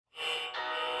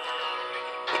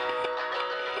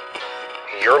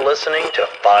You're listening to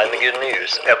Find the Good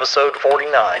News, episode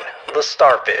 49, The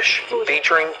Starfish,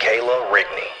 featuring Kayla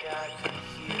Rigney.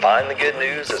 Find the Good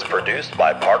News is produced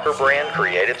by Parker Brand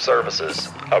Creative Services,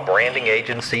 a branding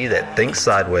agency that thinks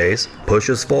sideways,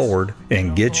 pushes forward,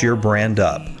 and gets your brand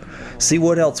up. See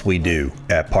what else we do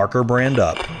at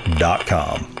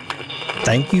parkerbrandup.com.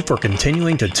 Thank you for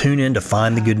continuing to tune in to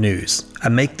Find the Good News. I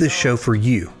make this show for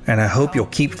you, and I hope you'll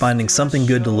keep finding something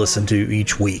good to listen to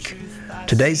each week.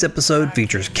 Today's episode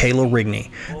features Kayla Rigney,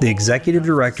 the Executive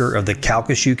Director of the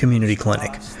Calcasieu Community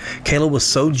Clinic. Kayla was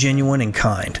so genuine and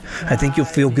kind. I think you'll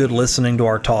feel good listening to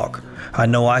our talk. I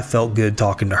know I felt good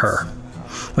talking to her.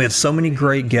 We have so many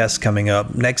great guests coming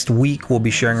up. Next week, we'll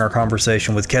be sharing our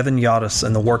conversation with Kevin Yadis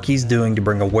and the work he's doing to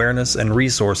bring awareness and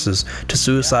resources to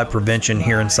suicide prevention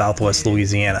here in Southwest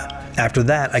Louisiana. After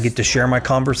that, I get to share my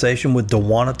conversation with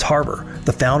Dewana Tarver,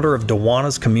 the founder of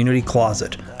Dewana's Community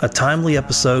Closet, a timely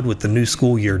episode with the new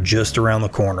school year just around the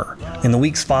corner. In the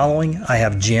weeks following, I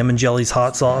have Jam and Jelly's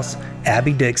Hot Sauce,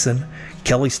 Abby Dixon,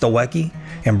 Kelly Stowecki,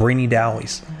 and Brittany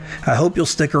Dowies. I hope you'll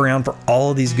stick around for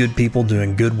all of these good people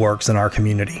doing good works in our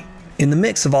community. In the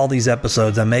mix of all these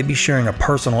episodes, I may be sharing a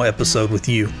personal episode with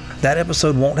you. That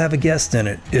episode won't have a guest in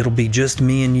it. It'll be just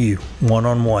me and you,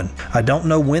 one-on-one. I don't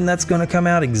know when that's going to come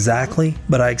out exactly,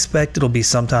 but I expect it'll be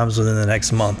sometimes within the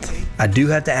next month. I do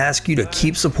have to ask you to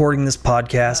keep supporting this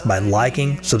podcast by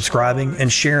liking, subscribing,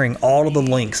 and sharing all of the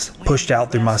links pushed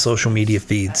out through my social media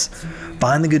feeds.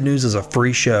 Find the Good News is a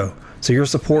free show, so your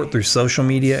support through social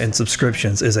media and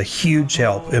subscriptions is a huge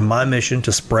help in my mission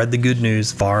to spread the good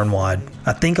news far and wide.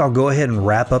 I think I'll go ahead and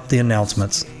wrap up the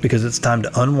announcements because it's time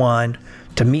to unwind,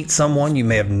 to meet someone you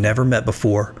may have never met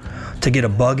before, to get a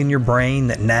bug in your brain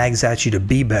that nags at you to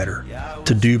be better,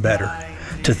 to do better,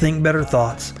 to think better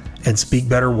thoughts, and speak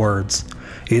better words.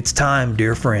 It's time,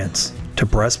 dear friends, to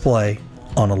press play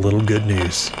on a little good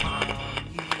news.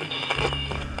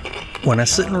 When I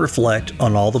sit and reflect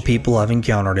on all the people I've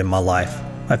encountered in my life,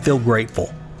 I feel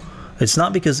grateful. It's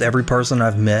not because every person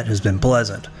I've met has been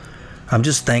pleasant. I'm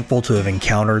just thankful to have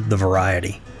encountered the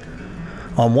variety.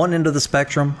 On one end of the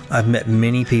spectrum, I've met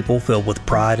many people filled with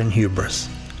pride and hubris,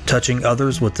 touching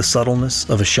others with the subtleness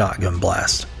of a shotgun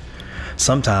blast.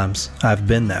 Sometimes I've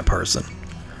been that person.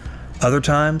 Other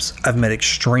times, I've met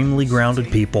extremely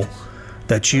grounded people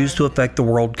that choose to affect the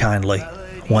world kindly,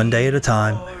 one day at a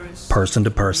time, person to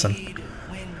person.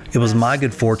 It was my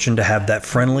good fortune to have that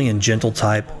friendly and gentle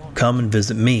type come and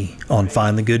visit me on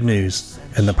Find the Good News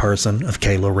in the person of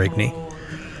Kayla Rigney.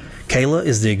 Kayla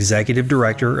is the Executive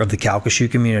Director of the Calcasieu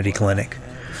Community Clinic,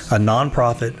 a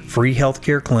nonprofit free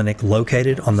healthcare clinic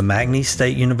located on the McNeese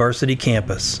State University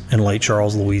campus in Lake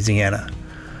Charles, Louisiana.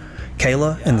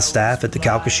 Kayla and the staff at the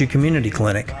Calcasieu Community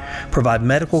Clinic provide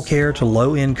medical care to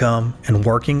low-income and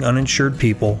working uninsured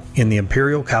people in the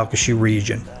Imperial Calcasieu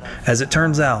region. As it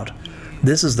turns out,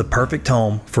 this is the perfect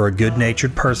home for a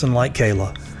good-natured person like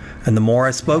Kayla, and the more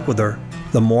I spoke with her,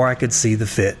 the more I could see the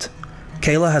fit.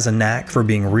 Kayla has a knack for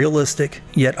being realistic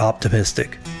yet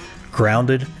optimistic,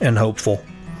 grounded and hopeful.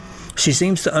 She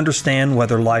seems to understand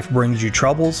whether life brings you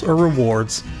troubles or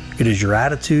rewards, it is your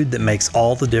attitude that makes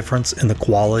all the difference in the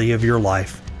quality of your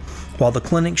life. While the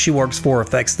clinic she works for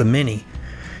affects the many,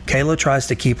 Kayla tries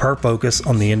to keep her focus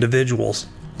on the individuals,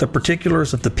 the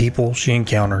particulars of the people she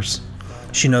encounters.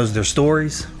 She knows their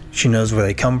stories, she knows where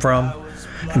they come from,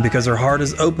 and because her heart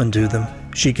is open to them,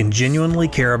 she can genuinely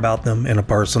care about them in a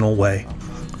personal way.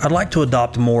 I'd like to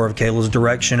adopt more of Kayla's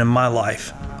direction in my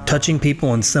life, touching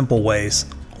people in simple ways,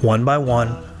 one by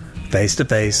one, face to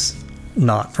face,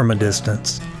 not from a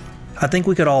distance. I think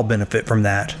we could all benefit from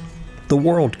that. The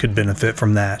world could benefit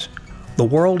from that. The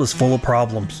world is full of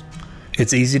problems.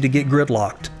 It's easy to get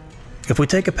gridlocked. If we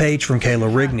take a page from Kayla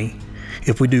Rigney,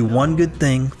 if we do one good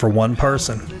thing for one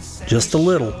person, just a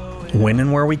little, when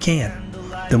and where we can,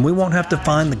 then we won't have to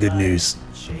find the good news.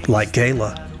 Like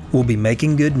Kayla, we'll be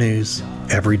making good news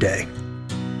every day.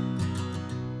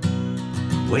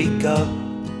 Wake up,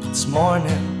 it's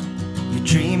morning. You're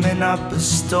dreaming up a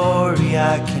story.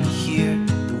 I can hear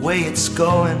the way it's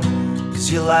going,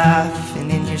 'cause you're laughing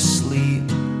in your sleep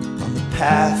on the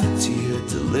path to your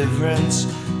deliverance,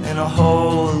 and a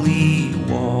holy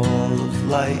wall of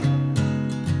light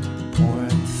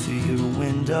pouring through your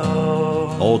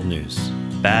window. Old news,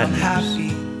 bad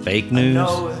news, fake news,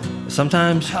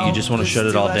 Sometimes you just want to shut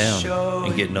it all down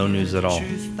and get no news at all.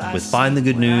 With Find the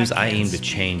Good News, I aim to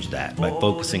change that by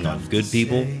focusing on good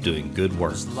people doing good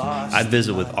work. I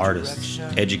visit with artists,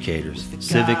 educators,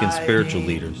 civic and spiritual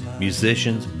leaders,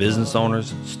 musicians, business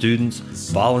owners, students,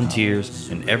 volunteers,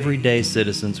 and everyday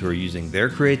citizens who are using their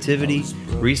creativity,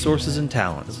 resources, and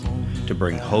talents to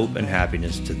bring hope and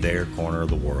happiness to their corner of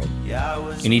the world.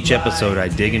 In each episode, I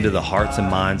dig into the hearts and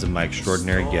minds of my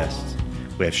extraordinary guests.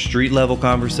 We have street-level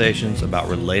conversations about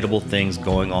relatable things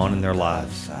going on in their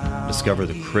lives. Discover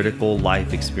the critical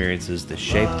life experiences that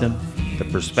shape them, the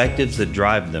perspectives that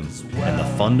drive them, and the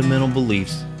fundamental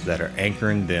beliefs that are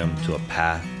anchoring them to a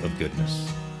path of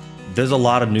goodness. There's a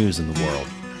lot of news in the world.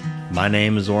 My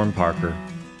name is Oran Parker,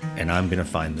 and I'm going to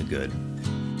find the good.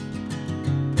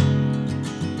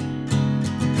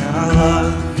 And I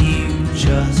love you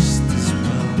just as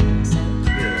well.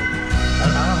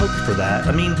 I hope for that.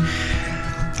 I mean,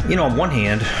 on one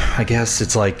hand, I guess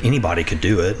it's like anybody could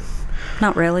do it.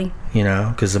 Not really.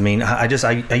 Because I mean, I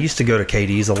used to go to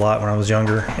KD's a lot when I was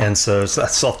younger, and so I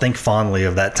still think fondly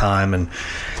of that time, and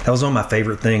that was one of my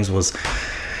favorite things was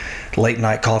late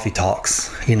night coffee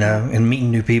talks, and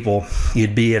meeting new people.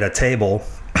 You'd be at a table,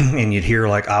 and you'd hear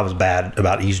like I was bad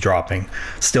about eavesdropping,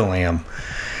 still am.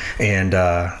 And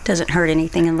doesn't hurt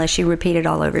anything unless you repeat it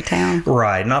all over town.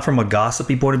 Right. Not from a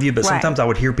gossipy point of view, but sometimes I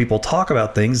would hear people talk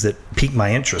about things that piqued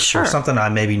my interest or something I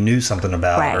maybe knew something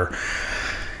about.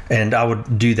 And I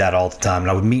would do that all the time. And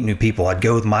I would meet new people. I'd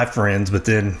go with my friends, but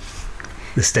then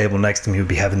this table next to me would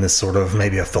be having this sort of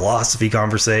maybe a philosophy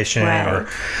conversation or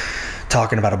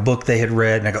talking about a book they had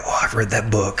read. And I go, I've read that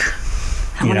book.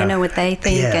 I want to know what they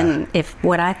think and if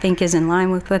what I think is in line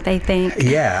with what they think.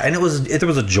 Yeah, and there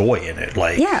was a joy in it,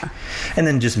 and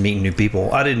then just meeting new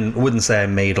people. I wouldn't say I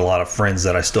made a lot of friends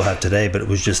that I still have today, but it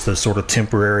was just those sort of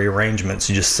temporary arrangements.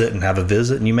 You just sit and have a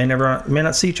visit, and you may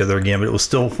not see each other again, but it was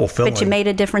still fulfilling. But you made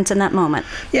a difference in that moment.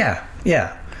 Yeah.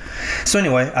 So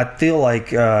anyway, I feel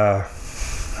like I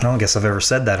don't guess I've ever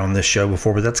said that on this show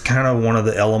before, but that's kind of one of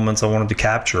the elements I wanted to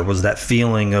capture was that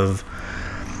feeling of.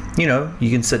 You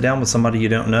can sit down with somebody you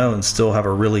don't know and still have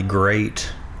a really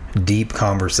great, deep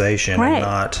conversation and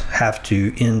not have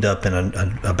to end up in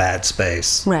a bad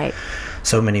space. Right.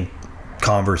 So many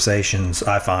conversations,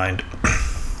 I find,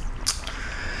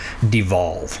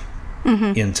 devolve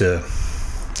into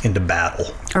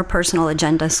battle. Or personal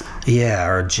agendas. Yeah,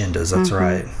 or agendas, that's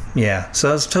right. Yeah. So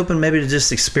I was hoping maybe to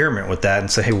just experiment with that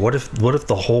and say, hey, what if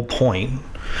the whole point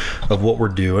of what we're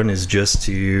doing is just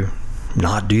to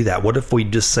not do that? What if we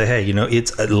just say, hey,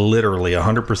 it's literally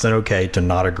 100% okay to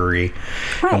not agree,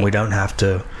 and we don't have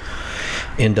to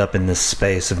end up in this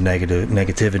space of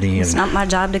negativity. It's not my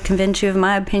job to convince you of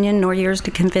my opinion, nor yours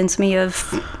to convince me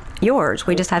of yours.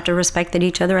 We just have to respect that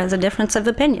each other has a difference of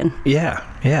opinion. Yeah.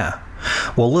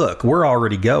 Well, look, we're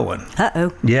already going.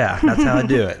 Uh-oh. Yeah, that's how I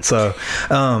do it. So,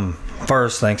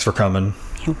 first, thanks for coming.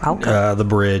 You're welcome. The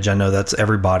bridge, I know that's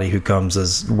everybody who comes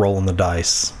is rolling the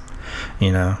dice,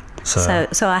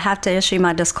 So I have to issue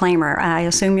my disclaimer. I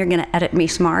assume you're going to edit me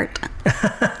smart.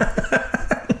 I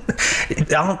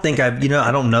don't think I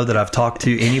don't know that I've talked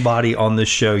to anybody on this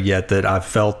show yet that I've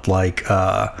felt like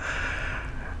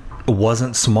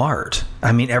wasn't smart.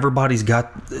 I mean, everybody's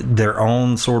got their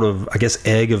own sort of, I guess,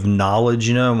 egg of knowledge,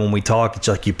 and when we talk, it's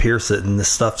like you pierce it and this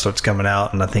stuff starts coming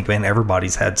out. And I think, man,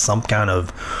 everybody's had some kind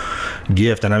of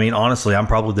gift. And I mean, honestly, I'm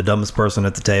probably the dumbest person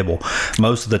at the table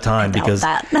most of the time because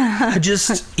I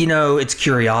just, it's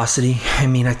curiosity. I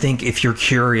mean, I think if you're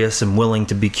curious and willing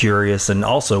to be curious and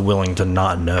also willing to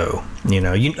not know,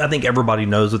 I think everybody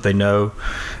knows what they know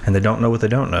and they don't know what they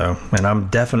don't know. And I'm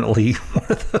definitely one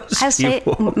of those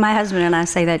people. My husband and I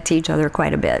say that to each other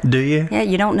quite a bit. Do you? Yeah,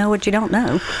 you don't know what you don't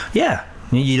know. Yeah.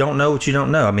 You don't know what you don't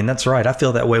know. I mean, that's right. I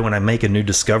feel that way when I make a new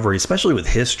discovery, especially with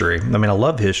history. I mean, I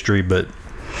love history, but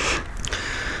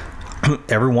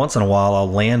every once in a while I'll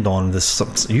land on this.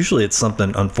 Usually it's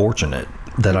something unfortunate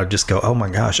that I just go, oh my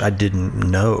gosh, I didn't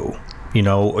know.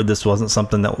 This wasn't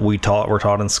something that we're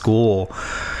taught in school.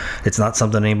 It's not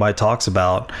something anybody talks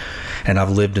about. And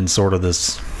I've lived in sort of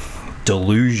this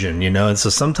delusion, and so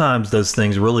sometimes those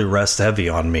things really rest heavy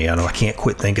on me and I can't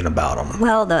quit thinking about them.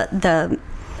 Well, the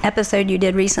episode you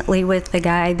did recently with the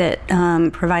guy that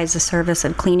provides the service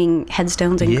of cleaning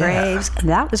headstones and graves,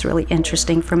 that was really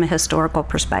interesting from a historical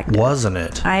perspective. Wasn't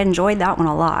it? I enjoyed that one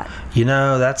a lot.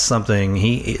 That's something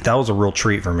that was a real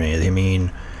treat for me. I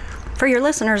mean, for your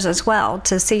listeners as well,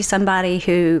 to see somebody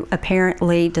who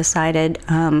apparently decided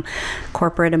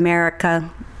corporate America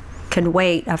could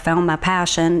wait. I found my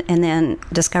passion and then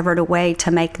discovered a way to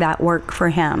make that work for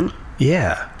him.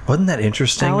 Yeah. Wasn't that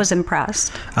interesting? I was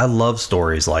impressed. I love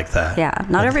stories like that. Yeah,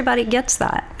 not everybody gets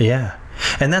that. Yeah.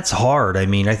 And that's hard. I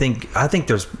mean, I think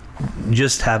there's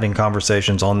just having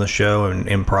conversations on the show and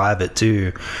in private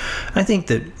too. I think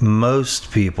that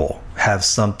most people have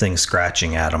something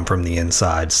scratching at them from the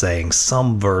inside saying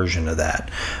some version of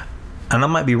that. And I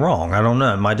might be wrong. I don't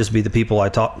know. It might just be the people I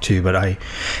talk to, but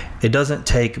it doesn't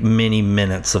take many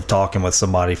minutes of talking with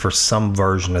somebody for some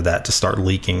version of that to start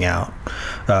leaking out.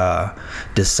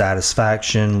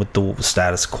 Dissatisfaction with the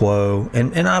status quo.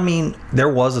 And I mean, there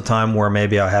was a time where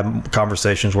maybe I had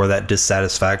conversations where that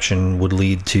dissatisfaction would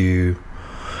lead to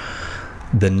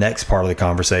the next part of the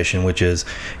conversation, which is,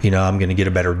 I'm going to get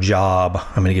a better job.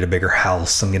 I'm going to get a bigger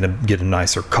house. I'm going to get a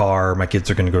nicer car. My kids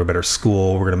are going to go to a better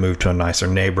school. We're going to move to a nicer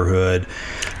neighborhood.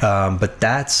 But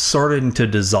that's starting to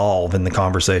dissolve in the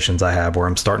conversations I have, where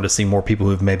I'm starting to see more people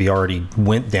who've maybe already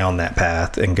went down that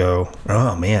path and go,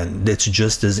 oh man, it's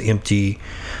just as empty.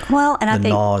 Well, and I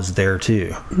think gnaw is there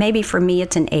too. Maybe for me,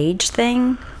 it's an age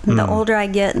thing. The older I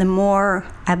get, the more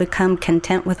I become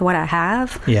content with what I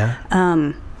have. Yeah.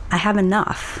 I have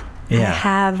enough. Yeah. I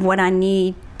have what I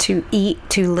need to eat,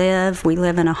 to live. We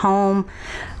live in a home.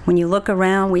 When you look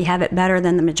around, we have it better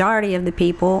than the majority of the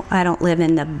people. I don't live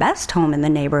in the best home in the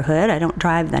neighborhood. I don't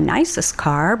drive the nicest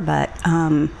car, but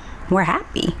we're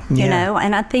happy, you know?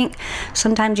 And I think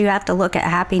sometimes you have to look at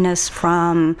happiness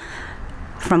from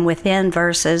within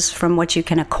versus from what you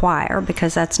can acquire,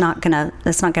 because that's not gonna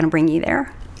bring you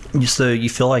there. So you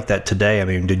feel like that today? I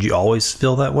mean, did you always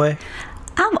feel that way?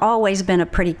 I've always been a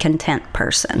pretty content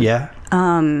person. Yeah.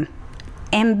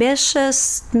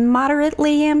 Ambitious,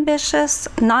 moderately ambitious,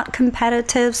 not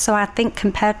competitive. So I think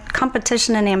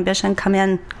competition and ambition come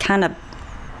in kind of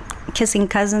kissing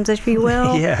cousins, if you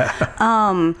will. Yeah.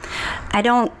 I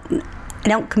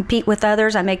don't compete with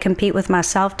others. I may compete with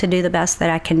myself to do the best that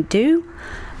I can do.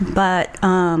 But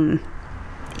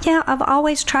I've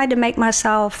always tried to make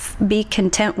myself be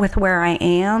content with where I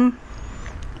am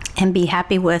and be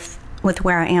happy with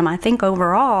where I am. I think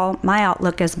overall my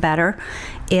outlook is better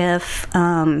if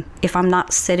I'm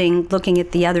not sitting looking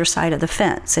at the other side of the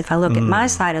fence. If I look at my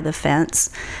side of the fence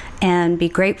and be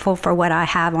grateful for what I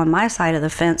have on my side of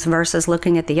the fence versus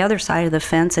looking at the other side of the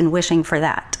fence and wishing for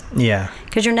that. Yeah.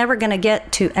 Because you're never going to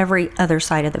get to every other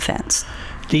side of the fence.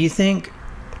 Do you think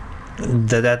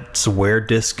that's where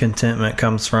discontentment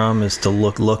comes from, is to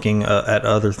looking at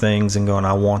other things and going,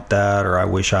 I want that, or I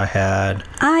wish I had?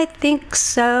 I think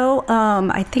so.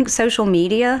 I think social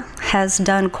media has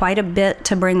done quite a bit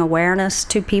to bring awareness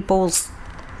to people's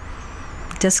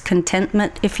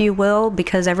discontentment, if you will,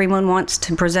 because everyone wants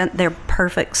to present their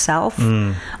perfect self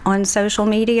on social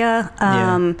media.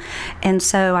 And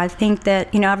so I think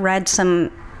that, I've read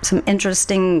some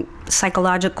interesting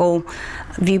psychological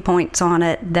viewpoints on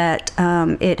it, that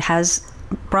it has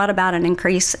brought about an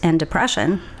increase in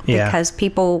depression because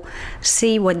people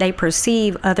see what they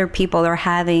perceive other people are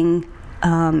having,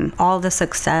 all the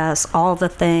success, all the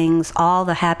things, all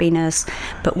the happiness,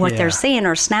 but what they're seeing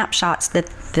are snapshots that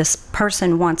this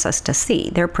person wants us to see.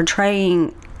 They're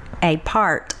portraying a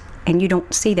part, and you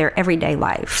don't see their everyday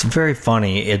life. It's very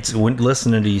funny. When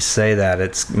listening to you say that,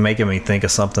 it's making me think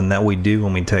of something that we do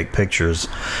when we take pictures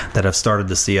that I've started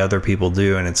to see other people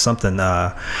do, and it's something,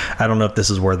 I don't know if this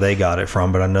is where they got it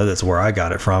from, but I know that's where I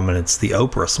got it from, and it's the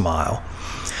Oprah smile.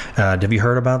 Have you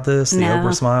heard about this? The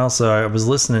Oprah smile? So I was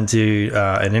listening to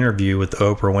an interview with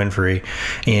Oprah Winfrey,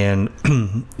 and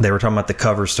they were talking about the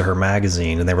covers to her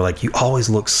magazine, and they were like, you always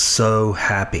look so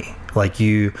happy. Like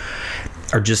you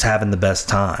are just having the best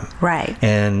time. Right.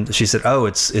 And she said, oh,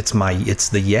 it's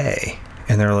the yay.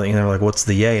 And they're like, what's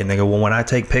the yay? And they go, well, when I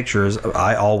take pictures,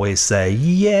 I always say,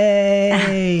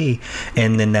 yay.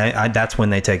 And then that's when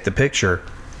they take the picture.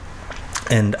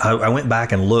 And I went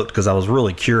back and looked because I was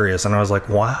really curious, and I was like,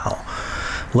 wow,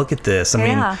 look at this. I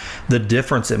mean, the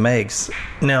difference it makes.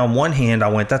 Now, on one hand, I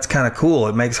went, that's kind of cool.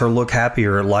 It makes her look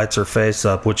happier. It lights her face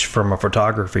up, which from a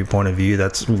photography point of view,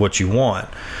 that's what you want.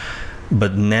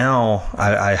 But now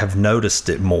I have noticed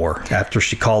it more. After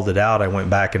she called it out, I went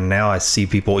back, and now I see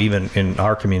people, even in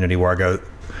our community, where I go,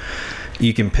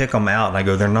 you can pick them out, and I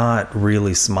go, they're not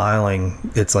really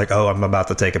smiling. It's like, oh, I'm about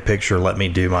to take a picture. Let me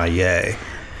do my yay.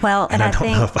 Well, and I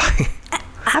don't know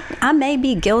if I may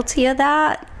be guilty of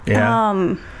that.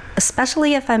 Yeah.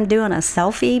 Especially if I'm doing a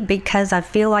selfie, because I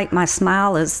feel like my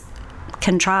smile is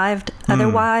contrived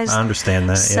otherwise. I understand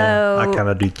that. So, I kind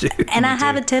of do too. And I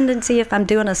have a tendency, if I'm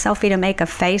doing a selfie, to make a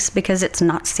face because it's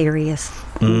not serious.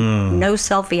 No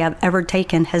selfie I've ever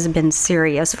taken has been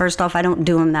serious. First off, I don't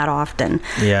do them that often.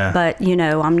 Yeah. But,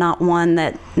 I'm not one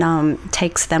that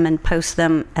takes them and posts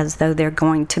them as though they're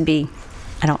going to be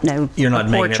I don't know. You're not a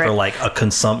making it portrait. for like a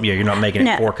consumption. Yeah, you're not making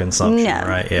it for consumption,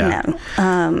 right? Yeah.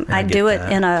 No. I do it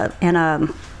in a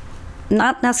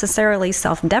not necessarily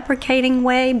self-deprecating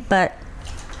way, but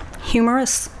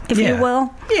humorous, if you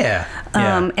will. Yeah.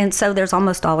 And so there's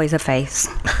almost always a face.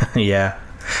 Yeah.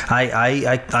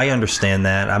 I understand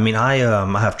that. I mean, I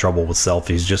have trouble with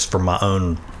selfies just for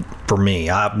me.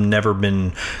 I've never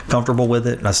been comfortable with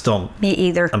it. And Me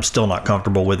either. I'm still not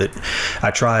comfortable with it.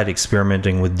 I tried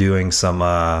experimenting with doing some,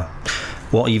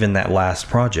 even that last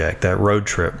project, that road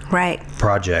trip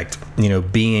project,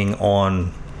 being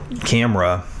on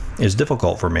camera is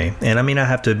difficult for me. And I mean, I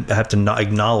have to not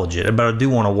acknowledge it, but I do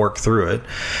want to work through it.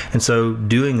 And so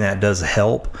doing that does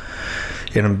help.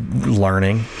 And I'm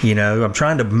learning, I'm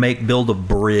trying to build a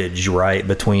bridge, right,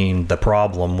 between the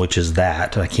problem, which is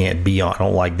that I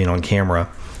don't like being on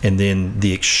camera, and then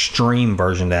the extreme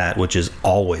version of that, which is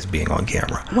always being on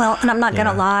camera. Well, and I'm not going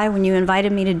to lie, when you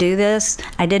invited me to do this,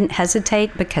 I didn't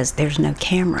hesitate because there's no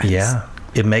cameras. Yeah,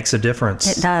 it makes a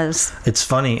difference. It does. It's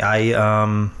funny.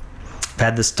 I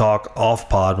had this talk off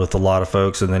pod with a lot of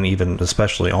folks, and then even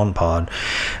especially on pod,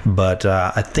 but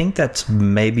I think that's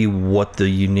maybe what the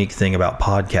unique thing about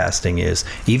podcasting is.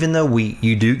 Even though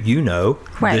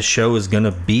this show is going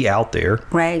to be out there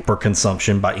for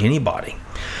consumption by anybody,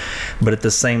 but at the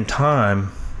same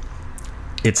time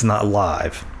it's not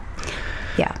live.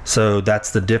 Yeah. So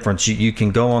that's the difference. You can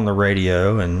go on the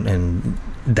radio and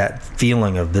that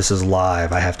feeling of this is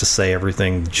live, I have to say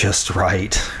everything just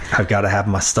right, I've got to have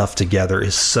my stuff together,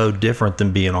 is so different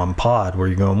than being on pod where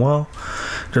you're going, well,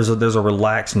 there's a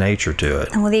relaxed nature to it.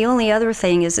 Well, the only other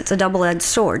thing is it's a double-edged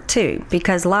sword too,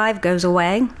 because live goes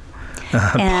away.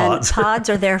 And pods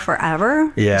are there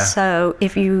forever. Yeah. So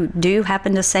if you do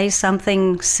happen to say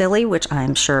something silly, which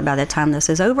I'm sure by the time this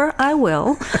is over, I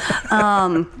will,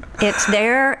 it's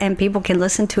there and people can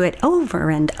listen to it over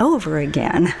and over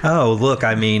again. Oh, look,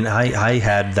 I mean, I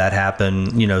had that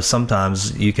happen.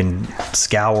 Sometimes you can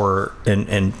scour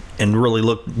and really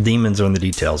look, demons are in the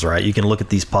details, right? You can look at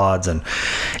these pods and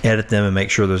edit them and make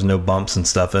sure there's no bumps and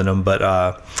stuff in them.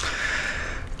 But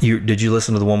did you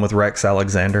listen to the one with Rex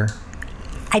Alexander?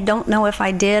 I don't know if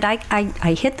I did.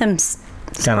 I hit them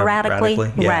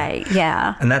sporadically. Yeah. Right,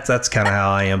 yeah. And that's kind of how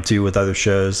I am too with other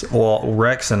shows. Well,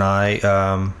 Rex and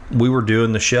I, we were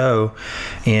doing the show,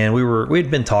 and we'd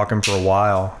been talking for a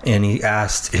while, and he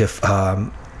asked if we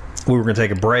were going to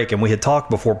take a break, and we had talked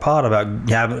before pod about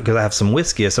because I have some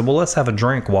whiskey. I said, well, let's have a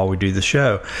drink while we do the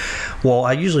show. Well,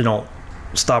 I usually don't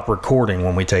stop recording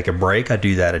when we take a break. I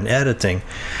do that in editing.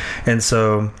 And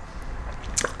so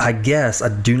I guess, I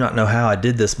do not know how I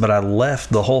did this, but I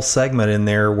left the whole segment in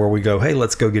there where we go, hey,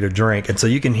 let's go get a drink. And so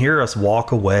you can hear us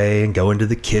walk away and go into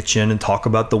the kitchen and talk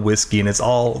about the whiskey, and it's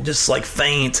all just like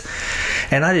faint.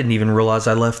 And I didn't even realize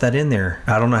I left that in there.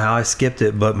 I don't know how I skipped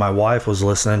it, but my wife was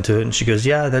listening to it, and she goes,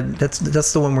 yeah, that's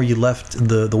the one where you left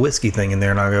the whiskey thing in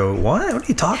there. And I go, what are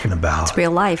you talking about? It's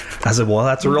real life. I said, well,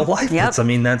 that's real life. Yep.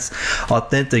 That's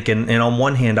authentic. And on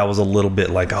one hand, I was a little bit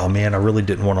like, oh man, I really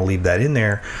didn't want to leave that in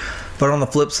there. But on the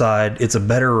flip side, it's a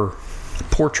better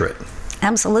portrait.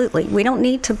 Absolutely. We don't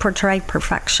need to portray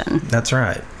perfection. That's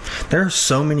right. There are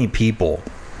so many people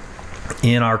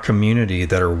in our community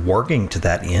that are working to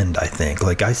that end, I think.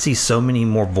 Like, I see so many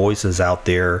more voices out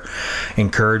there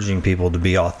encouraging people to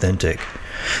be authentic.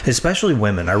 Especially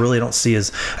women. I really don't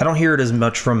I don't hear it as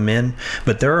much from men,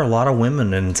 but there are a lot of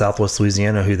women in Southwest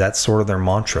Louisiana who that's sort of their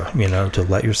mantra, to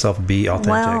let yourself be authentic.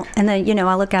 Well, and then,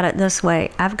 I look at it this way.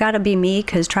 I've got to be me,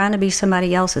 because trying to be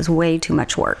somebody else is way too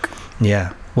much work.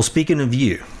 Yeah. Well, speaking of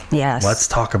you, yes, let's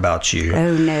talk about you.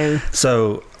 Oh, no.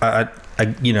 So I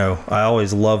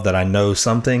always love that I know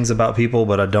some things about people,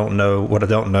 but I don't know what I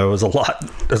don't know is a lot.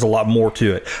 There's a lot more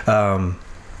to it.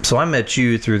 So I met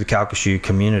you through the Calcasieu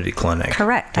Community Clinic.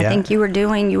 Correct. Yeah. I think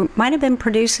you might have been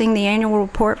producing the annual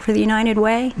report for the United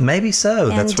Way. Maybe so.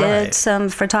 That's right. And did some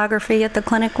photography at the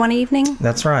clinic one evening.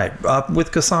 That's right.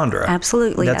 With Cassandra.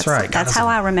 Absolutely. That's right. That's how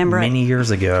I remember it. Many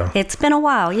years ago. It's been a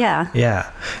while, yeah.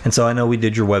 Yeah. And so I know we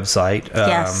did your website.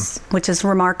 Yes, which is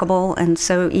remarkable and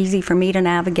so easy for me to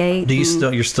navigate.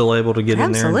 You're still able to get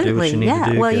in there and do what you need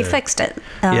to do? Well, you fixed it.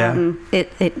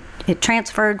 It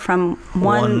transferred from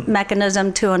one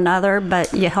mechanism to another,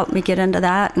 but you helped me get into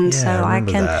that, and so I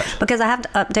can because I have to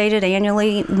update it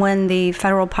annually when the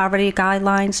federal poverty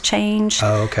guidelines change.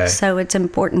 Oh, okay. So it's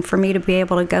important for me to be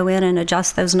able to go in and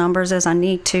adjust those numbers as I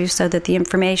need to, so that the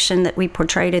information that we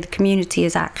portray to the community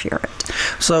is accurate.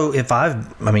 So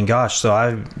so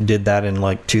I did that in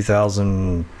like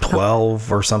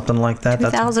 2012 or something like that.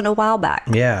 2000, a while back.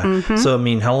 Yeah. Mm-hmm. So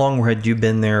how long had you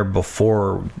been there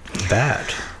before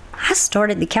that? I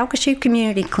started the Calcasieu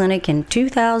Community Clinic in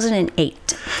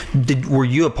 2008. Were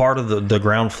you a part of the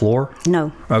ground floor?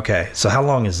 No. Okay. So how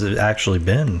long has it actually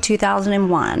been?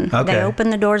 2001. Okay. They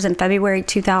opened the doors in February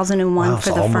 2001 Wow, for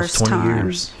so the almost first 20 time.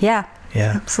 years. Yeah.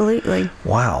 Yeah. Absolutely.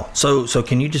 Wow. So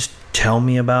can you just tell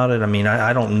me about it? I mean,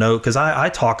 I don't know, because I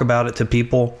talk about it to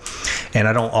people, and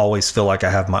I don't always feel like I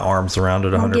have my arms around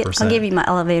it 100%. I'll give you my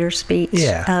elevator speech.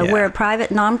 Yeah. We're a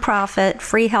private, nonprofit,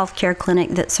 free healthcare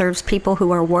clinic that serves people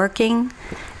who are working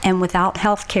and without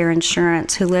healthcare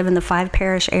insurance who live in the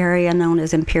 5-parish area known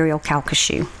as Imperial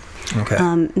Calcasieu.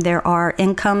 Okay. There are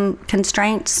income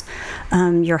constraints.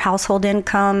 Your household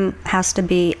income has to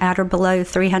be at or below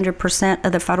 300%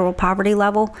 of the federal poverty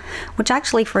level, which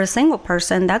actually for a single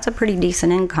person, that's a pretty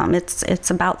decent income.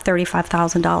 It's about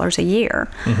 $35,000 a year.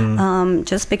 Mm-hmm.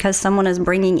 Just because someone is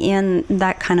bringing in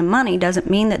that kind of money doesn't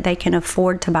mean that they can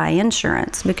afford to buy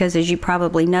insurance, because as you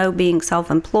probably know, being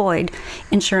self-employed,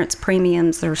 insurance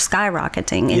premiums are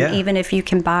skyrocketing. And Yeah. even if you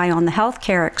can buy on the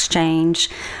healthcare exchange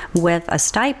with a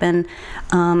stipend,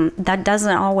 that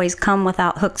doesn't always come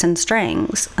without hooks and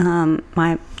strings.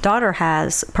 My daughter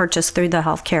has purchased through the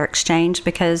healthcare exchange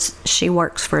because she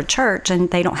works for a church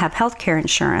and they don't have healthcare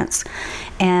insurance.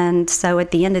 And so at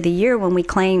the end of the year, when we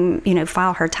claim,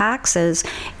 file her taxes,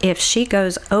 if she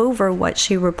goes over what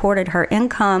she reported her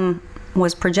income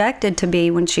was projected to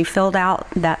be when she filled out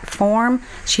that form,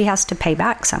 she has to pay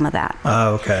back some of that.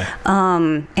 Oh, okay.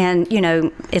 And,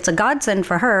 it's a godsend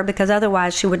for her, because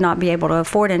otherwise she would not be able to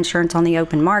afford insurance on the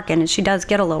open market, and she does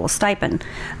get a little stipend.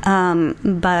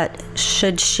 But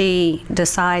should she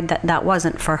decide that that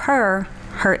wasn't for her,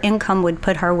 her income would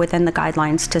put her within the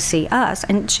guidelines to see us,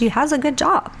 and she has a good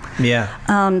job.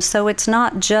 Yeah. So it's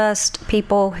not just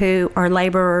people who are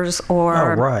laborers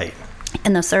or right.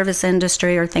 in the service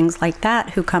industry or things like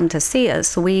that who come to see us.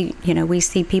 So we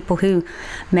see people who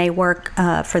may work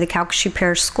for the Calcasieu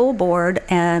Parish School Board,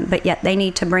 but yet they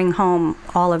need to bring home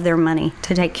all of their money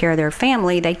to take care of their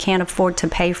family. They can't afford to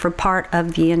pay for part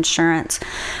of the insurance.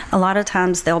 A lot of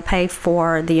times they'll pay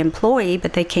for the employee,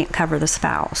 but they can't cover the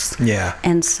spouse. Yeah.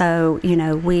 And so,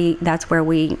 that's where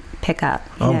we pick up.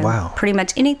 Wow. Pretty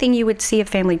much anything you would see a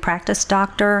family practice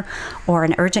doctor or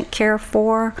an urgent care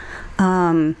for.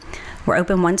 We're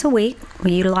open once a week.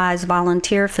 We utilize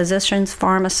volunteer physicians,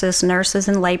 pharmacists, nurses,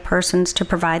 and laypersons to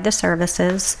provide the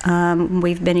services.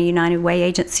 We've been a United Way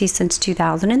agency since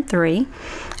 2003.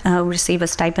 We receive a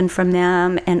stipend from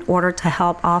them in order to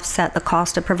help offset the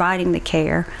cost of providing the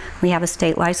care. We have a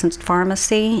state licensed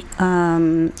pharmacy.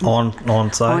 On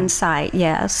site? On site,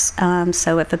 yes.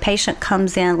 So if a patient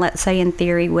comes in, let's say in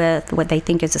theory with what they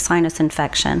think is a sinus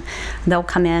infection, they'll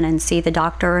come in and see the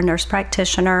doctor or nurse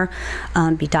practitioner,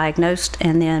 be diagnosed,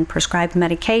 and then prescribed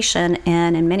medication.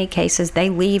 And in many cases, they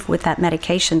leave with that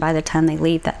medication by the time they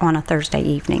leave on a Thursday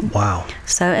evening. Wow.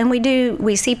 So, and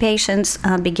we see patients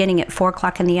beginning at 4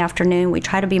 o'clock in the afternoon. We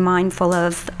try to be mindful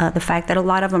of the fact that a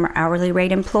lot of them are hourly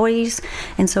rate employees.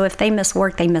 And so if they miss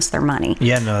work, they miss their money.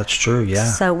 Yeah, no, that's true. Yeah.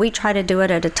 So we try to do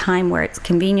it at a time where it's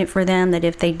convenient for them, that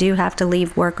if they do have to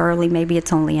leave work early, maybe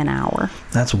it's only an hour.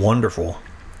 That's wonderful.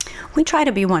 We try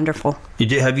to be wonderful.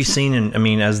 Have you seen,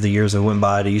 as the years have went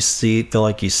by, do you feel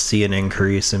like you see an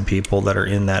increase in people that are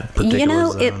in that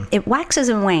particular zone? It waxes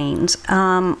and wanes.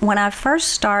 When I first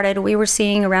started, we were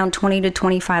seeing around 20 to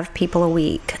 25 people a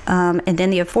week. And then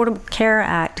the Affordable Care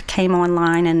Act came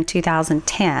online in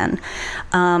 2010.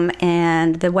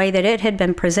 And the way that it had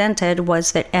been presented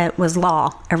was that it was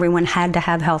law. Everyone had to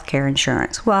have health care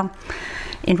insurance. Well,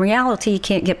 in reality, you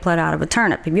can't get blood out of a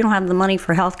turnip. If you don't have the money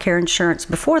for health care insurance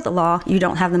before the law, you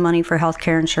don't have the money for health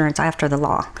care insurance after the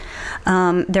law.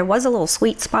 There was a little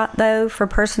sweet spot, though, for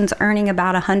persons earning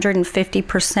about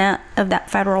 150% of that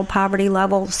federal poverty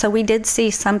level. So we did see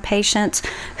some patients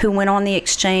who went on the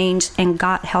exchange and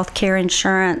got health care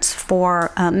insurance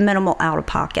for minimal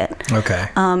out-of-pocket. Okay.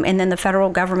 And then the federal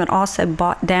government also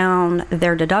bought down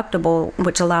their deductible,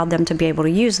 which allowed them to be able to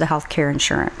use the health care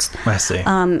insurance. I see.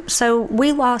 So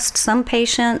we lost some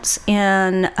patients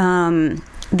in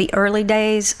the early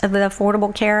days of the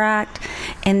Affordable Care Act,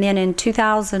 and then in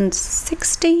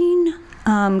 2016,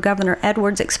 Governor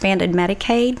Edwards expanded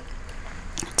Medicaid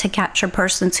to capture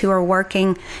persons who are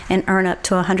working and earn up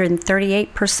to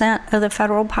 138% of the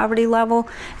federal poverty level.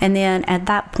 And then at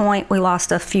that point, we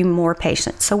lost a few more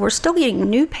patients. So we're still getting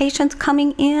new patients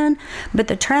coming in, but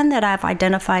the trend that I've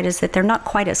identified is that they're not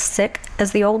quite as sick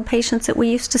as the old patients that we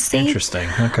used to see. Interesting.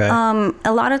 Okay.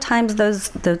 A lot of times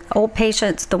the old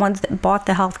patients, the ones that bought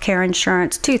the health care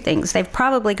insurance, two things. They've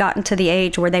probably gotten to the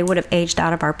age where they would have aged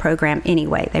out of our program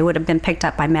anyway. They would have been picked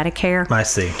up by Medicare. I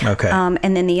see. Okay.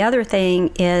 And then the other thing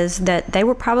is that they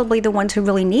were probably the ones who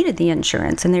really needed the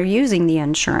insurance, and they're using the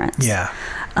insurance. Yeah.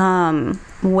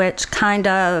 Which kind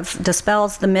of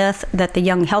dispels the myth that the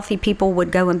young, healthy people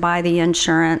would go and buy the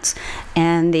insurance,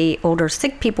 and the older,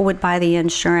 sick people would buy the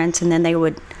insurance, and then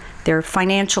their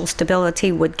financial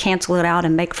stability would cancel it out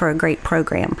and make for a great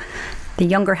program. The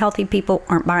younger, healthy people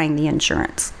aren't buying the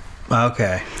insurance.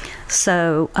 Okay.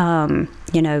 So,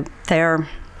 they're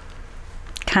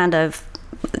kind of,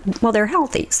 they're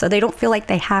healthy, so they don't feel like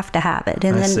they have to have it.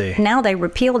 And now they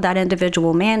repealed that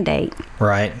individual mandate.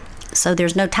 Right. So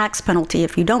there's no tax penalty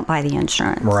if you don't buy the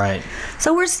insurance. Right.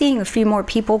 So we're seeing a few more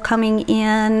people coming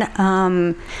in,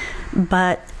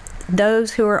 but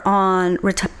those who are on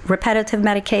repetitive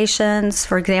medications,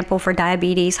 for example, for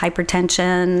diabetes,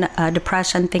 hypertension,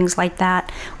 depression, things like that,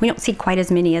 we don't see quite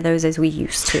as many of those as we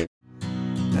used to.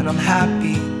 And I'm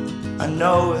happy, I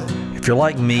know it. If you're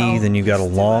like me, then you've got a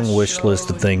long wish list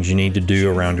of things you need to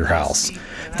do around your house,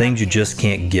 things you just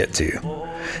can't get to.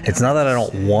 It's not that I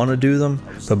don't want to do them,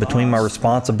 but between my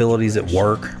responsibilities at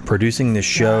work, producing this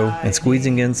show, and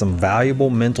squeezing in some valuable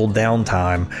mental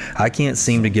downtime, I can't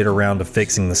seem to get around to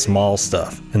fixing the small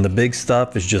stuff, and the big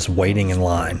stuff is just waiting in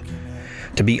line.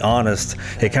 To be honest,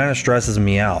 it kind of stresses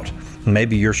me out.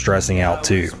 Maybe you're stressing out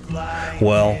too.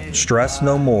 Well, stress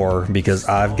no more, because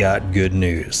I've got good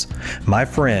news. My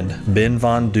friend Ben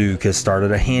Von Duke has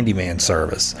started a handyman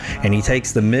service, and he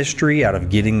takes the mystery out of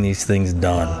getting these things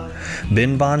done.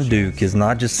 Ben Von Duke is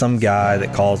not just some guy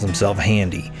that calls himself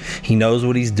handy. He knows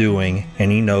what he's doing,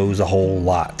 and he knows a whole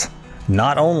lot.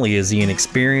 Not only is he an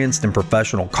experienced and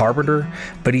professional carpenter,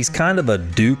 but he's kind of a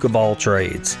Duke of all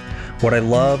trades. What I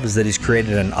love is that he's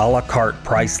created an a la carte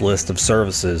price list of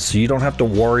services, so you don't have to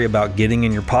worry about getting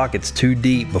in your pockets too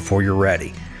deep before you're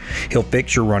ready. He'll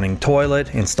fix your running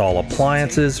toilet, install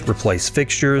appliances, replace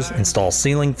fixtures, install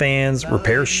ceiling fans,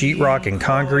 repair sheetrock and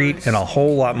concrete, and a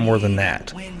whole lot more than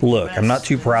that. Look, I'm not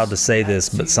too proud to say this,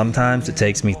 but sometimes it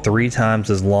takes me 3 times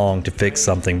as long to fix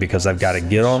something because I've got to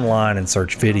get online and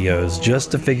search videos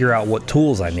just to figure out what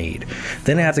tools I need.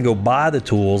 Then I have to go buy the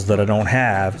tools that I don't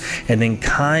have, and then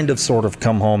sort of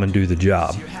come home and do the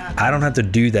job. I don't have to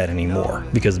do that anymore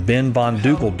because Ben Von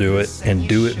Duke will do it and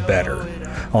do it better.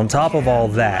 On top of all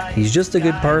that, he's just a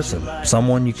good person,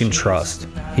 someone you can trust.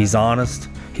 He's honest,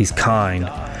 he's kind,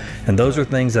 and those are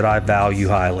things that I value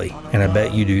highly, and I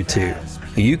bet you do too.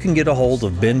 You can get a hold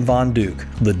of Ben Von Duke,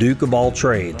 the Duke of all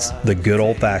trades, the good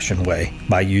old-fashioned way,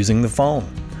 by using the phone.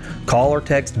 Call or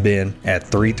text Ben at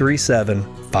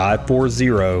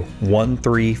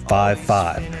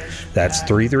 337-540-1355. That's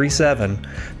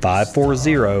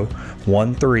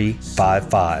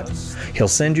 337-540-1355. He'll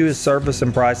send you his service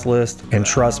and price list, and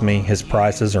trust me, his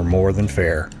prices are more than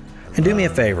fair. And do me a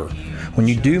favor, when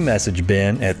you do message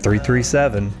Ben at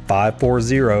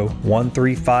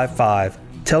 337-540-1355,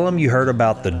 tell him you heard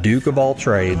about the Duke of all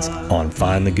trades on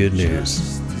Find the Good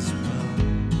News.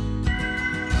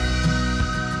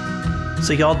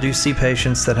 So y'all do see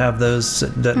patients that have those,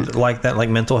 like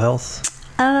mental health?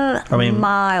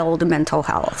 Mild mental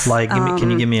health.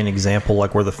 Can you give me an example,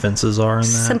 like where the fences are in that?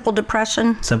 Simple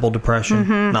depression. Simple depression?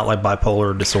 Mm-hmm. Not like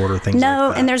bipolar disorder, things like that?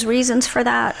 No, and there's reasons for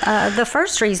that. The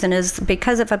first reason is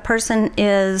because if a person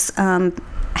is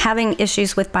having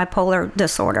issues with bipolar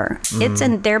disorder, it's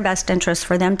in their best interest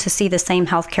for them to see the same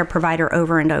healthcare provider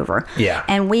over and over. Yeah.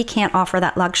 And we can't offer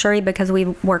that luxury because we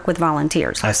work with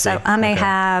volunteers. I see. So I may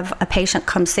have a patient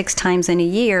come 6 times in a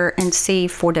year and see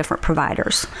 4 different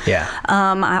providers. Yeah.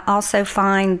 I also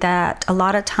find that a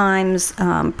lot of times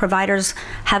providers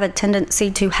have a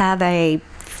tendency to have a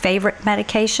favorite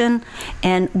medication,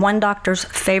 and one doctor's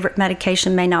favorite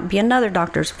medication may not be another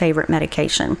doctor's favorite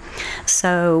medication.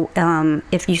 So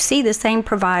if you see the same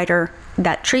provider,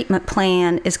 that treatment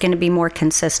plan is going to be more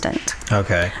consistent.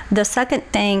 Okay. The second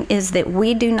thing is that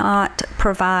we do not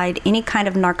provide any kind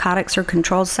of narcotics or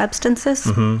controlled substances.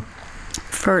 Mm-hmm.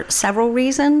 For several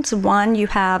reasons. One, you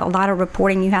have a lot of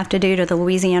reporting you have to do to the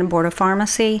Louisiana Board of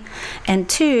Pharmacy. And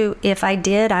 2, if I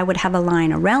did, I would have a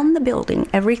line around the building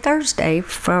every Thursday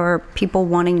for people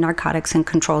wanting narcotics and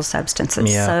controlled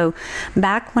substances. Yeah. So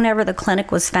back whenever the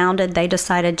clinic was founded, they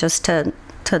decided just to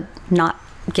not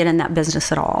get in that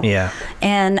business at all. Yeah.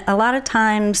 And a lot of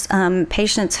times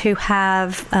patients who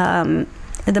have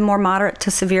the more moderate to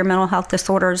severe mental health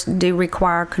disorders do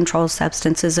require controlled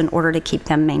substances in order to keep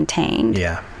them maintained.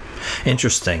 Yeah.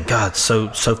 Interesting. God, so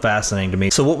fascinating to me.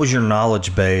 So what was your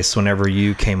knowledge base whenever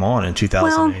you came on in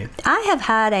 2008? Well, I have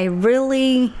had a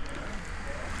really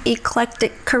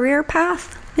eclectic career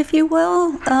path, if you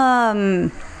will.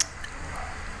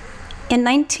 In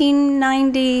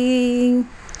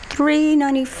 1993,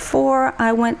 94,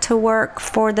 I went to work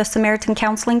for the Samaritan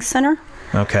Counseling Center.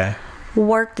 Okay.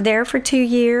 Worked there for 2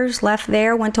 years, left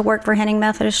there, went to work for Henning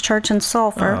Methodist Church in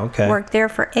Sulphur. Oh, okay. Worked there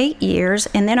for 8 years,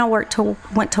 and then I went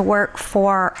to work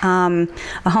for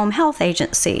a home health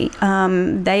agency.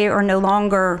 They are no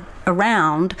longer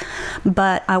around,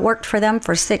 but I worked for them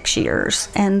for 6 years.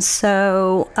 And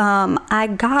so I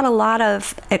got a lot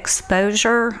of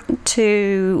exposure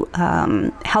to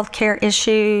healthcare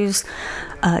issues,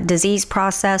 disease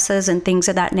processes, and things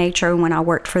of that nature when I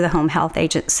worked for the home health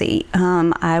agency.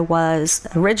 I was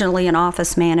originally an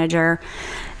office manager.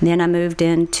 Then I moved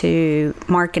into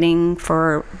marketing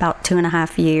for about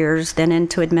 2.5 years, then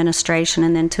into administration,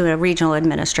 and then to a regional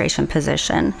administration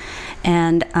position.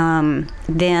 And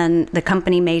then the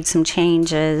company made some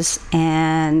changes,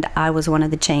 and I was one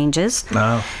of the changes.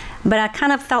 Oh. But I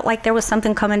kind of felt like there was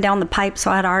something coming down the pipe,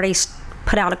 so I'd already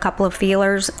put out a couple of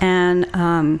feelers. And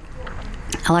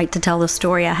I like to tell the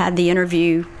story. I had the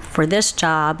interview for this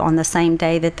job on the same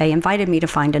day that they invited me to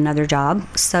find another job.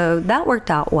 So that worked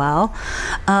out well,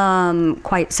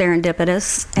 quite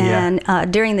serendipitous.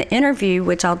 And during the interview,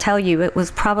 which I'll tell you, it was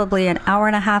probably an hour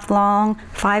and a half long,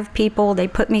 5 people. They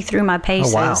put me through my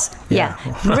paces. Oh, wow. Yeah.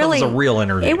 Really, it was a real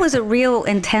interview. It was a real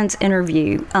intense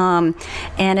interview. And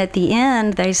at the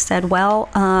end, they said, well,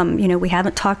 we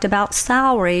haven't talked about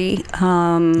salary. Save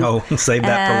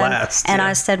that for last. And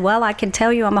I said, well, I can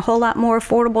tell you I'm a whole lot more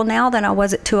affordable now than I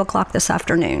was at 2 o'clock this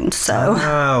afternoon. So.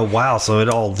 Oh, wow. So it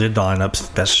all did line up.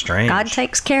 That's strange. God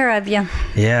takes care of you.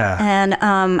 Yeah. And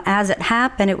as it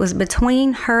happened, it was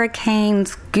between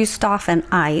Hurricanes Gustav and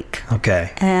Ike.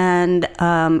 Okay. And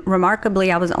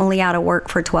remarkably, I was only out of work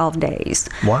for 12 days.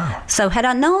 Wow. So had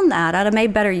I known that, I'd have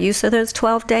made better use of those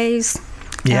 12 days.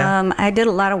 Yeah. I did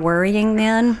a lot of worrying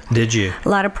then. Did you? A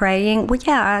lot of praying. Well,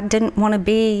 yeah, I didn't want to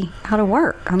be out of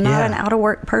work. I'm not an out of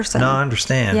work person. No, I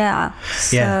understand. Yeah.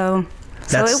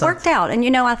 So it worked out. And,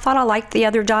 I thought I liked the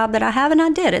other job that I have, and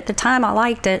I did. At the time, I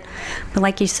liked it. But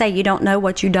like you say, you don't know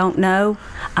what you don't know.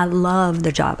 I love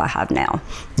the job I have now.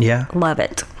 Yeah. Love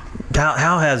it.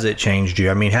 How has it changed you?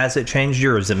 I mean, has it changed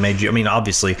you, or has it made you? I mean,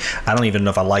 obviously, I don't even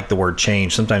know if I like the word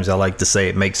change. Sometimes I like to say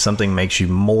it makes you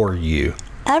more you.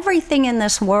 Everything in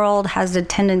this world has a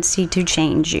tendency to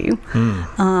change you.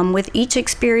 With each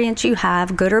experience you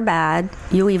have, good or bad,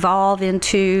 you evolve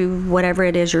into whatever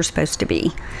it is you're supposed to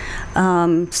be.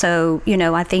 So,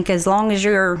 I think as long as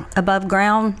you're above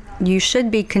ground, you should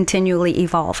be continually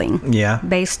evolving. Yeah.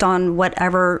 Based on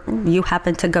whatever you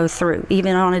happen to go through,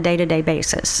 even on a day-to-day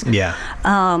basis. Yeah.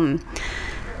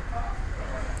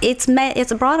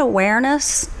 It's brought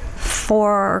awareness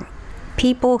for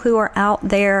people who are out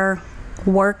there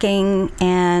working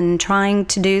and trying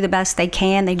to do the best they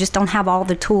can. They just don't have all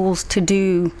the tools to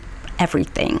do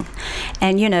everything.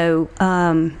 And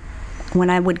when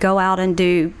I would go out and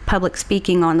do public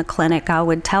speaking on the clinic, I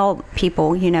would tell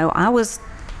people, I was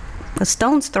a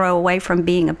stone's throw away from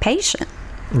being a patient.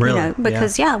 Really?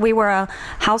 Because we were a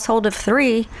household of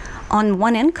 3 on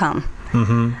one income.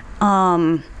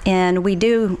 Mm-hmm. And we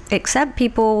do accept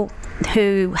people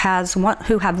who have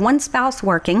one spouse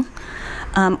working,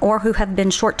 or who have been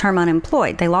short-term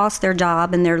unemployed. They lost their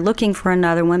job and they're looking for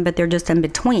another one, but they're just in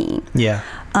between. Yeah.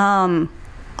 I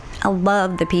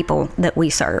love the people that we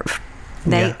serve.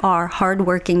 They are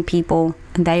hardworking people.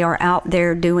 They are out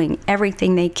there doing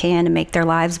everything they can to make their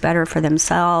lives better for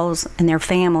themselves and their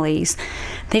families.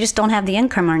 They just don't have the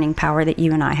income earning power that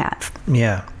you and I have.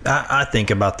 Yeah. I think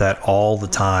about that all the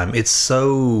time. It's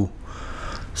so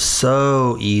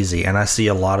easy, and I see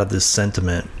a lot of this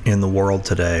sentiment in the world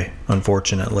today,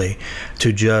 unfortunately,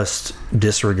 to just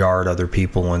disregard other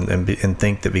people and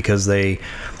think that because they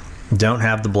don't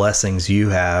have the blessings you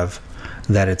have,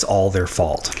 that it's all their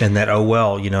fault, and that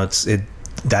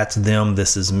that's them,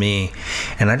 this is me.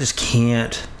 And I just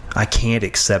can't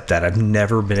accept that. I've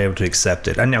never been able to accept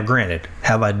it. And now, granted,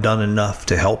 have I done enough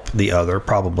to help the other?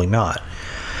 Probably not,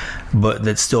 but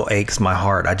that still aches my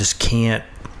heart. I just can't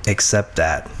accept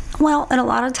that. Well, and a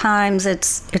lot of times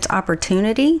it's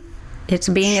opportunity. It's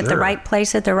being at the right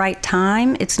place at the right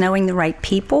time. It's knowing the right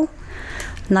people.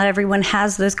 Not everyone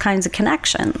has those kinds of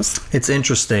connections. It's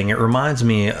interesting. It reminds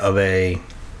me of a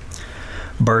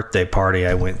birthday party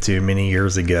I went to many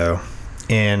years ago.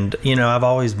 And, I've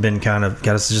always been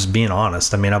just being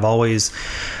honest. I mean, I've always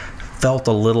felt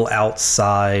a little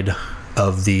outside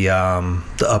of the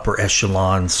upper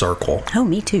echelon circle. Oh,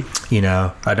 me too.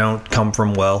 I don't come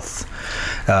from wealth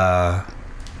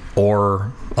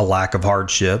or a lack of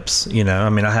hardships. I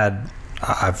mean,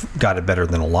 I've got it better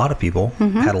than a lot of people.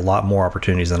 Mm-hmm. Had a lot more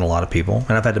opportunities than a lot of people,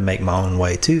 and I've had to make my own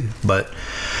way too. But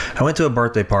I went to a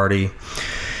birthday party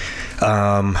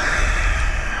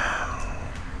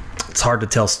it's hard to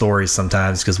tell stories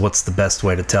sometimes, because what's the best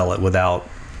way to tell it without,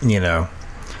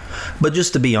 But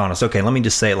just to be honest, okay, let me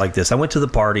just say it like this. I went to the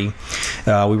party.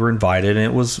 We were invited, and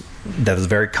that was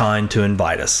very kind to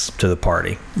invite us to the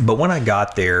party. But when I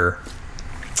got there,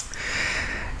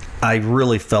 I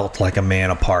really felt like a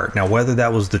man apart. Now, whether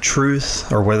that was the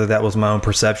truth or whether that was my own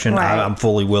perception, right. I'm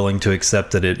fully willing to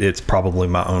accept that it's probably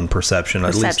my own perception.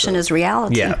 Perception is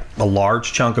reality. Yeah, a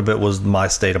large chunk of it was my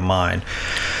state of mind.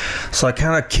 So I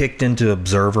kind of kicked into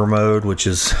observer mode, which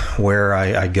is where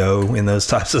I go in those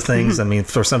types of things. I mean,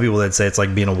 for some people, they'd say it's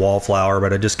like being a wallflower,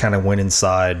 but I just kind of went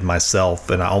inside myself,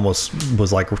 and I almost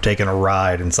was like taking a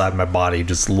ride inside my body,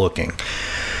 just looking.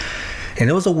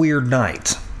 And it was a weird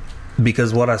night,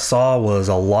 because what I saw was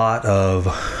a lot of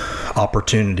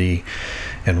opportunity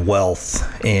and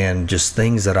wealth and just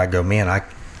things that I go, man,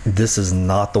 this is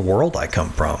not the world I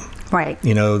come from. Right.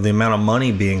 The amount of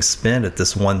money being spent at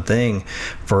this one thing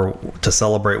to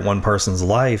celebrate one person's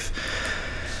life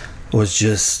was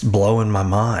just blowing my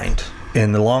mind.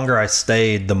 And the longer I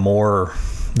stayed, the more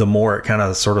it kind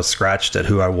of sort of scratched at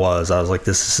who I was. I was like,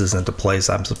 this isn't the place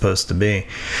I'm supposed to be.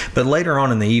 But later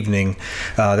on in the evening,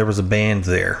 there was a band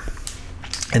there.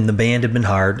 And the band had been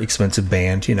hired, expensive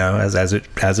band, as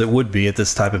it would be at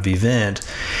this type of event.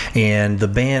 And the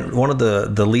band, one of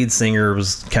the lead singer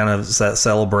was kind of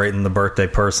celebrating the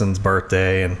person's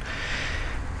birthday, and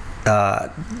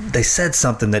they said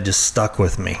something that just stuck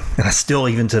with me, and I still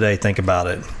even today think about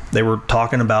it. They were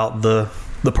talking about the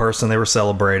person they were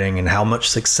celebrating and how much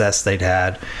success they'd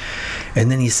had,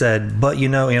 and then he said, but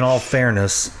in all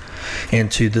fairness, and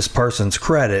to this person's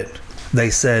credit, they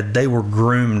said they were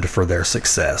groomed for their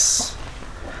success.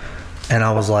 And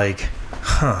I was like,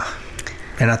 huh.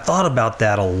 And I thought about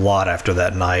that a lot after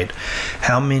that night.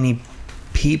 How many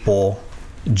people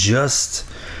just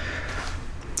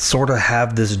sort of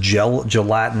have this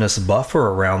gelatinous buffer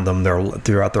around them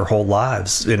throughout their whole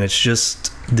lives. And it's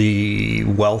just the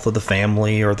wealth of the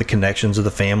family or the connections of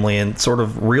the family, and sort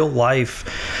of real life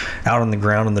out on the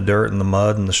ground in the dirt and the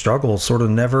mud and the struggle sort of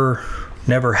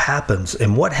never happens.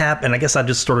 And what happened, I guess I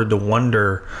just started to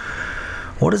wonder,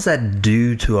 what does that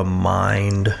do to a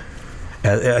mind,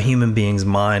 a human being's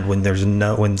mind,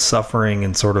 when suffering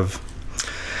and sort of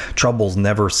troubles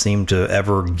never seem to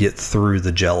ever get through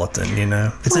the gelatin,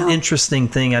 It's an interesting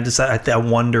thing. I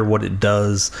wonder what it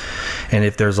does, and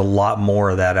if there's a lot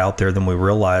more of that out there than we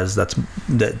realize.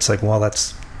 That's like, well,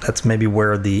 that's maybe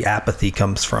where the apathy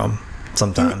comes from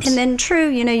sometimes. And then true,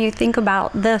 you think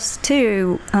about this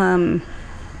too,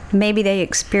 maybe they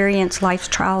experience life's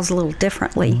trials a little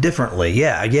differently.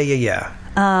 Yeah.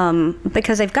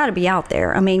 Because they've got to be out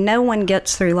there. I mean, no one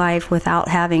gets through life without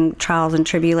having trials and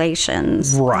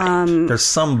tribulations. Right. There's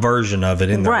some version of it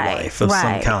in their life of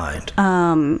some kind.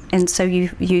 And so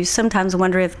you sometimes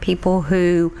wonder if people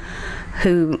who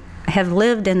have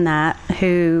lived in that,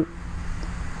 who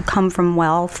come from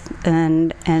wealth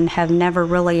and have never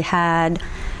really had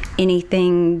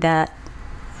anything that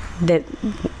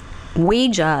we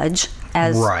judge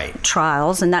as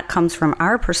trials, and that comes from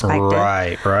our perspective.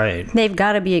 Right. They've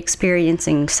got to be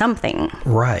experiencing something.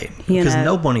 Right. Because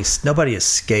nobody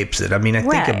escapes it. I mean, I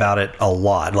think about it a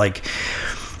lot. Like,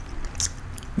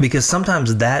 because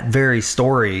sometimes that very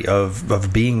story of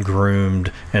being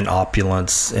groomed and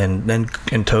opulence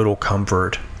and total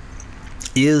comfort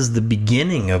is the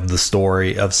beginning of the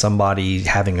story of somebody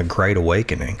having a great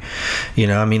awakening.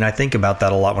 I mean, I think about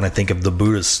that a lot when I think of the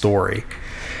Buddha's story.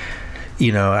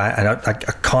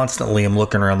 I constantly am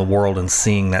looking around the world and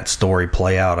seeing that story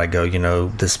play out. I go,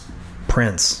 this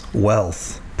prince,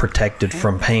 wealth, protected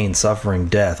from pain, suffering,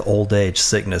 death, old age,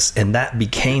 sickness. And that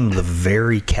became the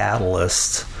very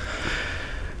catalyst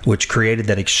which created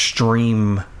that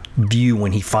extreme view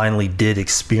when he finally did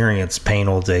experience pain,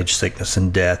 old age, sickness,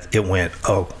 and death. It went,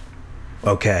 oh,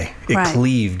 okay. It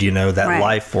cleaved, that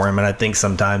life for him. And I think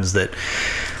sometimes that,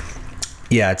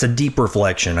 it's a deep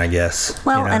reflection, I guess.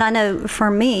 Well, and I know for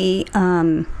me,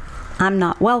 I'm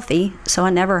not wealthy, so I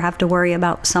never have to worry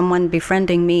about someone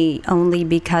befriending me only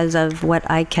because of what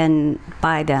I can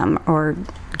buy them or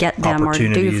get them or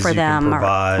do for them.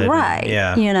 Provide,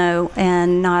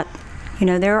 and not,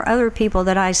 there are other people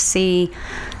that I see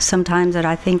sometimes that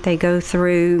I think they go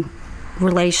through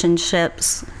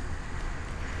relationships,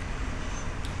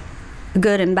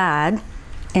 good and bad.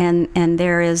 And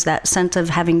there is that sense of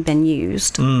having been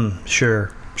used.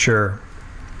 Sure.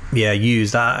 Yeah,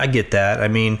 used. I get that. I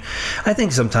mean, I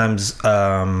think sometimes,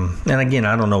 and again,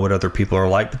 I don't know what other people are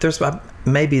like, but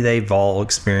maybe they've all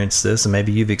experienced this, and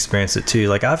maybe you've experienced it too.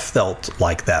 Like, I've felt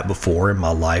like that before in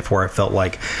my life, where I felt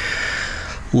like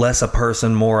less a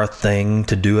person, more a thing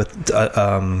to do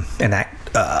an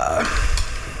act.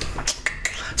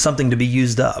 something to be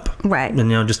used up. Right.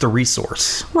 And, just a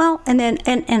resource. Well, and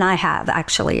I have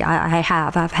actually.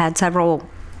 I've had several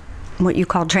what you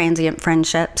call transient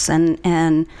friendships,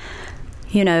 and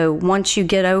once you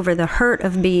get over the hurt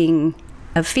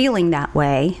of feeling that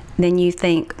way, then you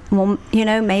think, well,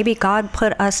 maybe God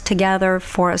put us together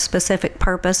for a specific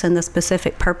purpose, and the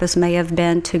specific purpose may have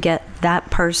been to get that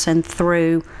person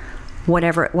through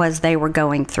whatever it was they were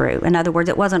going through. In other words,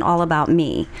 it wasn't all about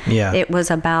me. Yeah. It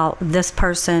was about this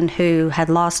person who had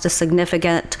lost a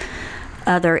significant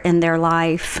other in their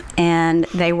life, and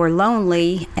they were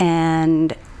lonely,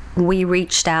 and we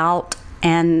reached out,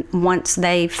 and once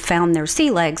they found their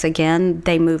sea legs again,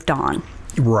 they moved on.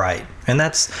 Right. And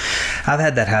I've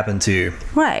had that happen too.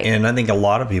 Right. And I think a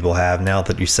lot of people have, now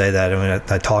that you say that. I mean,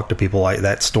 I talk to people like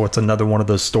that. It's another one of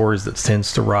those stories that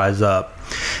tends to rise up.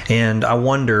 And I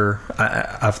wonder,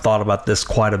 I've thought about this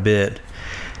quite a bit,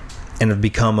 and have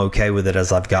become okay with it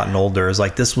as I've gotten older. Is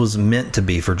like, this was meant to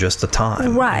be for just a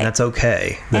time. Right. And that's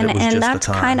okay. That it was just that's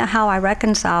a time. kind of how I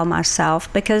reconcile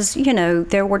myself, because,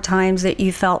 there were times that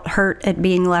you felt hurt at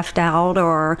being left out,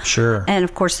 or... Sure. And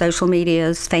of course, social media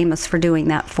is famous for doing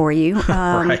that for you.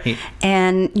 Right.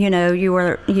 And,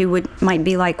 you might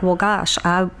be like, well, gosh,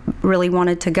 I really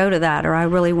wanted to go to that, or I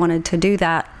really wanted to do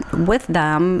that with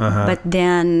them. But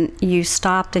then you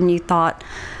stopped and you thought,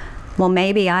 well,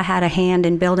 maybe I had a hand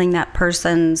in building that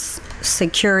person's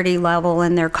security level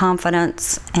and their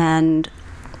confidence, and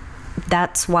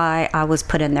that's why I was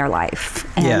put in their life.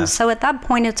 And so at that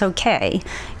point, it's okay,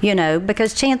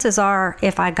 because chances are,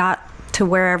 if I got to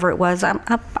wherever it was, I'm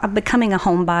becoming a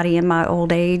homebody in my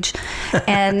old age.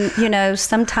 And,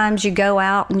 sometimes you go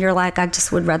out and you're like, I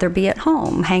just would rather be at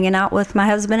home, hanging out with my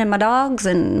husband and my dogs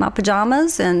and my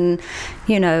pajamas, and,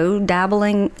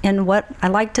 dabbling in what I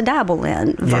like to dabble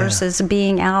in, versus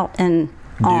being out and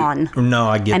on. No,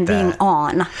 I get and that. being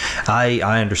on. I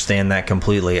understand that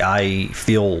completely. I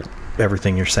feel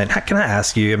everything you're saying. Can I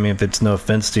ask you, I mean, if it's no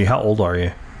offense to you, how old are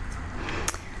you?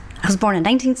 I was born in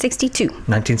 1962.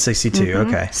 1962,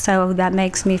 okay. So that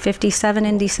makes me 57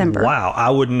 in December. Wow,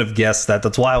 I wouldn't have guessed that.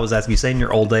 That's why I was asking you, saying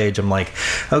your old age. I'm like,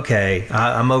 okay,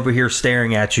 I'm over here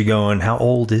staring at you going, how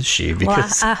old is she?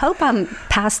 Because I hope I'm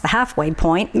past the halfway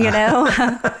point,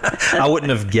 I wouldn't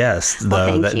have guessed,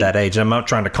 though, that age. I'm not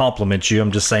trying to compliment you.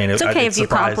 I'm just saying it's okay if you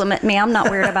compliment me. I'm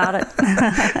not weird about it.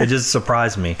 It just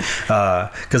surprised me.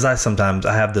 Because I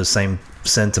have those same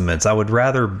sentiments. I would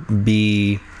rather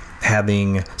be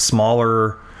having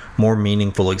smaller, more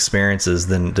meaningful experiences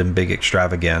than big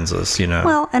extravaganzas,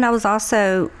 Well, and I was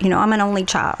also, I'm an only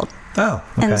child. Oh,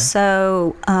 okay. And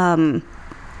so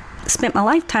spent my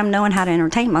lifetime knowing how to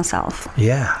entertain myself.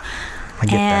 Yeah, I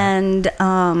get that.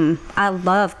 And I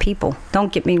love people.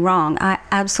 Don't get me wrong. I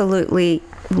absolutely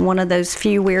one of those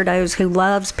few weirdos who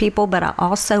loves people, but I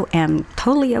also am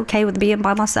totally okay with being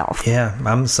by myself. Yeah,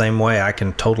 I'm the same way. I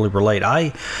can totally relate.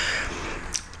 I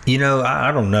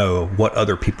don't know what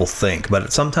other people think,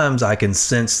 but sometimes I can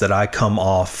sense that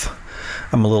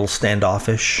I'm a little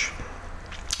standoffish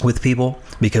with people,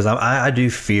 because I do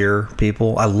fear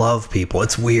people. I love people.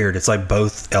 It's weird. It's like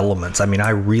both elements. I mean, I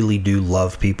really do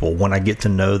love people when I get to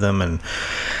know them. And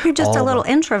you're just a little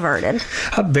introverted.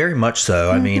 Very much so.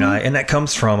 I mean, and that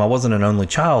comes from, I wasn't an only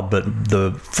child, but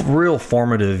the real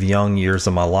formative young years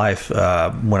of my life,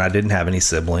 when I didn't have any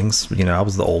siblings, I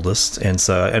was the oldest. And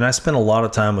I spent a lot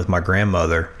of time with my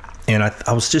grandmother. And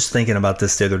I was just thinking about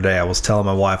this the other day. I was telling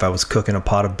my wife I was cooking a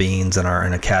pot of beans in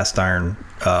a cast iron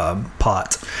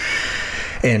pot.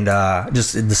 And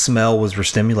just the smell was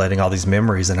stimulating all these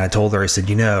memories. And I told her, I said,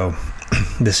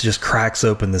 this just cracks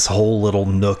open this whole little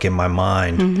nook in my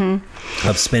mind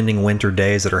of spending winter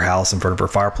days at her house in front of her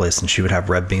fireplace. And she would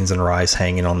have red beans and rice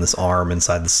hanging on this arm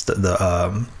inside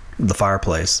the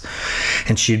fireplace.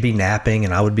 And she'd be napping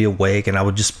and I would be awake, and I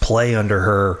would just play under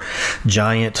her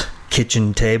giant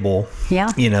kitchen table,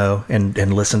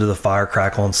 and listen to the fire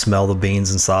crackle and smell the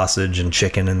beans and sausage and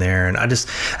chicken in there. And I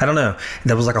don't know,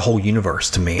 that was like a whole universe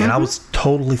to me. And I was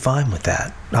totally fine with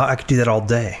that. I could do that all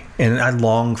day. And I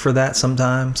long for that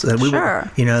sometimes. And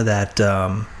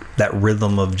that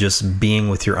rhythm of just being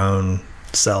with your own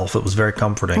self. It was very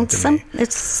comforting to me.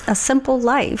 It's a simple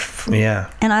life.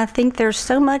 Yeah. And I think there's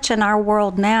so much in our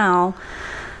world now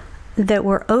that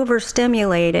we're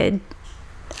overstimulated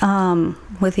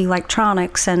with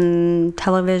electronics and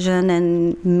television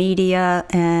and media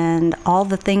and all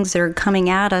the things that are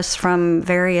coming at us from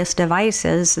various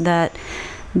devices, that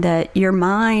your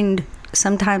mind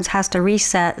sometimes has to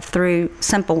reset through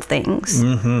simple things.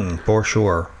 For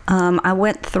sure. I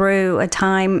went through a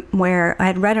time where I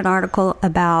had read an article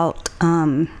about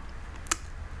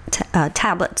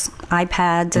tablets,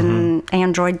 iPads, and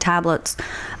Android tablets,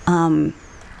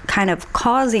 kind of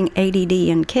causing ADD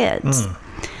in kids.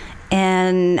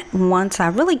 And once I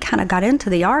really kind of got into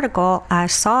the article, I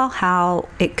saw how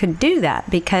it could do that,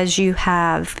 because you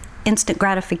have instant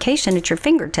gratification at your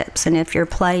fingertips. And if you're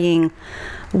playing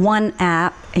one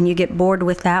app and you get bored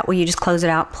with that, well, you just close it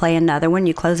out, play another one.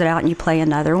 You close it out and you play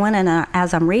another one. And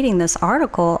as I'm reading this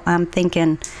article, I'm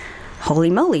thinking, holy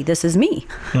moly, this is me.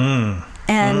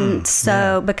 And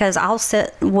because I'll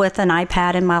sit with an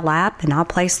iPad in my lap and I'll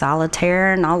play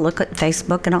solitaire and I'll look at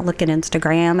Facebook and I'll look at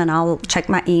Instagram and I'll check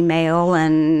my email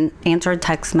and answer a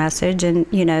text message. And,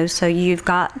 so you've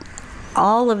got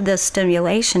all of this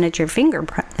stimulation at your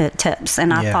fingertips.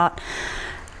 And I thought,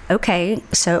 okay,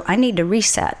 so I need to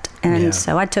reset. And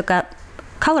so I took up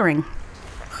coloring.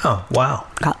 Oh, wow.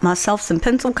 Got myself some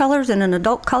pencil colors in an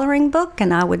adult coloring book,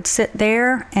 and I would sit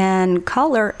there and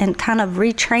color and kind of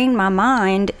retrain my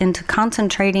mind into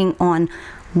concentrating on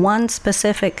one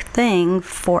specific thing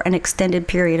for an extended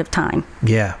period of time.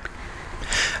 Yeah.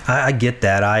 I get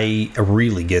that. I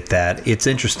really get that. It's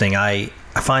interesting. I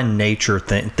find nature,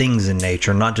 things in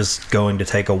nature, not just going to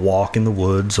take a walk in the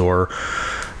woods,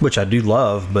 which I do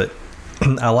love, but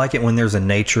I like it when there's a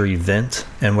nature event,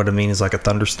 and what I mean is like a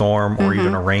thunderstorm or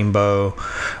even a rainbow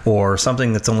or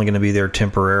something that's only going to be there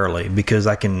temporarily, because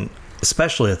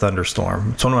especially a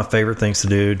thunderstorm, it's one of my favorite things to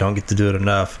do. Don't get to do it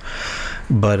enough,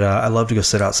 but I love to go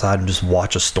sit outside and just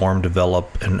watch a storm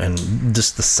develop, and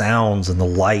just the sounds and the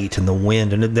light and the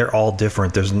wind, and they're all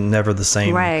different. There's never the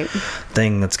same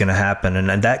thing that's going to happen,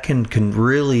 and that can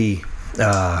really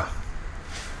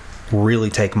really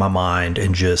take my mind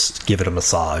and just give it a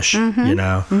massage, and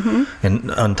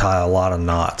untie a lot of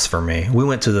knots for me. We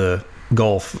went to the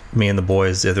Gulf, me and the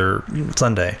boys, the other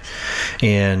Sunday,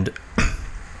 and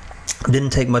didn't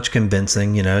take much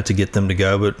convincing, to get them to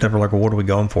go, but they were like, well, what are we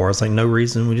going for? I was like, no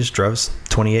reason. We just drove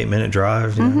 28-minute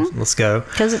drive, let's go.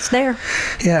 Because it's there.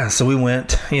 Yeah, so we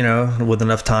went, with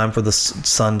enough time for the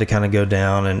sun to kind of go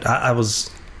down, and I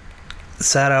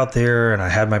sat out there and I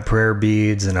had my prayer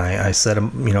beads, and I said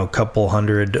a couple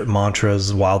hundred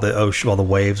mantras while the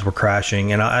waves were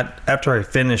crashing. And after I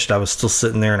finished, I was still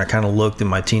sitting there, and I kind of looked, and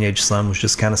my teenage son was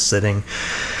just kind of sitting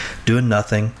doing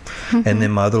nothing. And then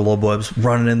my other little boy was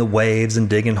running in the waves and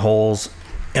digging holes,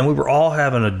 and we were all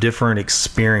having a different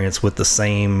experience with the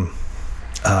same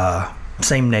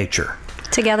nature.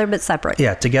 Together but separate.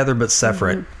 Yeah, together but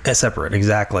separate. Separate,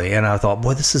 exactly. And I thought,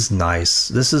 boy, this is nice.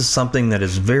 This is something that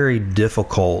is very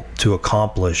difficult to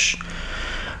accomplish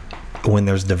when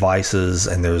there's devices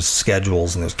and there's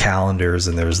schedules and there's calendars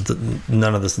and there's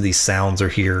none of these sounds are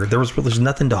here. There's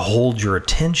nothing to hold your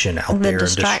attention out there. The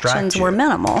distractions were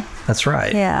minimal. That's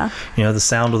right. Yeah. The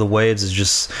sound of the waves is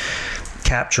just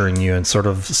capturing you and sort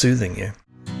of soothing you.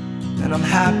 And I'm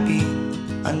happy,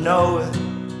 I know it.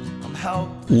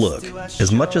 Look,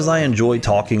 as much as I enjoy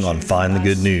talking on Find the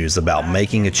Good News about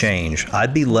making a change,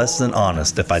 I'd be less than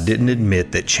honest if I didn't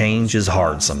admit that change is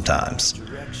hard sometimes.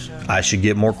 I should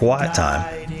get more quiet time.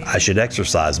 I should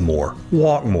exercise more,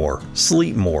 walk more,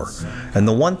 sleep more. And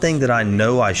the one thing that I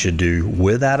know I should do,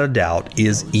 without a doubt,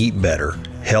 is eat better,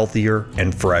 healthier,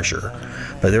 and fresher.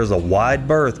 But there's a wide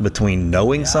berth between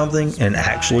knowing something and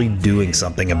actually doing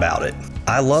something about it.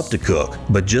 I love to cook,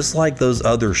 but just like those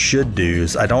other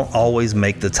should-dos, I don't always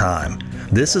make the time.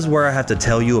 This is where I have to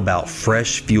tell you about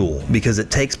Fresh Fuel, because it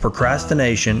takes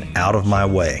procrastination out of my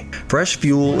way. Fresh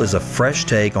Fuel is a fresh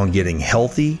take on getting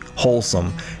healthy,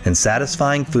 wholesome, and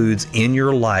satisfying foods in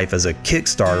your life as a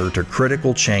kickstarter to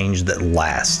critical change that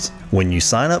lasts. When you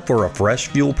sign up for a Fresh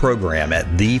Fuel program at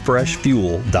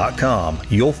thefreshfuel.com,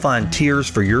 you'll find tiers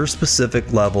for your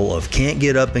specific level of can't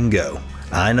get up and go.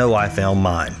 I know I found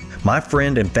mine. My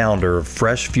friend and founder of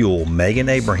Fresh Fuel, Megan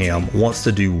Abraham, wants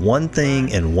to do one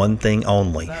thing and one thing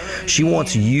only. She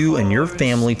wants you and your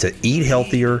family to eat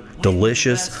healthier,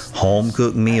 delicious,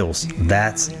 home-cooked meals.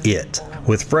 That's it.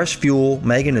 With Fresh Fuel,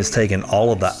 Megan has taken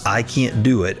all of the I can't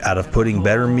do it out of putting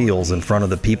better meals in front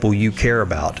of the people you care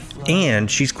about.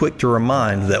 And she's quick to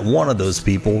remind that one of those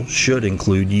people should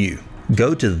include you.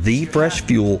 Go to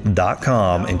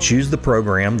thefreshfuel.com and choose the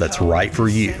program that's right for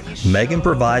you. Megan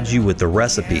provides you with the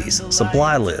recipes,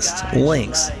 supply lists,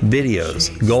 links,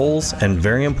 videos, goals, and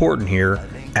very important here,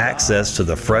 access to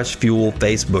the Fresh Fuel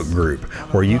Facebook group,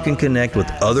 where you can connect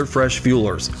with other Fresh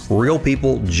Fuelers, real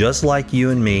people just like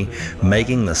you and me,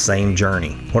 making the same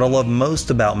journey. What I love most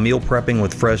about meal prepping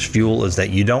with Fresh Fuel is that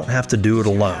you don't have to do it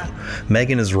alone.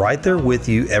 Megan is right there with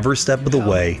you every step of the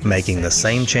way, making the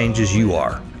same changes you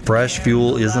are. Fresh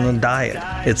Fuel isn't a diet.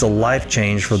 It's a life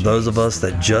change for those of us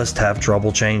that just have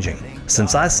trouble changing.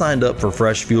 Since I signed up for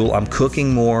Fresh Fuel, I'm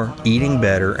cooking more, eating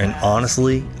better, and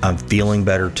honestly, I'm feeling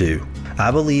better too. I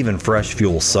believe in Fresh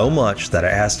Fuel so much that I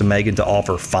asked Megan to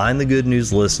offer Find the Good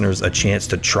News listeners a chance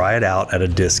to try it out at a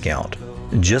discount.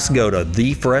 Just go to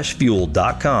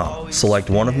thefreshfuel.com, select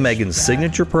one of Megan's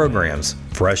signature programs,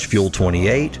 Fresh Fuel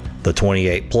 28, the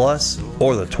 28 Plus,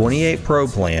 or the 28 Pro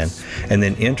plan, and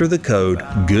then enter the code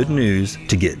Good News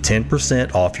to get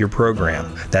 10% off your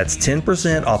program. That's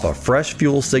 10% off a Fresh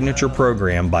Fuel signature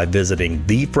program by visiting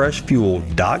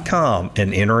thefreshfuel.com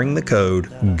and entering the code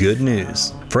Good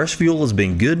News. Fresh Fuel has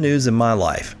been good news in my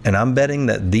life, and I'm betting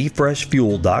that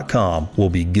thefreshfuel.com will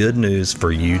be good news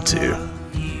for you too.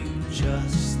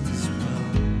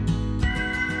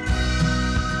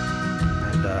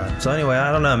 So anyway,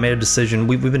 I don't know. I made a decision.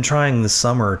 We've been trying this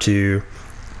summer to,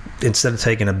 instead of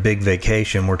taking a big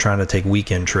vacation, we're trying to take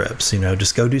weekend trips.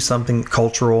 Just go do something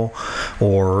cultural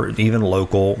or even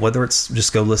local, whether it's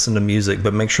just go listen to music,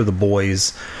 but make sure the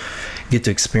boys get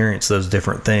to experience those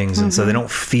different things. And so they don't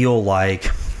feel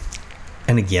like,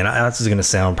 and again, this is going to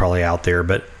sound probably out there,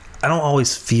 but I don't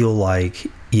always feel like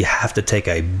you have to take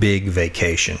a big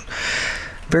vacation.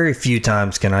 Very few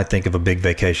times can I think of a big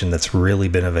vacation that's really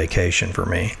been a vacation for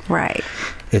me. Right.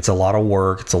 It's a lot of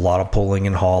work. It's a lot of pulling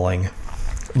and hauling.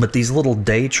 But these little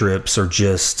day trips are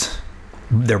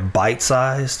they're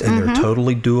bite-sized and they're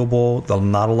totally doable.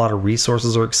 Not a lot of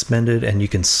resources are expended, and you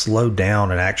can slow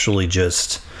down and actually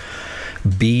just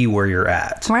be where you're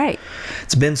at. Right.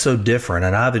 It's been so different,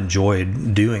 and I've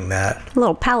enjoyed doing that.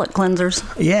 Little palate cleansers.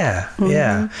 Yeah,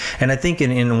 yeah. And I think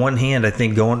in one hand, I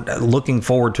think looking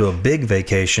forward to a big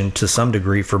vacation to some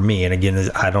degree for me, and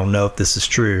again, I don't know if this is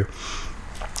true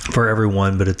for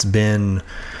everyone, but it's been,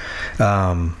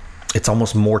 it's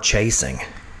almost more chasing,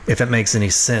 if it makes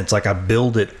any sense. Like I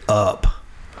build it up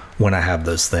when I have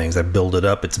those things. I build it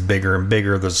up. It's bigger and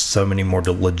bigger. There's so many more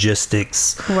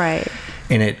logistics. Right.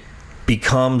 And it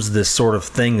becomes this sort of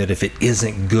thing that if it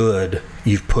isn't good,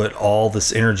 you've put all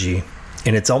this energy,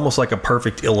 and it's almost like a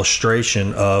perfect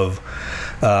illustration of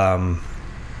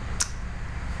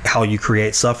how you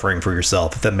create suffering for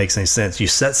yourself, if that makes any sense. You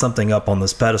set something up on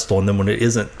this pedestal, and then when it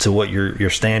isn't to what your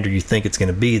standard you think it's going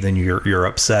to be, then you're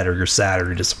upset or you're sad or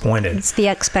you're disappointed. It's the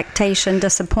expectation,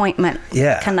 disappointment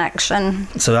connection.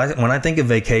 So when I think of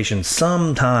vacation,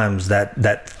 sometimes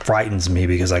that frightens me,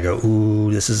 because I go,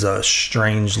 ooh, this is a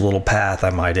strange little path I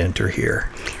might enter here.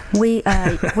 We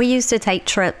used to take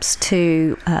trips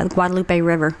to the Guadalupe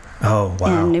River. Oh,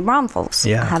 wow. In New Braunfels.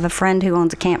 Yeah. I have a friend who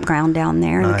owns a campground down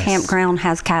there, and Nice. the campground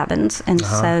has cabins, and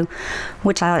so,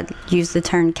 which I use the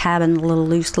term cabin a little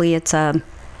loosely. It's a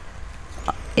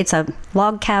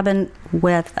log cabin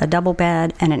with a double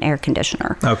bed and an air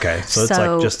conditioner. Okay, so it's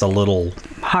like just a little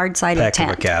hard-sided heck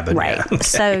tent. of a cabin. Right. Yeah. Okay.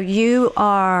 So you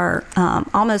are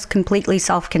almost completely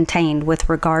self-contained with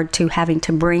regard to having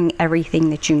to bring everything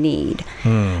that you need.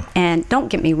 And don't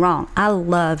get me wrong, I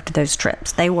loved those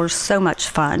trips. They were so much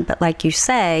fun. But like you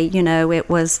say, it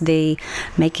was the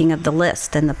making of the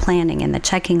list and the planning and the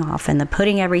checking off and the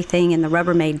putting everything in the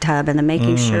Rubbermaid tub and the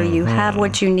making sure you have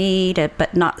what you need,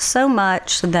 but not so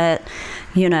much that,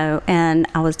 and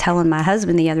I was telling my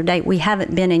husband the other day, we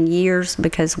haven't been in years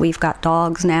because we've got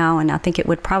dogs now, and I think it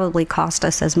would probably cost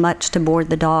us as much to board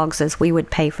the dogs as we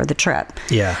would pay for the trip.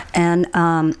 Yeah.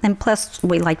 And plus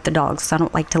we like the dogs, so I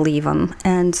don't like to leave them.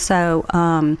 And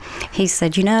so he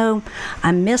said,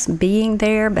 I miss being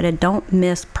there, but I don't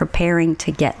miss preparing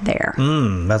to get there.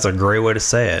 That's a great way to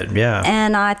say it. Yeah.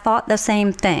 And I thought the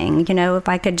same thing. If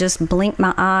I could just blink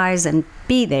my eyes and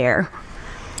be there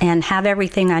and have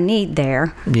everything I need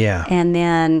there. Yeah. And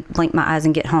then blink my eyes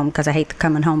and get home, because I hate the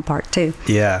coming home part too.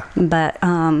 Yeah. But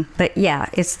yeah,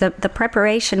 it's the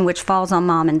preparation which falls on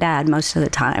mom and dad most of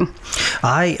the time.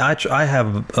 I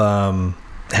have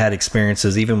had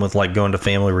experiences even with like going to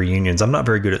family reunions. I'm not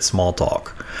very good at small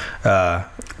talk.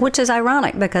 Which is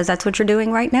ironic, because that's what you're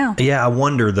doing right now. Yeah, I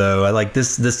wonder though. I like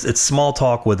this. It's small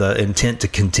talk with an intent to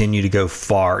continue to go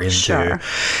far into. Sure.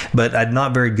 But I'm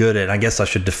not very good at. I guess I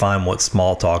should define what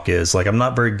small talk is. Like I'm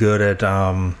not very good at.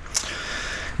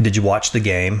 Did you watch the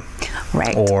game?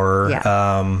 Right. Or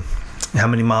Yeah. how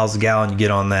many miles a gallon you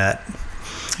get on that?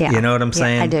 Yeah. You know what I'm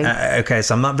saying? Yeah, I do. Okay,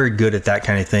 so I'm not very good at that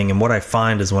kind of thing. And what I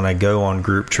find is when I go on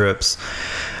group trips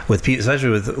with people, especially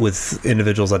with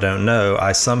individuals I don't know,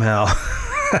 I somehow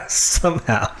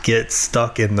somehow get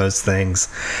stuck in those things,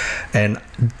 and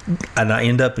I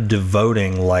end up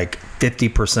devoting like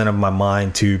 50% of my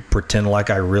mind to pretend like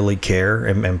I really care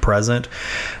and present,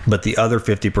 but the other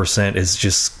 50% is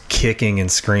just kicking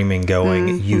and screaming,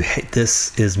 going, "You hate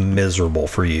this is miserable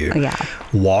for you. Yeah.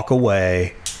 Walk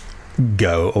away,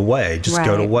 go away, just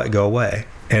go away."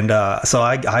 And so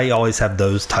I always have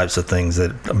those types of things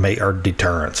that are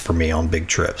deterrents for me on big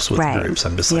trips with groups.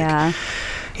 I'm just like,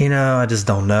 I just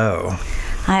don't know.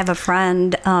 I have a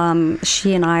friend,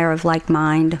 she and I are of like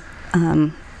mind,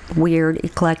 weird,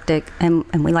 eclectic, and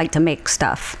we like to make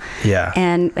stuff. Yeah.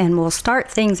 And we'll start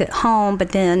things at home, but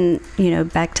then,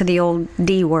 back to the old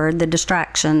D word, the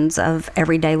distractions of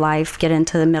everyday life get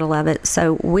into the middle of it.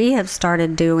 So we have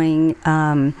started doing,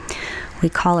 we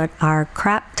call it our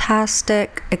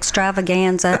craptastic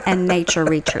extravaganza and nature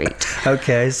retreat.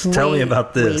 Okay, so tell me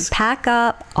about this. We pack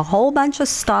up a whole bunch of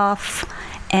stuff,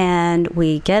 and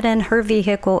we get in her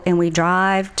vehicle and we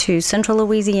drive to central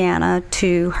Louisiana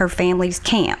to her family's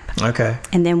camp. Okay.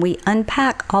 And then we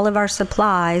unpack all of our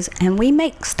supplies and we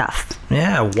make stuff.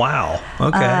 Yeah, wow.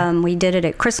 Okay. We did it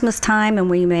at Christmas time, and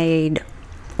we made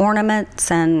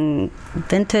ornaments and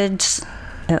vintage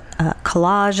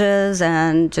collages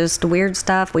and just weird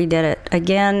stuff. We did it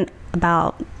again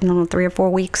about 3 or 4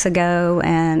 weeks ago,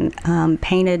 and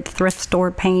painted thrift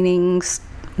store paintings,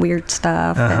 weird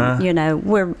stuff. And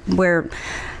we're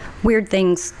weird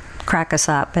things crack us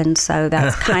up, and so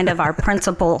that's kind of our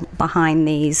principle behind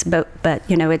these. But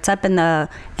it's up in the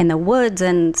woods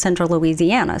in central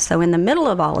Louisiana. So in the middle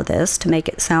of all of this, to make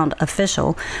it sound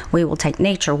official, we will take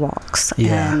nature walks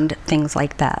and things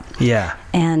like that. Yeah.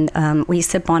 And we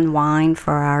sip on wine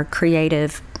for our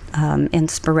creative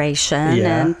inspiration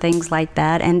and things like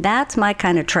that. And that's my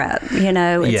kind of trip.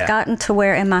 It's gotten to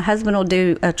where, and my husband will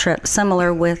do a trip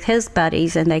similar with his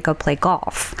buddies, and they go play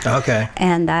golf. Okay.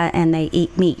 And they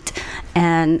eat meat.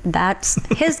 And that's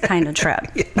his kind of trip,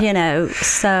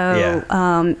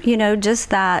 So, just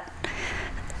that.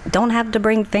 Don't have to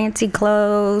bring fancy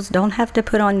clothes, don't have to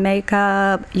put on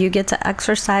makeup. You get to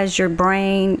exercise your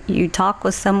brain. You talk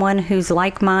with someone who's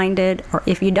like-minded, or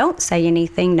if you don't say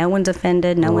anything, no one's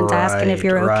offended, no one's asking if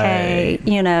you're okay,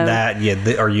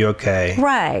 That, are you okay?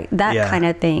 Right, that kind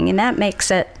of thing. And that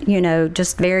makes it,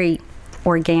 just very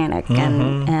organic,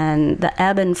 and the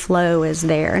ebb and flow is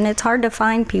there, and it's hard to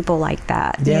find people like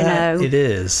that. It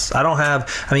is.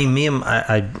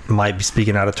 I might be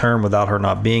speaking out of turn without her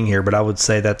not being here, but I would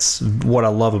say that's what I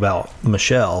love about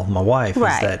Michelle, my wife, is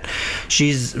that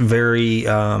she's very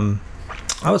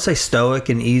I would say stoic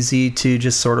and easy to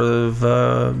just sort of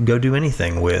go do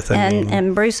anything with.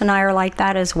 And Bruce and I are like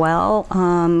that as well.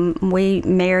 We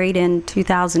married in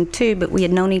 2002, but we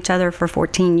had known each other for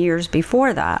 14 years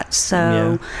before that.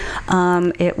 So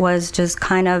it was just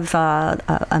kind of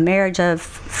a marriage of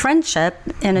friendship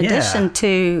in addition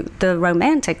to the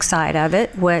romantic side of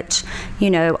it, which,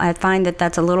 I find that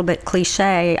that's a little bit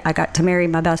cliche. I got to marry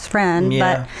my best friend.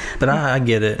 But I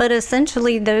get it. But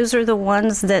essentially, those are the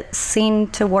ones that seem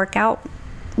to work out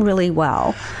really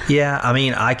well. Yeah,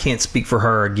 I can't speak for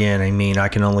her again. I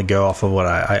can only go off of what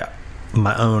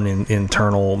my own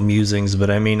internal musings, but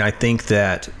I think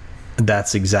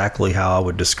that's exactly how I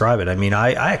would describe it.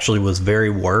 I actually was very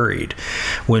worried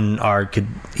when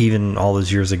even all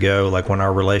those years ago, like when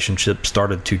our relationship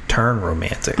started to turn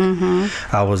romantic.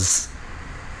 I was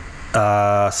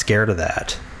scared of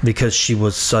that, because she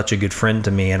was such a good friend to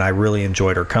me, and I really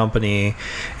enjoyed her company.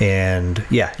 And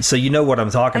so you know what I'm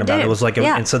talking about. It was like,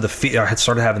 and so I had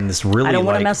started having this really, I don't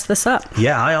want to mess this up.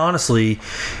 Yeah, I honestly,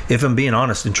 if I'm being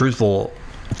honest and truthful,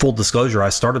 full disclosure, I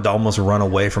started to almost run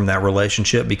away from that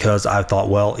relationship, because I thought,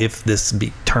 well, if this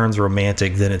turns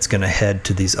romantic, then it's going to head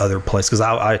to these other places. Because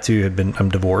I too I'm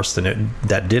divorced, and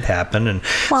that did happen. And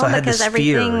so I had this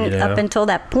fear, everything up until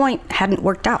that point hadn't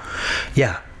worked out.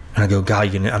 Yeah. And I go,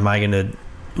 God, am I going to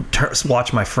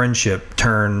watch my friendship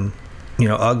turn,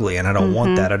 ugly? And I don't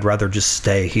want that. I'd rather just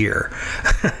stay here.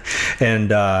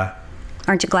 And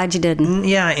aren't you glad you didn't?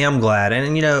 Yeah, I am glad.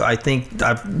 And I think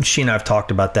she and I have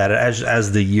talked about that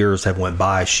as the years have went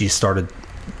by. She started,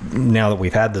 now that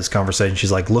we've had this conversation,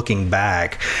 she's like, looking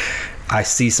back, I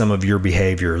see some of your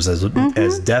behaviors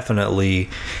as definitely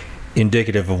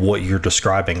indicative of what you're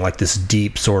describing, like this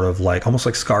deep sort of like almost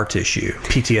like scar tissue,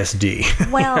 PTSD.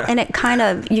 Well, and it kind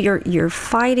of, you're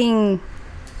fighting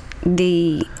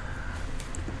the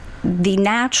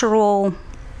natural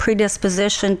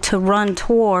predisposition to run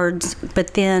towards,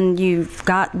 but then you've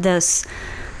got this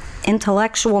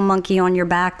intellectual monkey on your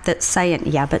back that's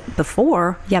saying, but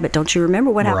don't you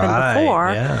remember what happened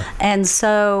before? Yeah. And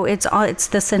so it's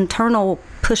this internal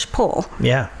push-pull.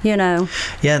 Yeah. Yeah,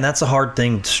 and that's a hard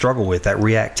thing to struggle with, that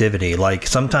reactivity. Like,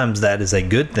 sometimes that is a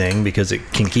good thing because it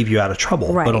can keep you out of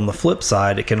trouble. Right. But on the flip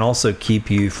side, it can also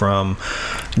keep you from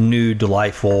new,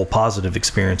 delightful, positive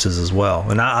experiences as well.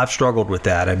 And I've struggled with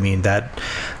that. I mean, that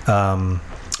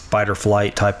fight or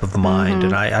flight type of mind.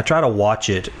 And I try to watch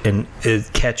it and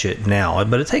catch it now.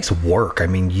 But it takes work. I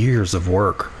mean, years of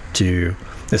work to...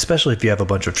 especially if you have a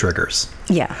bunch of triggers.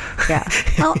 Yeah.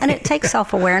 Well, and it takes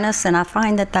self-awareness, and I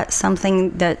find that that's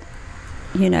something that,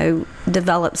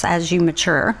 develops as you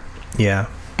mature. Yeah.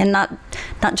 And not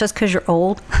just because you're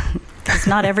old. Because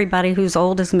not everybody who's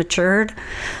old is matured.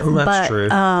 Well, that's true.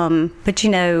 But,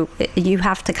 you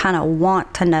have to kind of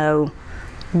want to know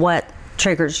what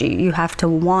triggers you. You have to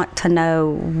want to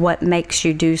know what makes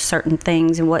you do certain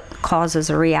things and what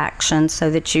causes a reaction, so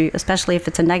that you, especially if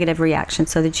it's a negative reaction,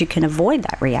 so that you can avoid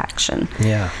that reaction.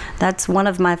 Yeah. That's one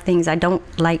of my things. I don't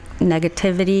like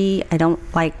negativity. I don't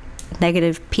like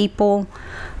negative people.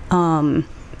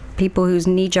 People whose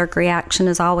knee-jerk reaction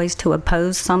is always to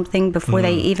oppose something before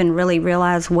they even really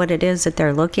realize what it is that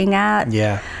they're looking at.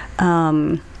 Yeah.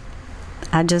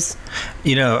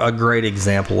 A great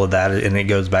example of that, and it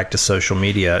goes back to social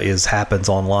media, happens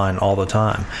online all the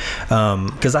time.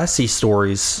 Because I see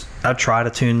stories, I try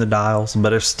to tune the dials, but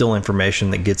there's still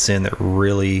information that gets in that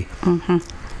really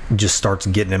just starts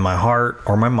getting in my heart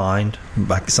or my mind.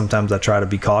 Sometimes I try to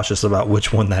be cautious about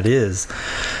which one that is.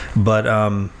 But,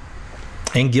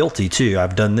 and guilty too.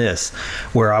 I've done this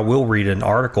where I will read an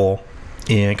article,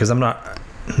 because I'm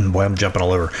jumping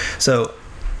all over. So,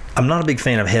 I'm not a big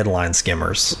fan of headline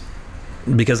skimmers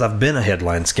because I've been a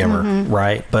headline skimmer,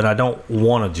 right? But I don't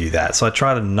want to do that. So I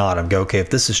try to not and go, okay, if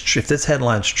this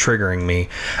headline's triggering me,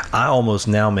 I almost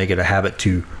now make it a habit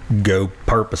to go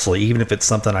purposely, even if it's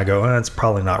something I go, it's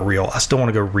probably not real. I still want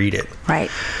to go read it. Right.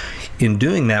 In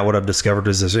doing that, what I've discovered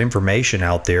is there's information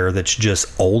out there that's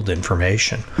just old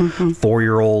information.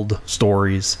 4-year-old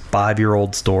stories,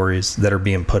 5-year-old stories that are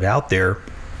being put out there.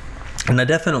 And I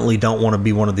definitely don't want to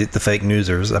be one of the fake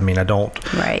newsers. I mean, I don't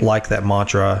like that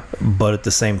mantra. But at the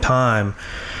same time,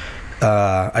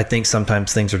 I think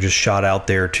sometimes things are just shot out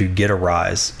there to get a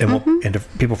rise. And, and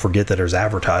if people forget that there's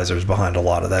advertisers behind a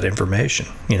lot of that information,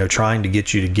 trying to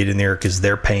get you to get in there because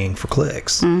they're paying for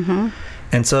clicks.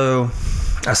 And so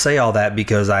I say all that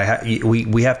because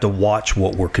we have to watch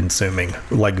what we're consuming,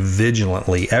 like,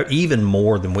 vigilantly, even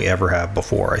more than we ever have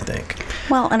before, I think.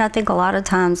 Well, and I think a lot of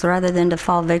times, rather than to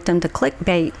fall victim to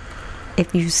clickbait,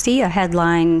 if you see a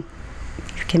headline,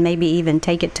 you can maybe even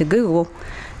take it to Google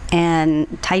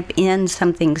and type in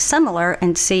something similar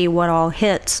and see what all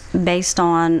hits based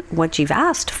on what you've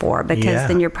asked for, because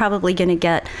then you're probably going to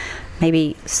get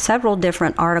maybe several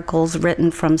different articles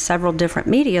written from several different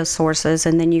media sources,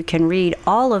 and then you can read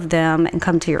all of them and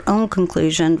come to your own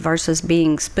conclusion versus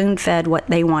being spoon-fed what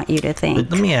they want you to think.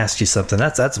 But let me ask you something.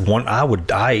 That's one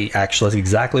that's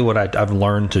exactly what I've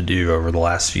learned to do over the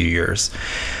last few years.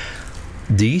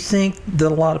 Do you think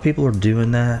that a lot of people are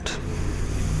doing that?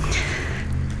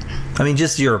 I mean,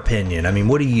 just your opinion. I mean,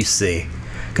 what do you see?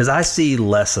 Because I see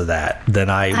less of that than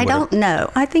I don't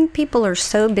know. I think people are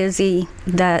so busy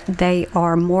that they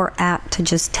are more apt to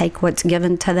just take what's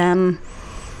given to them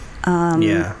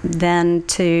than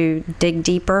to dig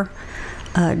deeper,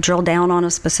 drill down on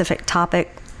a specific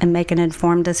topic, and make an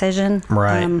informed decision.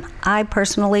 Right. I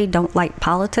personally don't like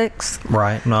politics.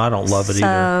 Right. No, I don't love it either.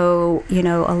 So,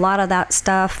 a lot of that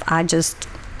stuff, I just...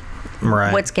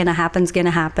 Right. What's going to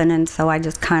happen. And so I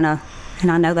just kind of... And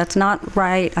I know that's not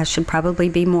right. I should probably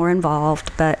be more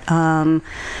involved. But,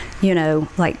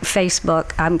 like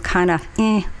Facebook, I'm kind of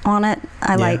on it.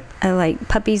 I like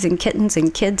puppies and kittens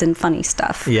and kids and funny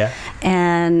stuff. Yeah.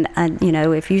 And,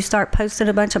 if you start posting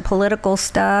a bunch of political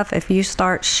stuff, if you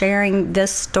start sharing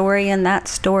this story and that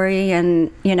story,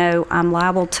 and, I'm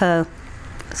liable to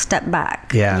step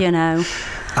back. Yeah.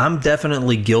 I'm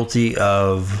definitely guilty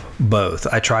of both.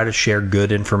 I try to share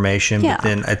good information, but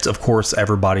then it's, of course,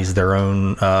 everybody's their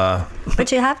own.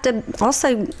 But you have to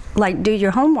also do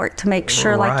your homework to make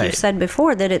sure, like you said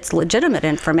before, that it's legitimate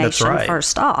information.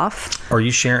 First off.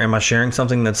 Am I sharing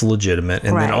something that's legitimate?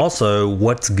 And then also,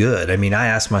 what's good? I mean, I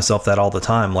ask myself that all the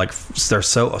time. Like, there's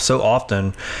so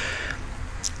often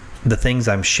the things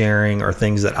I'm sharing are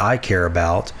things that I care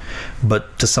about,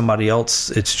 but to somebody else,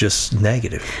 it's just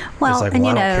negative. Well, it's like, I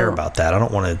don't care about that. I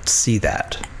don't want to see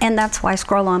that. And that's why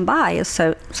scroll on by is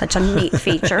such a neat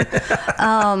feature.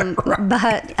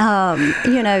 But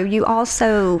you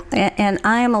also, and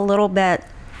I am a little bit,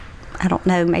 I don't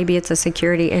know, maybe it's a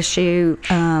security issue.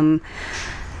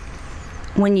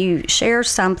 When you share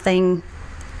something,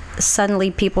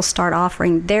 suddenly people start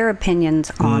offering their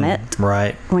opinions on it.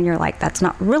 Right. When you're like, that's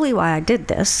not really why I did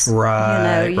this.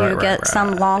 Right. You get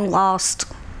some long lost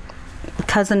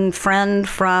cousin friend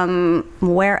from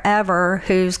wherever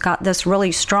who's got this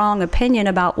really strong opinion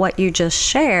about what you just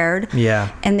shared.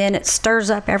 Yeah. And then it stirs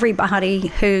up everybody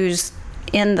who's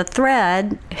in the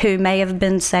thread who may have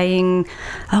been saying,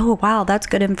 oh, wow, that's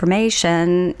good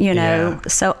information, Yeah.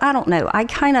 So I don't know. I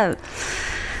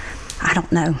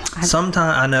don't know.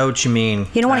 Sometimes I know what you mean.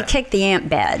 You don't want to kick the ant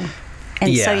bed.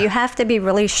 And so Yeah. you have to be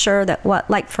really sure that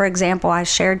for example, I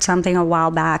shared something a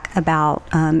while back about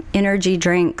energy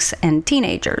drinks and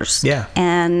teenagers. Yeah.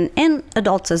 And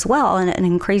adults as well, and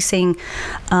increasing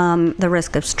the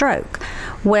risk of stroke,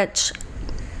 which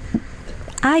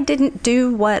I didn't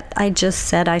do what I just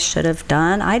said I should have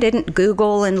done. I didn't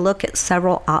Google and look at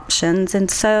several options.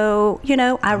 And so,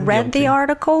 I read the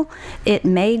article. It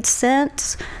made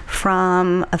sense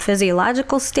from a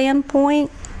physiological standpoint.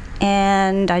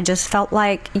 And I just felt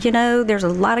like, there's a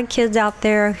lot of kids out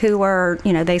there who are,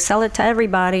 they sell it to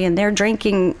everybody and they're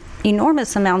drinking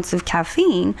enormous amounts of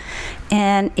caffeine,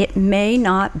 and it may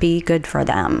not be good for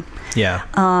them. Yeah.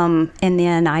 And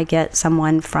then I get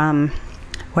someone from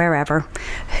wherever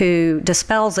who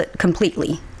dispels it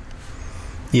completely.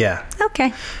 Yeah.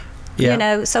 Okay.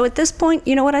 Yeah. So at this point,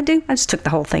 you know what I do? I just took the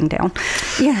whole thing down.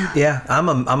 Yeah. Yeah. I'm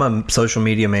a social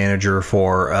media manager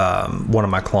for one of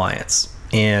my clients,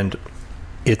 and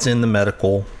it's in the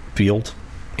medical field.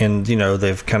 And,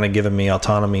 they've kind of given me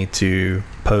autonomy to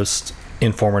post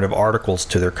informative articles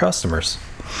to their customers.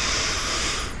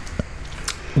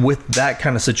 With that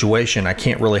kind of situation, I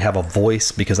can't really have a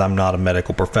voice because I'm not a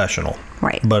medical professional.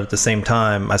 Right. But at the same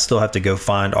time, I still have to go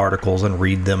find articles and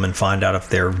read them and find out if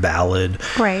they're valid.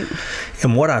 Right.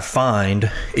 And what I find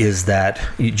is that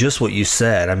just what you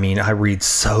said, I read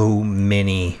so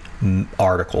many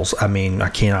articles. I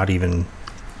cannot even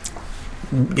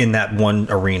in that one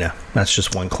arena. That's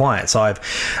just one client. So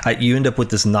you end up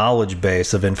with this knowledge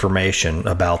base of information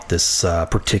about this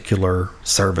particular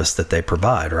service that they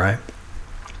provide, right?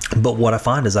 But what I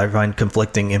find is I find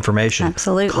conflicting information.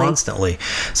 Absolutely. Constantly.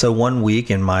 So one week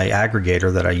in my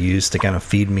aggregator that I use to kind of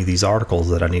feed me these articles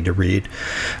that I need to read,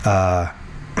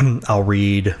 I'll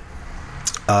read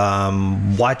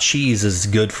why cheese is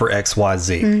good for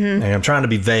XYZ. And I'm trying to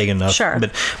be vague enough, Sure.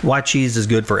 but why cheese is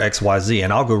good for XYZ.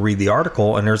 And I'll go read the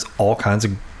article, and there's all kinds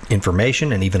of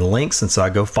information and even links. And so I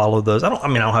go follow those. I don't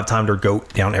have time to go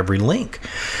down every link,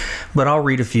 but I'll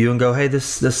read a few and go, hey,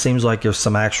 this seems like there's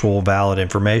some actual valid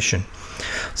information.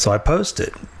 So I post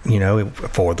it,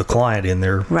 for the client in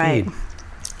their Right. feed.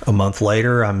 A month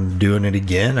later, I'm doing it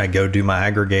again. I go do my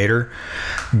aggregator.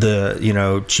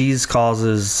 Cheese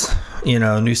causes,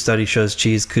 new study shows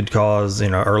cheese could cause,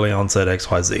 early onset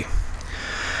XYZ.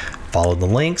 Follow the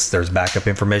links. There's backup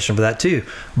information for that too.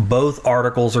 Both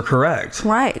articles are correct.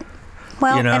 Right.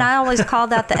 Well, and I always call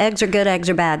that the eggs are good, eggs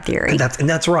are bad theory. And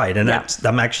that's right. And Yep.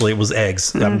 it was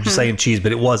eggs. I'm just saying cheese,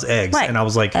 but it was eggs. Right. And I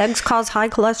was like, eggs cause high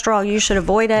cholesterol. You should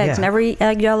avoid eggs. Yeah. Never eat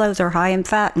egg yellows. Are high in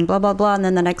fat and blah, blah, blah. And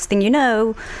then the next thing you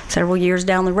know, several years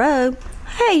down the road,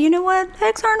 hey, you know what?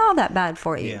 Eggs aren't all that bad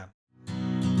for you. yeah.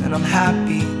 And I'm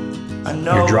happy, I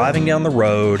know. You're driving down the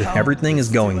road. Everything is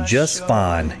going just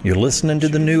fine. You're listening to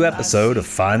the new episode of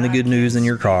Find the Good News in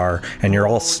your car, and you're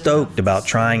all stoked about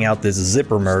trying out this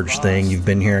zipper merge thing you've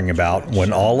been hearing about,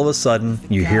 when all of a sudden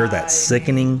you hear that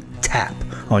sickening tap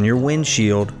on your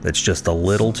windshield that's just a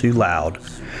little too loud.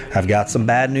 I've got some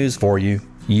bad news for you.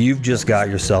 You've just got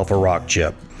yourself a rock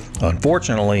chip.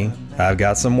 Unfortunately, I've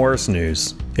got some worse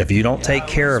news. If you don't take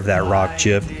care of that rock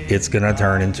chip, it's going to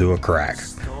turn into a crack.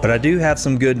 But I do have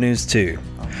some good news too.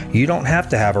 You don't have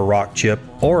to have a rock chip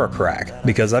or a crack,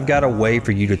 because I've got a way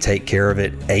for you to take care of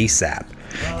it ASAP.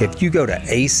 If you go to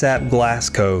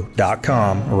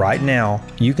asapglassco.com right now,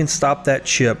 you can stop that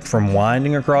chip from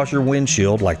winding across your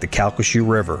windshield like the Calcasieu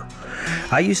River.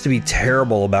 I used to be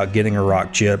terrible about getting a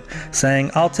rock chip, saying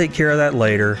I'll take care of that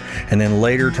later, and then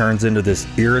later turns into this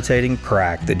irritating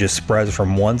crack that just spreads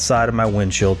from one side of my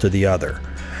windshield to the other.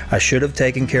 I should have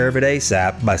taken care of it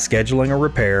ASAP by scheduling a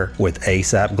repair with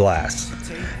ASAP Glass.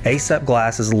 ASAP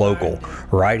Glass is local,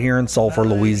 right here in Sulphur,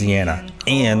 Louisiana,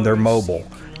 and they're mobile.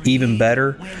 Even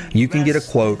better, you can get a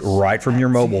quote right from your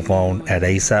mobile phone at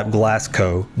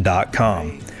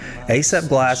asapglassco.com. ASAP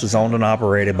Glass is owned and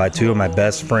operated by two of my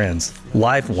best friends,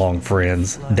 lifelong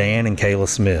friends, Dan and Kayla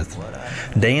Smith.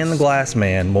 Dan the Glass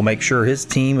Man will make sure his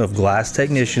team of glass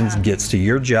technicians gets to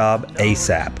your job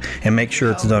ASAP and make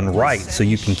sure it's done right so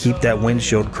you can keep that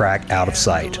windshield crack out of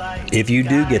sight. If you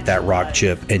do get that rock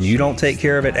chip and you don't take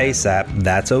care of it ASAP,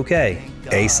 that's okay.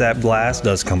 ASAP Glass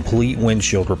does complete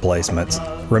windshield replacements.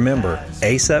 Remember,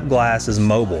 ASAP Glass is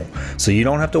mobile, so you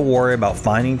don't have to worry about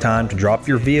finding time to drop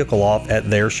your vehicle off at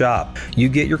their shop. You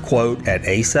get your quote at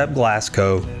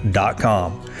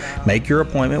asapglassco.com. Make your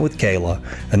appointment with Kayla,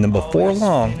 and then before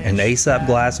long, an ASAP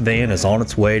Glass van is on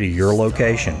its way to your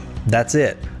location. That's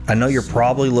it. I know you're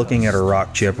probably looking at a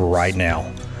rock chip right now.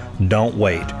 Don't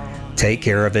wait. Take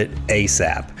care of it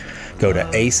ASAP. Go to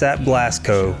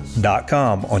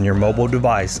asapglassco.com on your mobile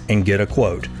device and get a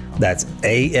quote. That's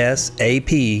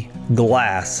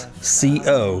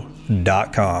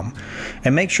asapglassco.com.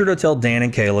 And make sure to tell Dan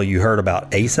and Kayla you heard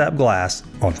about ASAP Glass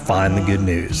on Find the Good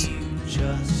News.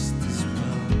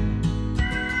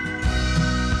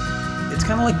 It's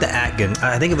kind of like the Atkins.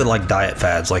 I think of it like diet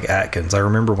fads, like Atkins. I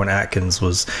remember when Atkins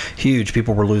was huge,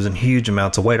 people were losing huge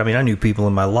amounts of weight. I mean, I knew people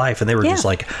in my life and they were just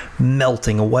like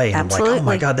melting away. And Absolutely. I'm like, oh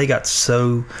my God, they got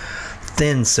so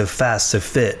thin, so fast, so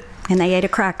fit. And they ate a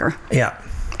cracker. Yeah.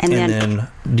 And then,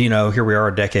 you know, here we are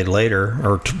a decade later,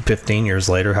 or 15 years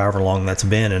later, however long that's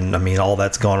been. And I mean, all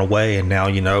that's gone away. And now,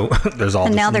 you know, there's all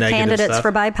this negative stuff. And now they're candidates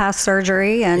for bypass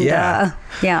surgery. And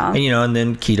And, you know, and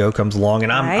then keto comes along.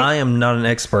 And I am not an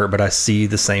expert, but I see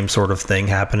the same sort of thing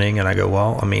happening. And I go,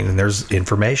 well, I mean, there's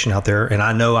information out there. And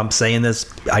I know I'm saying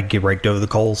this, I get raked over the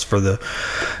coals for the.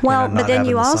 Well, but then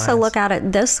you also look at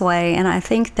it this way. And I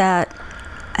think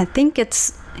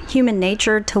it's human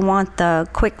nature to want the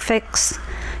quick fix.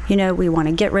 You know, we want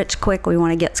to get rich quick. We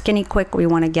want to get skinny quick. We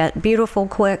want to get beautiful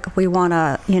quick. We want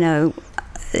to,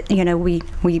 we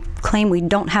claim we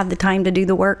don't have the time to do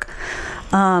the work.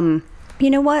 You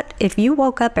know what? If you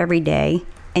woke up every day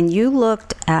and you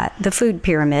looked at the food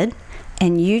pyramid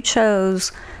and you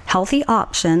chose healthy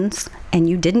options and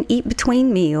you didn't eat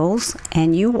between meals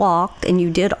and you walked and you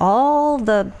did all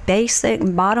the basic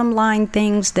bottom line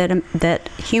things that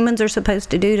humans are supposed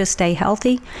to do to stay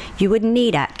healthy, you wouldn't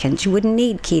need Atkins, you wouldn't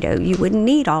need keto, you wouldn't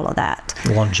need all of that.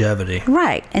 Longevity.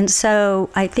 Right. And so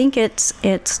I think it's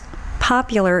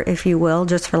popular, if you will,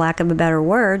 just for lack of a better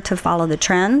word, to follow the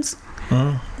trends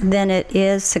than it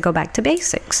is to go back to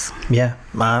basics. Yeah,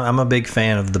 I'm a big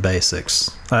fan of the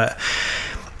basics.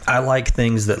 I like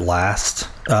things that last,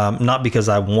 not because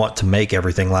I want to make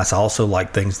everything last. I also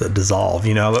like things that dissolve.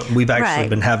 You know, we've actually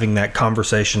been having that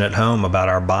conversation at home about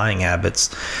our buying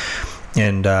habits.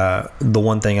 And the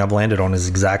one thing I've landed on is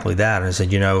exactly that. And I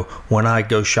said, you know, when I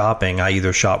go shopping, I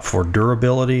either shop for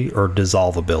durability or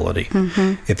dissolvability.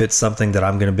 Mm-hmm. If it's something that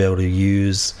I'm going to be able to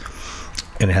use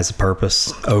and it has a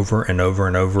purpose over and over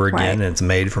and over again, and it's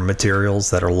made from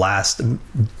materials that are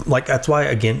like, that's why,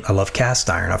 again, I love cast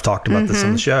iron. I've talked about this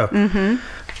on the show. Mm-hmm.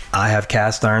 I have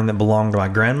cast iron that belonged to my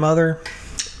grandmother,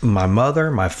 my mother,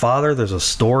 my father. There's a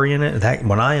story in it that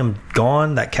when I am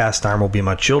gone, that cast iron will be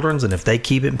my children's, and if they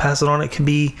keep it and pass it on, it can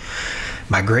be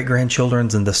my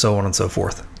great-grandchildren's, and so on and so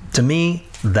forth. To me,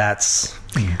 that's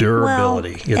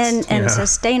durability. Well, and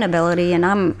sustainability. And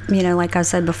I'm, like I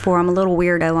said before, I'm a little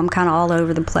weirdo. I'm kind of all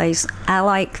over the place. I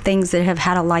like things that have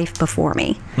had a life before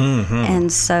me. Mm-hmm.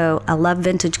 And so I love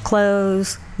vintage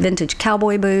clothes, vintage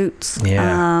cowboy boots.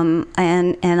 Yeah.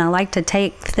 And I like to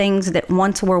take things that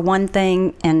once were one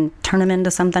thing and turn them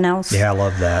into something else. Yeah, I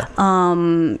love that.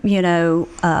 I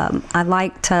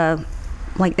like to...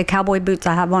 Like the cowboy boots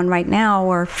I have on right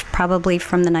now are probably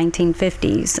from the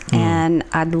 1950s, and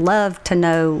I'd love to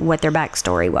know what their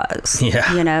backstory was.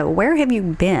 Yeah. Where have you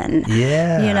been?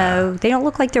 Yeah. They don't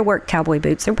look like they're work cowboy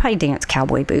boots. They're probably dance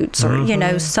cowboy boots,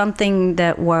 or, something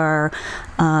that were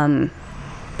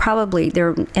probably,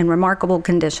 they're in remarkable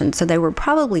condition. So they were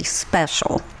probably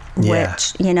special. Yeah.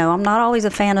 Which, I'm not always a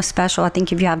fan of special. I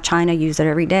think if you have china, use it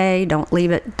every day. Don't leave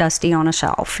it dusty on a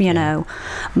shelf, know.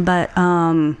 But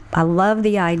I love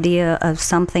the idea of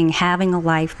something having a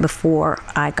life before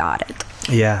I got it.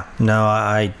 Yeah. No,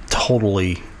 I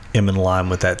totally am in line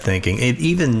with that thinking. It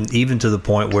even to the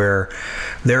point where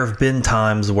there have been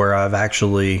times where I've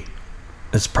actually...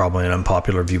 It's probably an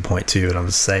unpopular viewpoint too, and I'm going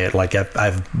to say it. Like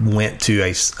I've went to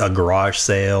a garage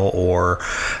sale or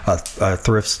a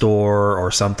thrift store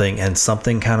or something, and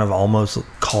something kind of almost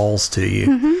calls to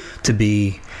you to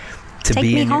be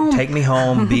take me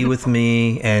home, be with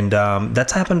me, and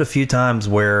that's happened a few times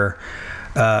where.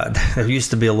 There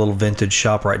used to be a little vintage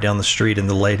shop right down the street, and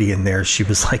the lady in there, she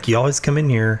was like, "You always come in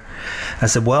here." I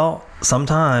said, "Well,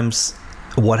 sometimes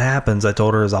what happens," I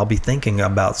told her, "is I'll be thinking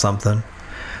about something.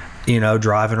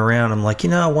 driving around, I'm like,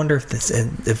 I wonder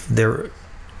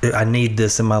I need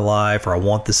this in my life, or I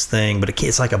want this thing, but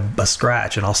it's like a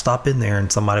scratch, and I'll stop in there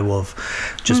and somebody will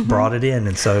have just brought it in.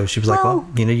 And so she was like, well,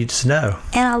 you just know.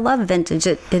 And I love vintage.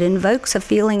 It invokes a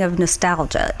feeling of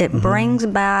nostalgia. It brings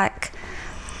back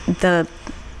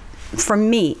for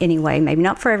me anyway, maybe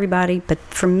not for everybody, but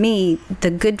for me,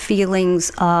 the good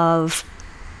feelings of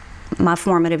my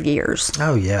formative years.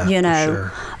 Oh yeah, for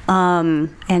sure.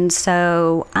 And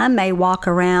so I may walk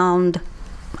around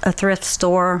a thrift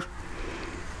store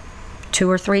 2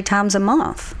 or 3 times a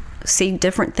month, see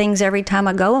different things every time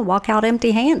I go, and walk out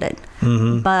empty-handed.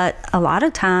 But a lot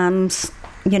of times,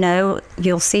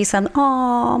 you'll see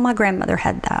my grandmother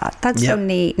had that. That's so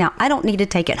neat. Now, I don't need to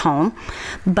take it home,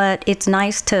 but it's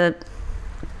nice to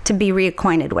be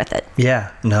reacquainted with it.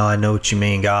 Yeah, no, I know what you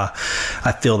mean.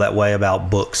 I feel that way about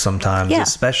books sometimes,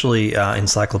 especially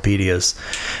encyclopedias.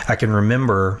 I can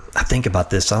remember, I think about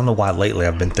this, I don't know why lately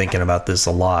I've been thinking about this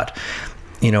a lot.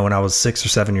 When I was 6 or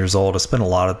 7 years old, I spent a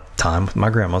lot of time with my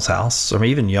grandma's house, or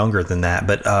even younger than that.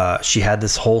 But she had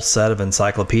this whole set of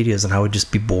encyclopedias, and I would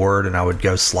just be bored, and I would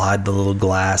go slide the little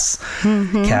glass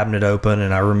cabinet open.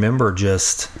 And I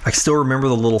still remember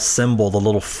the little symbol, the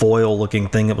little foil-looking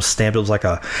thing that was stamped. It was like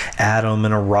a atom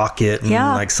and a rocket and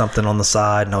like something on the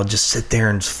side. And I would just sit there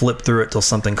and just flip through it till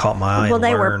something caught my eye. Well,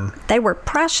 they were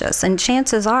precious, and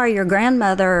chances are your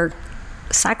grandmother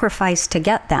sacrificed to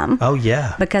get them. Oh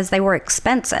yeah, because they were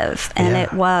expensive, and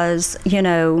it was,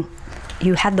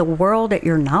 you had the world at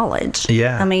your knowledge.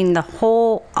 I mean,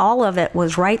 all of it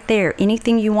was right there,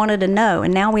 anything you wanted to know.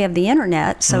 And now we have the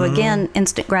internet, so again,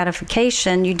 instant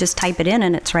gratification, you just type it in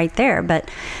and it's right there. But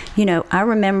I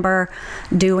remember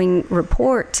doing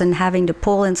reports and having to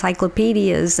pull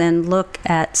encyclopedias and look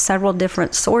at several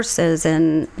different sources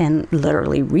and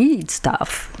literally read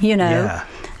stuff.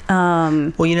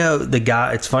 The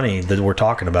guy, it's funny that we're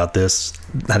talking about this.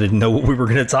 I didn't know what we were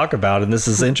going to talk about, and this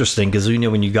is interesting because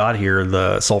when you got here,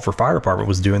 the Sulphur Fire Department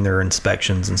was doing their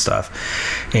inspections and stuff.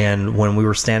 And when we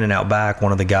were standing out back,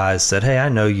 one of the guys said, "Hey, I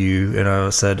know you." And I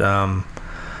said,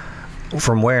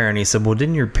 "From where?" And he said, "Well,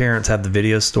 didn't your parents have the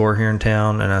video store here in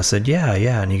town?" And I said,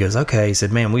 yeah. And he goes, "Okay." He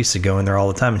said, "Man, we used to go in there all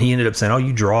the time." And he ended up saying, "Oh,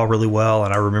 you draw really well."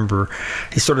 And I remember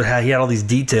he had all these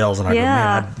details, and I go,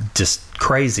 "Man, I just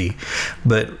crazy."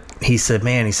 But he said,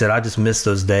 I just miss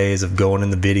those days of going in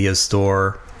the video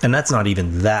store. And that's not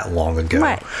even that long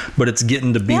ago, but it's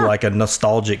getting to be like a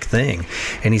nostalgic thing.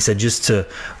 And he said, just to,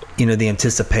 the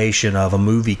anticipation of a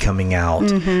movie coming out,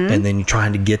 and then you're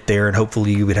trying to get there, and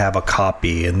hopefully you would have a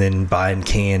copy, and then buying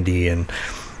candy. And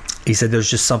he said, there's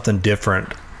just something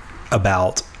different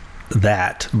about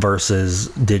that versus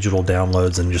digital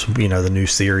downloads and just, the new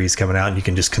series coming out, and you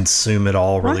can just consume it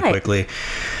all really quickly.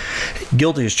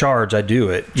 Guilty as charged, I do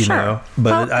it, know,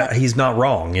 but he's not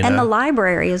wrong, And the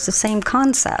library is the same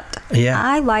concept.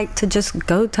 I like to just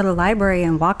go to the library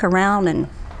and walk around and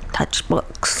touch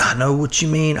books. I know what you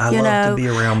mean. I love to be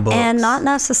around books. And not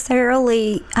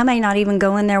necessarily, I may not even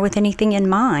go in there with anything in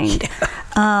mind.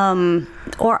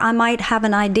 Or I might have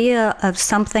an idea of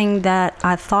something that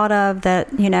I thought of that,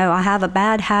 I have a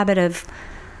bad habit of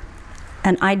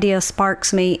an idea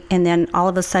sparks me, and then all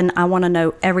of a sudden I want to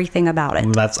know everything about it.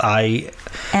 I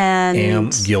am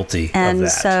guilty of that. And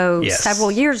so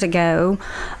several years ago,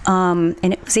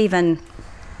 and it was even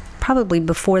probably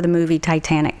before the movie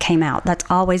Titanic came out. That's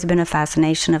always been a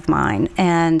fascination of mine.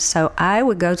 And so I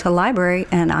would go to the library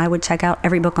and I would check out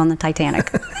every book on the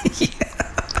Titanic.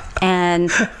 And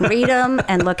read them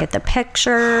and look at the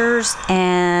pictures,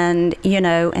 and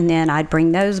and then I'd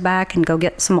bring those back and go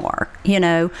get some more,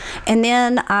 and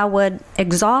then I would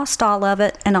exhaust all of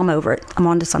it, and I'm over it. I'm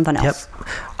on to something else. Yep.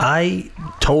 I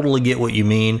totally get what you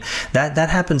mean. That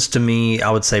happens to me, I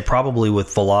would say, probably with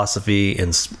philosophy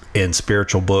and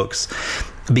spiritual books,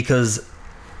 because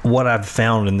what I've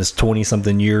found in this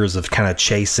 20-something years of kind of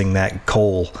chasing that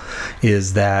goal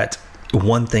is that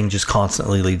one thing just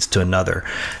constantly leads to another.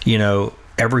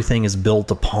 Everything is built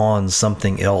upon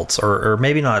something else, or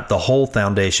maybe not the whole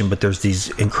foundation, but there's these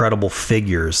incredible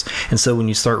figures. And so when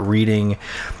you start reading,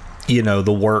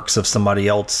 the works of somebody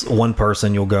else, one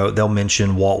person, they'll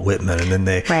mention Walt Whitman, and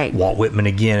then Walt Whitman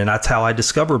again. And that's how I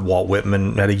discovered Walt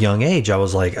Whitman at a young age. I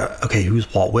was like, okay,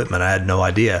 who's Walt Whitman? I had no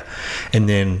idea. And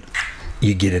then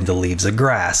you get into Leaves of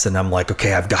Grass, and I'm like,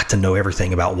 okay, I've got to know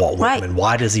everything about Walt Whitman.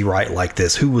 Why does he write like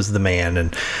this? Who was the man?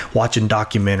 And watching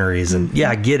documentaries, and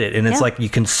I get it. And it's like you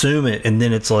consume it, and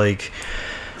then it's like,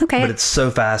 Okay. But it's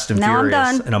so fast and Now I'm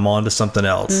furious, done. and I'm on to something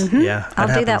else. Yeah, I'll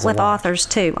do that happens a with lot. authors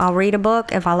too. I'll read a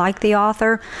book. If I like the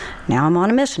author, now I'm on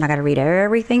a mission. I got to read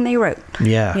everything they wrote.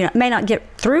 Yeah. You know, may not get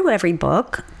through every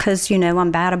book because, you know,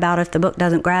 I'm bad about if the book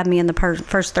doesn't grab me in the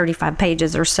first 35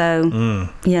 pages or so,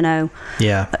 you know.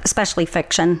 Yeah. Especially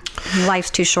fiction. Life's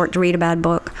too short to read a bad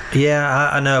book. Yeah,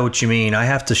 I know what you mean. I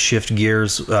have to shift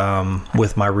gears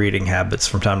with my reading habits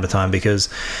from time to time because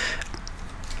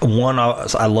one,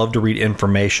 I love to read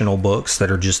informational books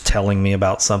that are just telling me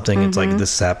about something. It's like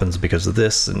this happens because of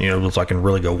this, and you know, so I can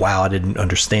really go, wow, I didn't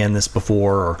understand this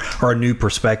before, or a new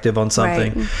perspective on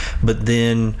something. Right. But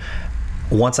then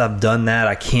once I've done that,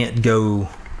 I can't go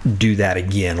do that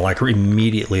again. Like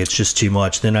immediately, it's just too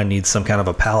much. Then I need some kind of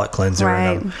a palate cleanser.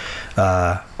 Right. And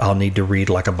I'll need to read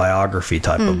like a biography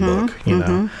type of book. You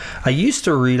know, I used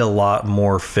to read a lot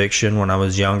more fiction when I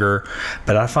was younger,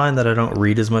 but I find that I don't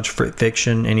read as much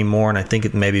fiction anymore. And I think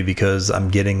it may be because I'm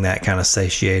getting that kind of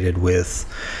satiated with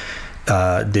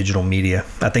digital media.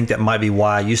 I think that might be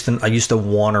why I used to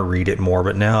want to read it more,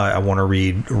 but now I want to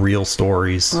read real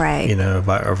stories. Right. You know,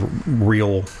 about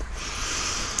real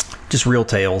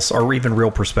tales or even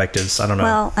real perspectives. I don't know.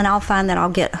 Well, and I'll find that I'll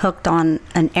get hooked on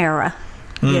an era,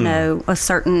 you know, a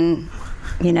certain,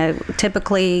 you know,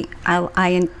 typically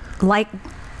I like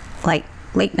late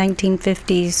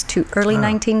 1950s to early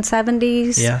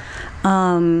 1970s. Yeah.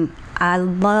 I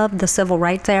love the civil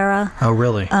rights era. Oh,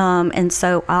 really? And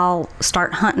so I'll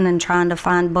start hunting and trying to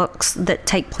find books that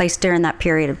take place during that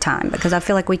period of time because I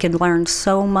feel like we could learn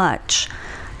so much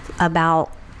about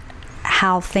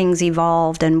how things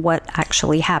evolved and what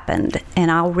actually happened. And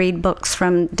I'll read books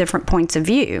from different points of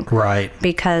view. Right.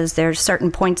 Because there's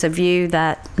certain points of view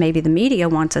that maybe the media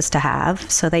wants us to have,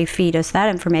 so they feed us that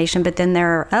information. But then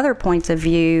there are other points of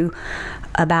view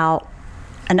about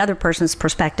another person's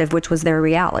perspective, which was their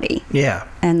reality. Yeah.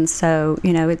 And so,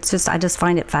 you know, it's just, I just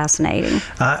find it fascinating.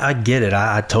 I get it.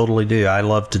 I totally do. I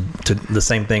love to the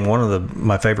same thing. One of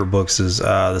my favorite books is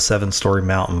The 7-Story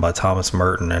Mountain by Thomas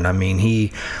Merton. And I mean,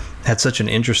 he had such an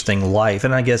interesting life.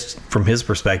 And I guess from his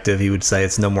perspective, he would say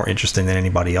it's no more interesting than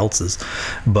anybody else's.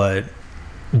 But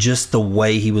just the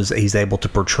way he's able to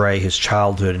portray his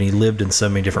childhood, and he lived in so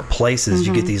many different places.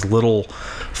 You get these little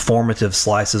formative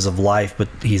slices of life, but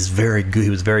he's very good.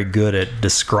 He was very good at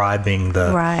describing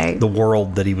the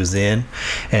world that he was in,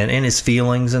 and his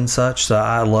feelings and such. So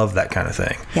I love that kind of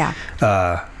thing. Yeah.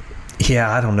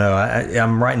 I don't know.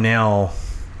 I'm right now.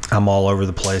 I'm all over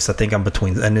the place. I think I'm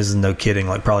between, and this is no kidding,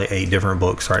 like probably 8 different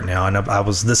books right now. And I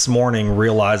was this morning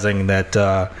realizing that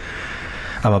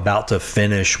I'm about to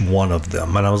finish one of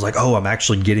them. And I was like, oh, I'm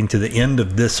actually getting to the end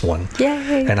of this one.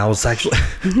 Yay. And I was actually,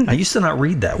 I used to not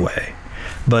read that way.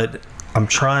 But I'm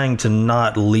trying to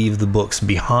not leave the books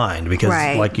behind because,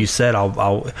 like you said,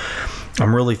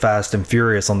 I'm really fast and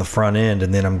furious on the front end.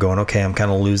 And then I'm going, okay, I'm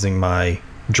kind of losing my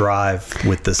drive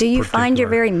with this. Do you find you're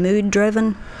very mood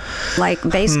driven? Like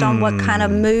based on what kind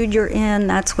of mood you're in,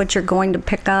 that's what you're going to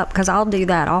pick up? Because I'll do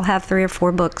that. I'll have 3 or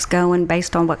 4 books going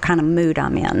based on what kind of mood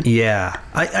I'm in. Yeah.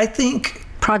 I think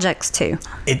projects too.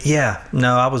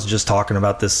 No, I was just talking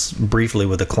about this briefly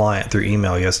with a client through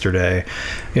email yesterday.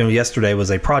 You know, yesterday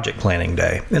was a project planning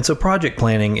day. And so project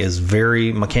planning is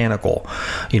very mechanical.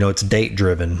 You know, it's date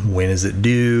driven. When is it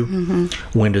due?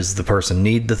 When does the person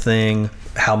need the thing?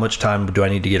 How much time do I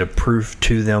need to get approved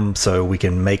to them so we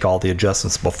can make all the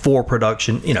adjustments before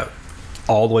production? You know,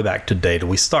 all the way back to day do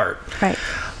we start. Right.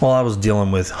 Well, I was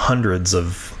dealing with hundreds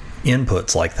of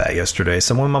inputs like that yesterday.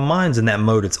 So when my mind's in that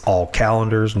mode, it's all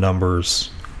calendars,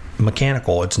 numbers,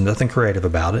 mechanical. It's nothing creative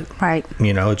about it. Right.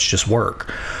 You know, it's just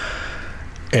work.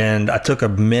 And I took a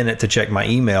minute to check my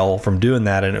email from doing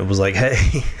that, and it was like,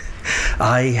 hey,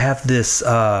 I have this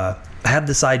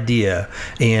idea,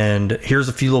 and here's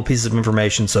a few little pieces of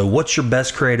information. So what's your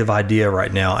best creative idea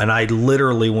right now? And I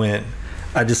literally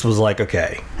I just was like,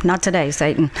 okay. Not today,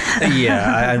 Satan.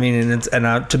 Yeah, I mean,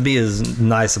 to be as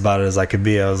nice about it as I could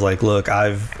be, I was like, look,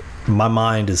 my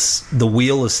mind the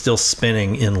wheel is still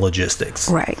spinning in logistics.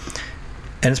 Right.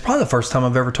 And it's probably the first time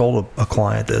I've ever told a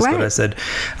client this, but I said,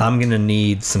 I'm going to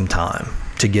need some time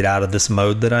to get out of this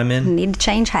mode that I'm in. You need to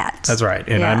change hats. That's right.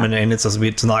 And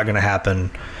it's not going to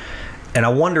happen. And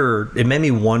it made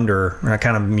me wonder, and I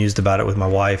kind of mused about it with my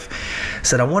wife. I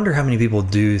said, I wonder how many people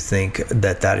do think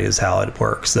that is how it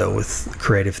works, though, with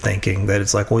creative thinking. That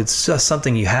it's like, well, it's just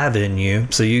something you have in you,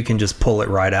 so you can just pull it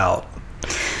right out.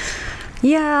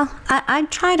 Yeah, I'm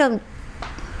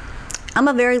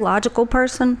a very logical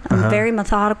person. I'm very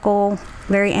methodical,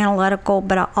 very analytical,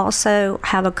 but I also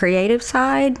have a creative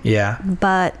side. Yeah.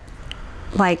 But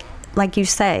like you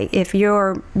say, if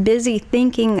you're busy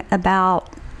thinking about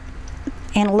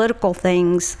analytical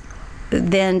things,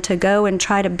 then to go and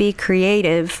try to be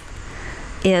creative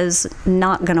is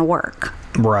not going to work.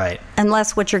 Right.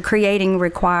 Unless what you're creating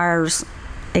requires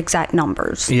exact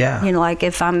numbers. Yeah. You know, like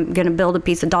if I'm going to build a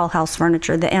piece of dollhouse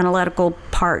furniture, the analytical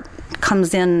part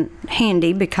comes in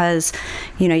handy because,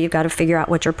 you know, you've got to figure out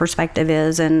what your perspective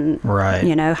is and, right.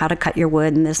 you know, how to cut your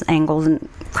wood and this angles and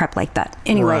crap like that.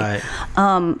 Anyway,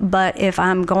 right. But if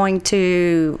I'm going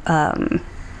to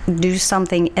do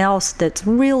something else that's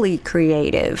really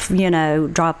creative, you know,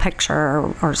 draw a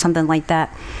picture or something like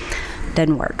that,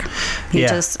 doesn't work. You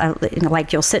just, you know,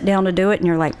 like you'll sit down to do it and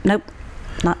you're like, nope,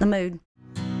 not in the mood.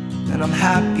 And I'm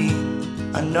happy,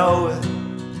 I know it.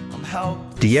 I'm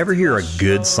helpless. Do you ever hear a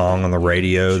good song on the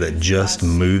radio that just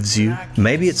moves you?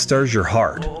 Maybe it stirs your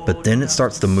heart, but then it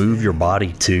starts to move your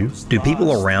body too? Do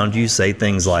people around you say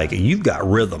things like, you've got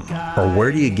rhythm, or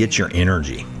where do you get your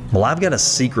energy? Well, I've got a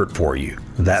secret for you.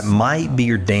 That might be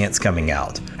your dance coming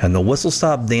out, and the Whistle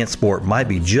Stop Dance Sport might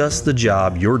be just the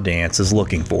job your dance is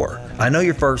looking for. I know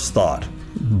your first thought,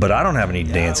 but I don't have any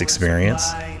dance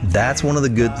experience. That's one of the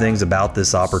good things about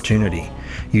this opportunity.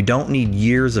 You don't need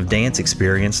years of dance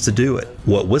experience to do it.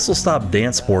 What Whistle Stop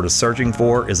Dance Sport is searching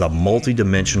for is a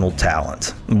multi-dimensional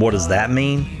talent. What does that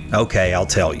mean? Okay, I'll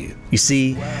tell you. You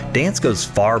see, dance goes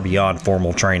far beyond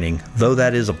formal training, though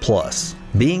that is a plus.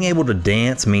 Being able to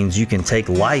dance means you can take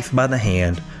life by the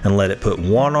hand and let it put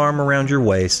one arm around your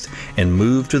waist and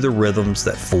move to the rhythms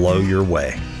that flow your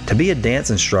way. To be a dance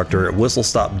instructor at Whistle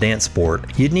Stop Dance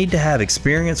Sport, you'd need to have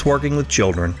experience working with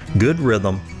children, good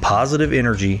rhythm, positive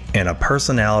energy, and a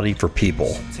personality for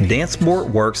people. Dance Sport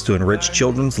works to enrich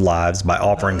children's lives by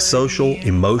offering social,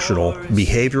 emotional,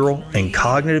 behavioral, and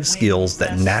cognitive skills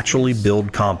that naturally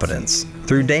build confidence.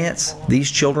 Through dance, these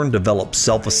children develop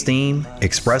self-esteem,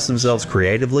 express themselves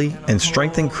creatively, and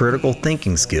strengthen critical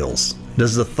thinking skills.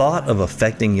 Does the thought of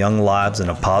affecting young lives in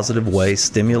a positive way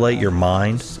stimulate your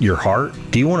mind, your heart?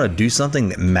 Do you want to do something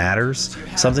that matters?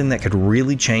 Something that could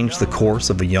really change the course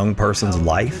of a young person's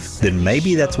life? Then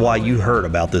maybe that's why you heard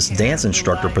about this dance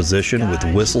instructor position with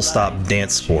Whistle Stop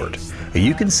Dance Sport.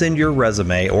 You can send your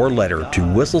resume or letter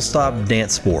to Whistle Stop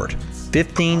Dance Sport,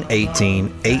 1518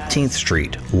 18th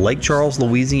Street, Lake Charles,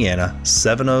 Louisiana,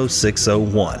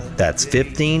 70601. That's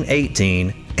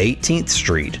 1518 18th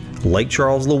Street, Lake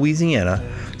Charles, Louisiana,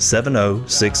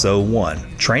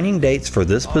 70601. Training dates for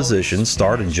this position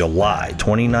start in July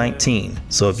 2019.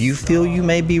 So if you feel you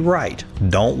may be right,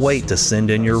 don't wait to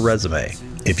send in your resume.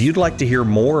 If you'd like to hear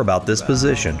more about this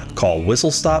position, call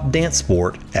Whistle Stop Dance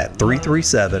Sport at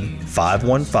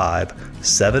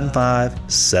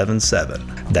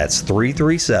 337-515-7577. That's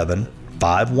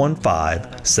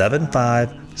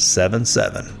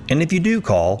 337-515-7577. And if you do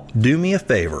call, do me a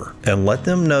favor and let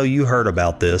them know you heard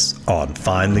about this on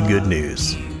Find the Good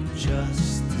News.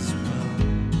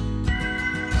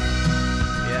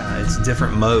 It's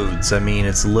different modes. I mean,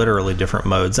 it's literally different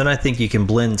modes. And I think you can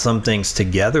blend some things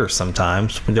together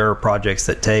sometimes. There are projects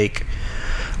that take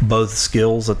both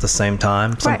skills at the same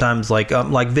time. Sometimes like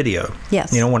video.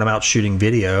 Yes. You know, when I'm out shooting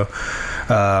video,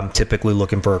 typically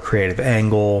looking for a creative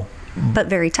angle. But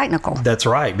very technical. That's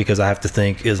right, because I have to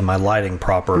think, is my lighting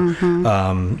proper?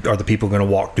 Mm-hmm. Are the people going to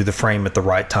walk through the frame at the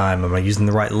right time? Am I using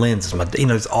the right lens?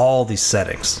 It's all these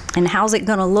settings. And how's it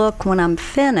going to look when I'm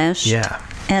finished? Yeah.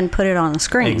 And put it on the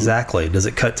screen. Exactly. Does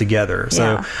it cut together?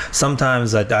 Yeah. So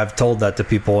sometimes I've told that to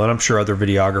people, and I'm sure other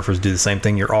videographers do the same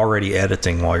thing. You're already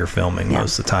editing while you're filming.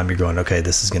 Most of the time you're going, okay,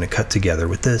 this is going to cut together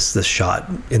with this shot.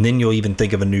 And then you'll even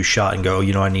think of a new shot and go,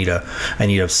 I need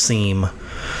a seam.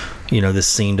 This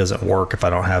scene doesn't work if I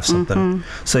don't have something.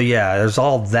 Mm-hmm. So yeah, there's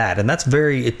all that, and that's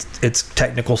it's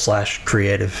technical /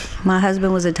 creative. My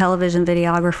husband was a television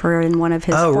videographer in one of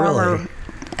his former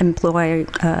employee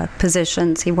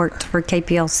positions. He worked for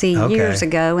KPLC years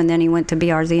ago, and then he went to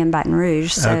BRZ in Baton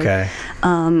Rouge. So,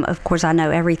 of course, I know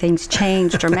everything's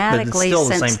changed dramatically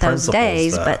since those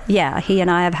days. Though. But yeah, he and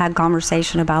I have had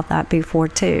conversation about that before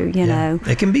too. You know,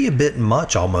 it can be a bit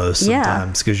much almost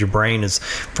sometimes because your brain is.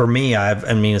 For me,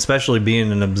 especially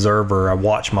being an observer, I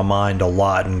watch my mind a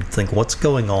lot and think, what's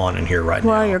going on in here right now?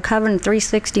 Well, you're covering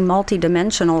 360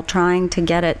 multi-dimensional, trying to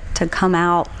get it to come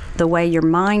out the way your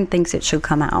mind thinks it should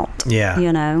come out. Yeah.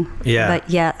 Yeah. But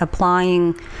yet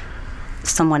applying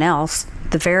someone else,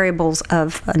 the variables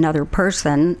of another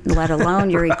person, let alone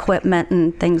your equipment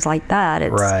and things like that.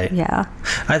 It's, right. Yeah.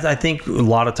 I think a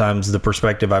lot of times the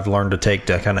perspective I've learned to take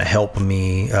to kind of help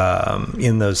me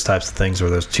in those types of things where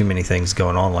there's too many things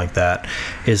going on like that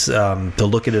is to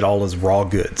look at it all as raw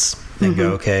goods and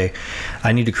go, okay,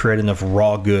 I need to create enough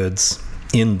raw goods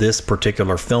in this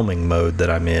particular filming mode that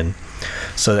I'm in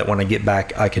so that when I get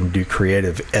back, I can do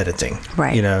creative editing.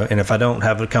 Right. And if I don't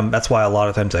have it come, that's why a lot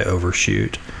of times I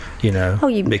overshoot. I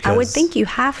would think you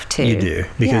have to. You do,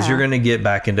 because you're going to get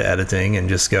back into editing and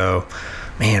just go,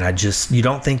 man, you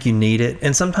don't think you need it.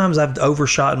 And sometimes I've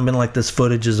overshot and been like, this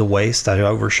footage is a waste. I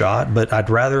overshot, but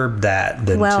I'd rather that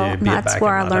than to be back. Well, that's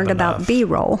where I learned about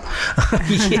B-roll.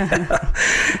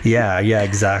 yeah,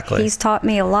 exactly. He's taught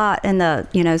me a lot. And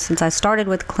since I started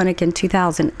with the clinic in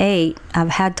 2008, I've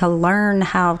had to learn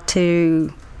how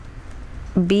to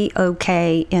be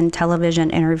okay in television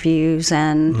interviews,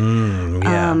 and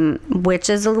which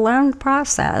is a learned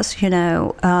process,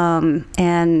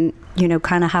 and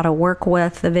kind of how to work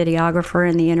with the videographer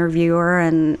and the interviewer,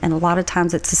 and a lot of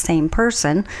times it's the same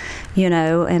person,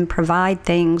 and provide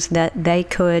things that they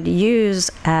could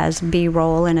use as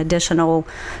B-roll and additional,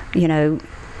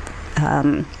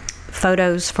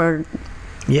 photos for,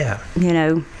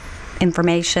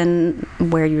 information,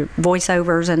 where your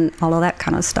voiceovers and all of that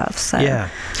kind of stuff. So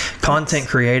content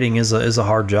creating is a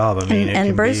hard job. I mean,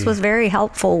 and Bruce was very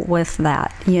helpful with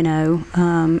that,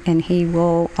 and he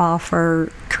will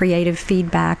offer creative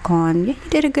feedback on, you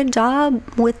did a good job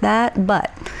with that,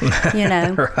 but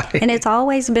right. And it's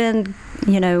always been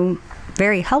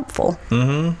very helpful.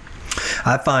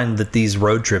 I find that these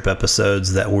road trip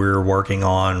episodes that we're working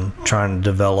on, trying to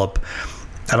develop,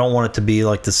 I don't want it to be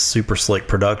like this super slick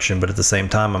production, but at the same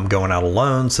time, I'm going out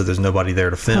alone, so there's nobody there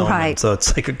to film. Right. And so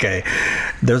it's like, okay,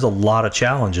 there's a lot of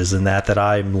challenges in that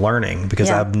I'm learning, because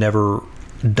I've never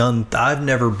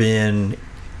been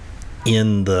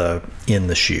in the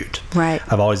shoot. Right.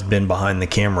 I've always been behind the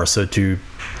camera, so to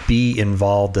be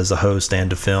involved as a host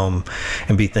and to film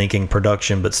and be thinking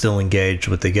production but still engaged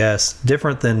with the guests,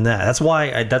 different than that. That's why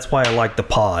I like the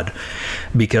pod,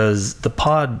 because the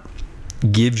pod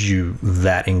gives you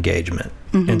that engagement.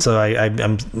 And so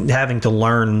I'm having to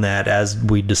learn that as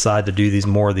we decide to do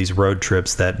more of these road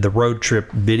trips, that the road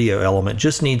trip video element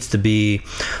just needs to be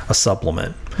a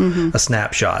supplement, a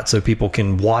snapshot, so people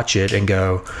can watch it and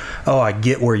go, oh, I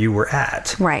get where you were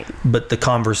at. Right. But the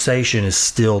conversation is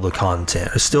still the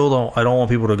content. I don't want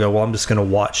people to go, well, I'm just going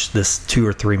to watch this 2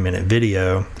 or 3 minute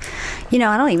video. I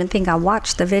don't even think I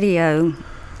watched the video.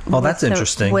 Oh, that's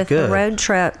interesting. With Good. the road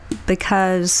trip,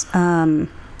 because I'm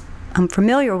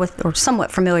familiar with, or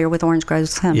somewhat familiar with, Orange Grove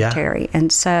Cemetery.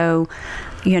 And so,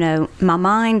 my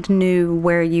mind knew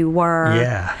where you were.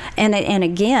 Yeah. And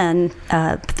again,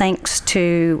 thanks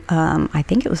to, I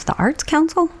think it was the Arts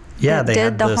Council. Yeah, they did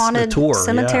had the haunted tour,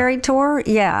 cemetery tour.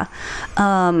 Yeah,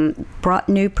 brought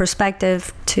new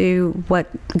perspective to what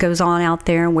goes on out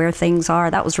there and where things are.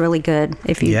 That was really good.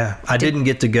 I didn't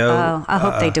get to go. I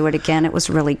hope they do it again. It was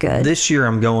really good. This year,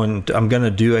 I'm going to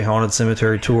do a haunted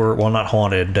cemetery tour. Well, not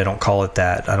haunted. They don't call it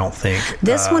that, I don't think.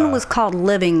 This one was called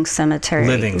Living Cemetery.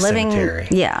 Living Cemetery.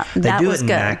 Yeah, they do it in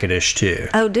good. Natchitoches too.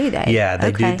 Oh, do they? Yeah,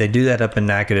 they do. They do that up in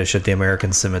Natchitoches at the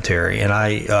American Cemetery, and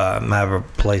I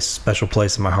have a special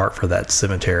place in my heart for that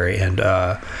cemetery, and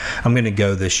I'm going to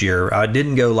go this year. I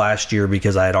didn't go last year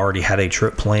because I had already had a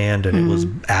trip planned, and it was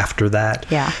after that.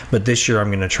 Yeah. But this year I'm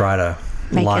going to try to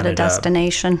make line it a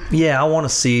destination. Up. Yeah, I want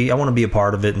to be a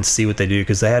part of it and see what they do,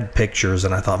 because they had pictures,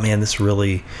 and I thought, man, this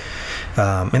really.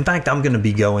 In fact, I'm going to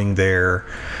be going there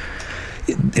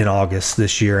in August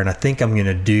this year, and I think I'm going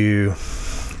to do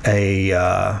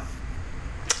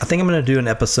an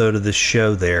episode of this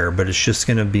show there, but it's just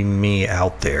going to be me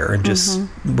out there and just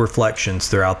reflections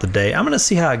throughout the day. I'm going to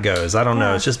see how it goes. I don't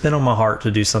know. It's just been on my heart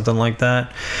to do something like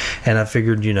that. And I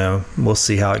figured, we'll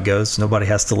see how it goes. Nobody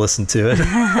has to listen to it.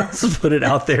 Let's put it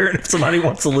out there. And if somebody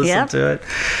wants to listen to it.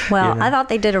 Well, I thought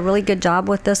they did a really good job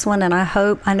with this one. And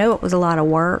I know it was a lot of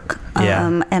work.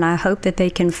 And I hope that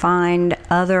they can find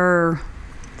other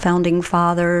founding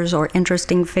fathers or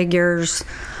interesting figures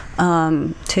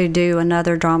to do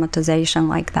another dramatization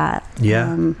like that.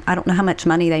 Yeah. I don't know how much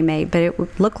money they made, but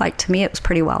it looked like to me it was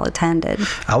pretty well attended.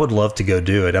 I would love to go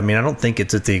do it. I mean, I don't think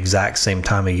it's at the exact same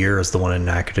time of year as the one in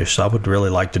Natchitoches, so I would really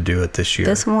like to do it this year.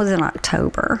 This one was in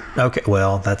October. Okay,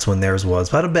 well, that's when theirs was,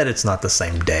 but I bet it's not the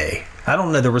same day. I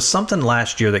don't know. There was something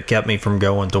last year that kept me from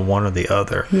going to one or the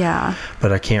other. Yeah.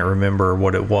 But I can't remember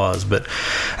what it was. But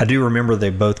I do remember they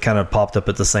both kind of popped up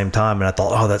at the same time, and I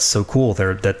thought, oh, that's so cool.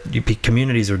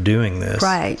 Communities are doing this.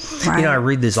 Right. I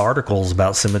read these articles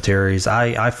about cemeteries.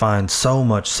 I find so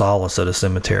much solace at a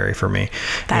cemetery for me.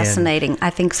 Fascinating. I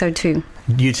think so too.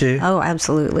 You too? Oh,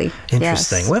 absolutely.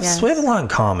 Interesting. Yes. We have a lot in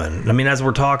common. I mean, as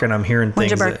we're talking, I'm hearing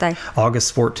things. When's your birthday?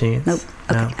 August 14th. Nope.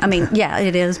 Okay. No. I mean, yeah,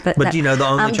 it is. But the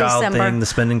only child December. thing, the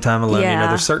spending time alone, Yeah.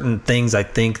 there's certain things I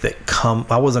think that come.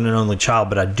 I wasn't an only child,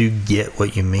 but I do get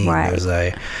what you mean. Right. There's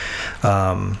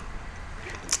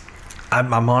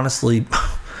I'm honestly,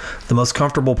 The most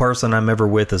comfortable person I'm ever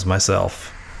with is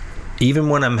myself. Even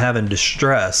when I'm having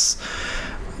distress,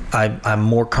 I'm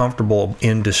more comfortable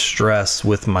in distress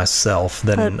with myself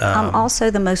than... But I'm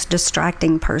also the most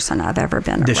distracting person I've ever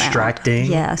been distracting?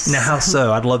 around. Yes. Now, how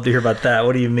so? I'd love to hear about that.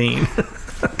 What do you mean?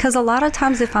 Because a lot of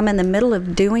times if I'm in the middle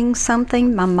of doing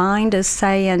something, my mind is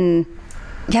saying,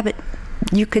 yeah, but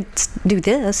you could do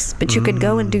this, but you could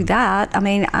go and do that. I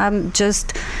mean, I'm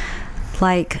just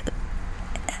like,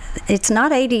 it's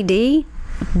not ADD,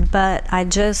 but I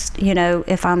just,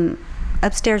 if I'm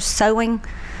upstairs sewing,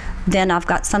 then I've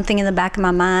got something in the back of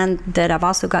my mind that I've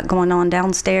also got going on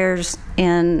downstairs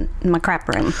in my crap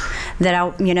room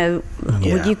that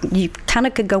you kind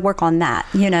of could go work on that,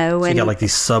 So you got like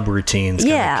these subroutines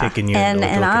kind of kicking you.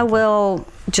 And I will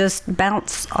just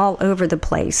bounce all over the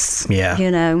place. Yeah.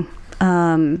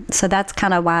 So that's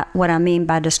kind of what I mean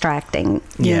by distracting,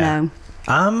 you know.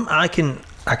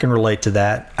 I can relate to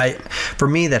that. For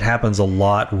me, that happens a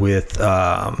lot with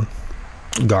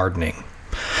gardening.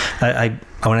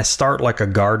 When I start like a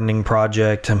gardening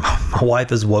project, and my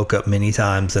wife has woke up many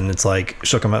times and it's like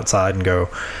she'll come outside and go,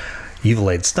 you've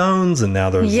laid stones and now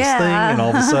there's this thing, and all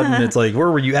of a sudden it's like, where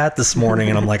were you at this morning?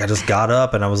 And I'm like, I just got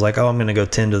up and I was like, I'm gonna go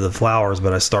tend to the flowers,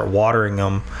 but I start watering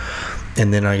them,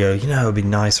 and then I go, it'd be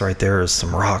nice right there is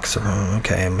some rocks, or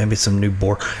okay, maybe some new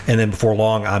boar, and then before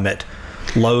long I'm at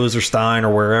Lowe's or Stein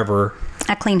or wherever.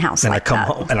 I clean house and like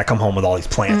that. I come home with all these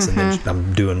plants, and then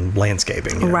I'm doing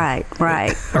landscaping. Right.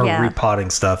 Or repotting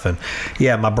stuff. And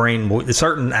my brain,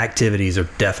 certain activities are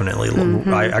definitely,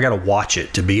 I got to watch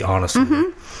it, to be honest with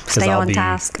you. Stay on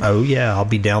task. Oh, yeah. I'll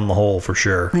be down the hole for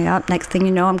sure. Yeah. Next thing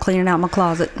you know, I'm cleaning out my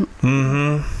closet.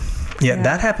 Yeah,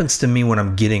 that happens to me when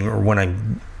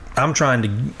I'm trying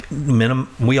to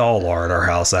we all are at our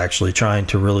house, actually trying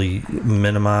to really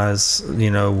minimize,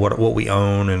 what we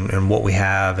own and what we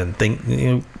have, and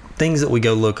things that we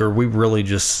go look, are we really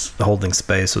just holding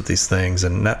space with these things?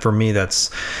 And that, for me,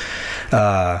 that's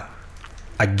I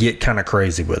get kind of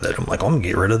crazy with it. I'm like, I'm gonna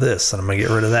get rid of this and I'm gonna get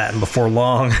rid of that, and before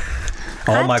long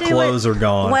all my clothes are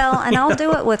gone. Well, and I'll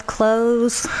do it with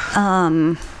clothes,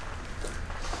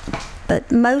 but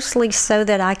mostly so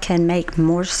that I can make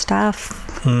more stuff,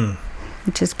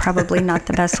 which is probably not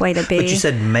the best way to be. But you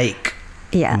said make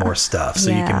more stuff, so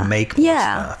you can make more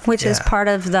stuff. Which is part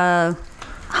of the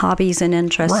hobbies and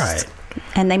interests. Right.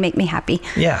 And they make me happy.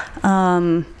 Yeah.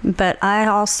 But I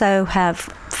also have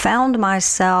found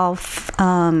myself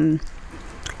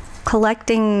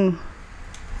collecting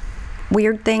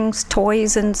weird things,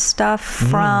 toys and stuff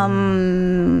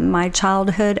from my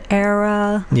childhood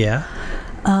era. Yeah.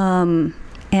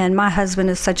 And my husband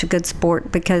is such a good sport,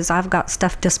 because I've got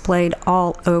stuff displayed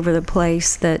all over the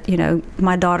place that,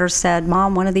 my daughter said,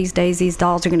 Mom, one of these days these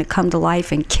dolls are going to come to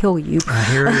life and kill you. I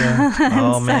hear you.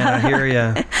 Oh, man, I hear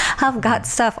you. I've got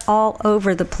stuff all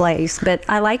over the place, but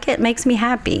I like it. It makes me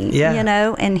happy,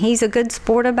 and he's a good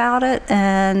sport about it,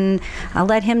 and I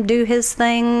let him do his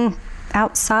thing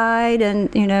outside,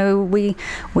 and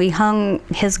we hung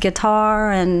his guitar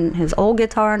and his old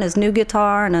guitar and his new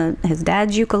guitar and his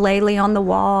dad's ukulele on the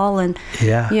wall, and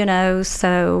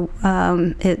so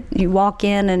you walk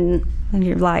in and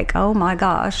you're like, oh my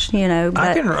gosh, but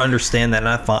I can understand that,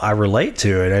 and I relate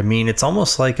to it. I mean, it's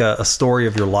almost like a story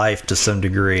of your life to some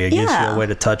degree. It gives you a way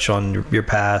to touch on your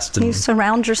past, and you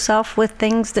surround yourself with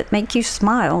things that make you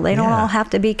smile. They don't all have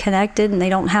to be connected, and they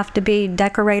don't have to be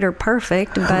decorator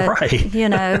perfect, but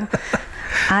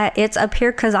it's up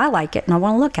here because I like it and I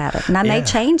want to look at it, and I may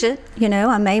change it.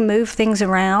 I may move things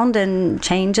around and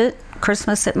change it.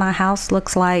 Christmas at my house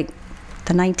looks like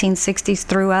the 1960s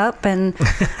threw up, and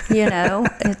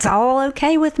it's all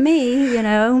okay with me,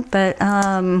 but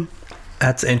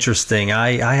that's interesting.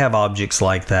 I have objects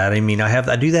like that. I mean,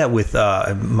 I do that with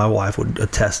my wife would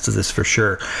attest to this for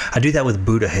sure. I do that with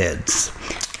Buddha heads.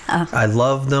 I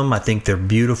love them. I think they're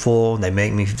beautiful. They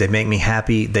make me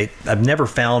happy. I've never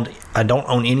found, I don't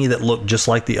own any that look just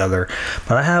like the other,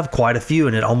 but I have quite a few,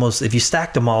 and it almost, if you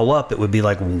stacked them all up, it would be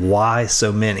like, why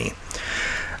so many?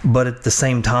 But at the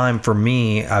same time, for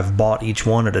me, I've bought each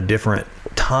one at a different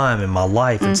time in my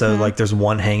life. And so, like, there's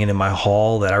one hanging in my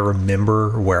hall that I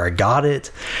remember where I got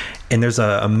it. And there's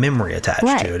a memory attached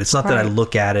to it. It's not that I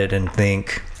look at it and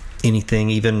think anything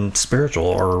even spiritual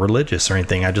or religious or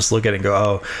anything. I just look at it and go,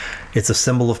 oh, it's a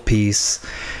symbol of peace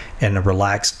and a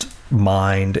relaxed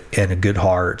mind and a good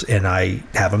heart, and I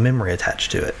have a memory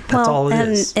attached to it. That's all it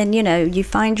is. And you know, you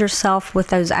find yourself with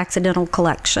those accidental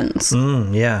collections.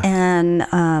 Yeah.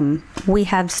 And we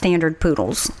have standard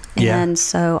poodles. Yeah. And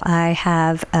so I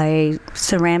have a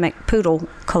ceramic poodle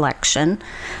collection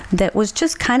that was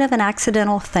just kind of an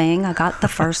accidental thing. I got the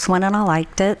first one and I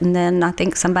liked it. And then I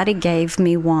think somebody gave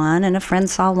me one, and a friend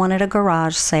saw one at a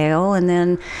garage sale, and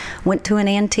then went to an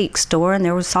antique store and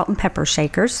there was salt and pepper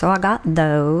shakers. So I got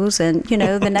those. And, you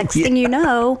know, the next thing you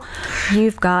know,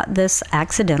 you've got this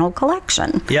accidental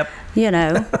collection. Yep. You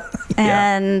know,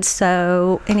 and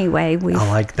so anyway, I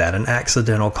like that, an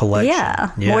accidental collection.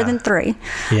 Yeah, more than 3.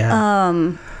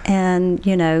 Yeah. And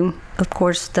you know, of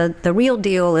course, the real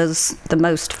deal is the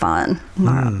most fun.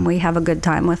 We have a good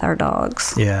time with our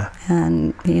dogs. Yeah.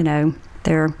 And you know,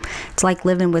 it's like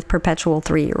living with perpetual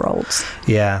 3-year-olds.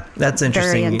 Yeah, that's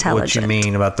interesting. Very intelligent. What you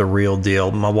mean about the real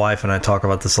deal. My wife and I talk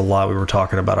about this a lot. We were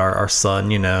talking about our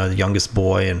son, you know, the youngest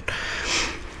boy, and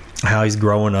how he's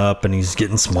growing up and he's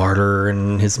getting smarter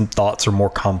and his thoughts are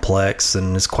more complex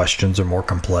and his questions are more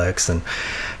complex, and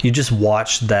you just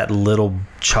watch that little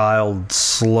child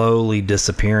slowly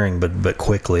disappearing but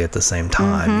quickly at the same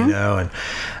time. You know,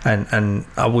 and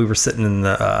we were sitting in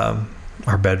the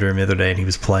our bedroom the other day, and he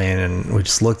was playing, and we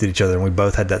just looked at each other, and we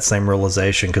both had that same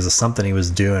realization because of something he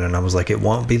was doing, and I was like, it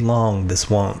won't be long, this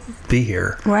won't be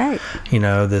here. Right. You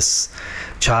know, this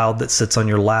child that sits on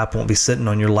your lap won't be sitting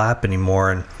on your lap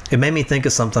anymore. And it made me think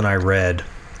of something I read.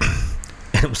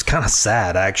 It was kind of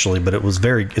sad, actually, but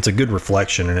it's a good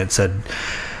reflection. And it said,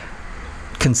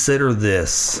 consider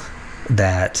this,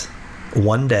 that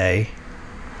one day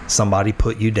somebody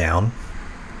put you down,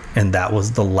 and that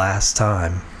was the last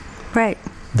time Right.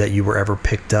 that you were ever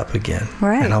picked up again.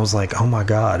 Right. And I was like, oh my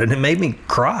God. And it made me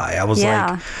cry. I was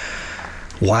like,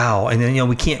 wow. And then, you know,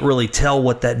 we can't really tell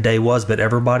what that day was, but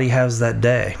everybody has that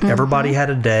day. Everybody had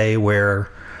a day where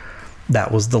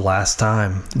that was the last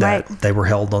time that they were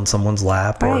held on someone's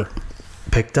lap or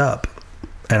picked up.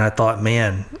 And I thought,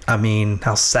 man, I mean,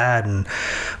 how sad and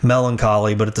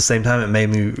melancholy, but at the same time, it made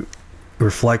me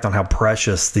reflect on how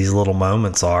precious these little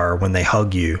moments are when they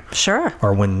hug you. Sure.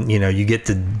 Or when, you know, you get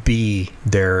to be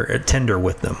there tender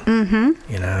with them.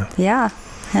 You know? Yeah.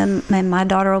 And my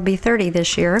daughter will be 30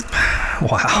 this year.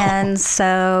 Wow. And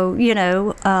so, you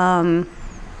know,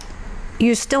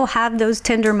 you still have those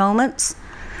tender moments.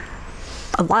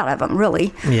 A lot of them,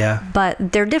 really. Yeah.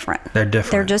 But they're different. They're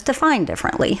different. They're just defined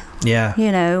differently. Yeah.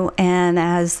 You know, and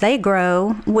as they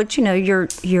grow, which, you know,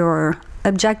 your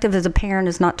objective as a parent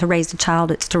is not to raise a child,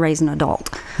 it's to raise an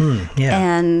adult. Yeah.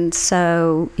 And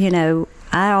so, you know,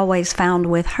 I always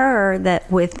found with her that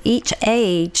with each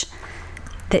age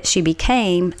that she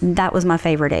became, that was my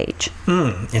favorite age.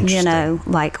 Interesting. You know,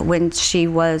 like when she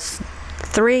was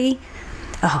 3,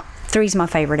 3's my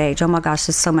favorite age. Oh my gosh,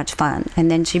 it's so much fun.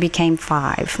 And then she became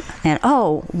 5. And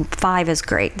 5 is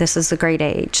great. This is a great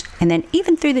age. And then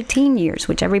even through the teen years,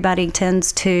 which everybody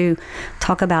tends to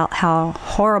talk about how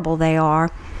horrible they are,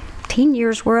 teen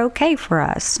years were okay for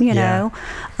us, you know.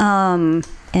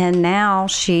 And now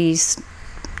she's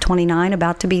 29,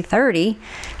 about to be 30.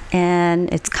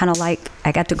 And it's kind of like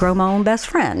I got to grow my own best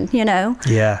friend, you know?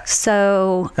 Yeah.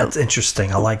 So that's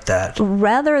interesting. I like that.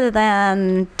 Rather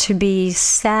than to be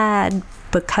sad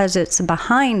because it's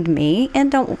behind me,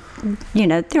 and don't, you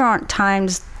know, there are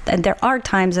times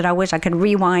that I wish I could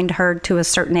rewind her to a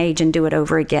certain age and do it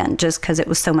over again just because it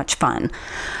was so much fun.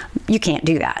 You can't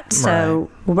do that.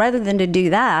 So rather than to do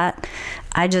that,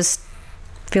 I just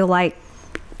feel like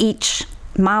each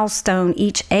milestone,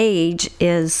 each age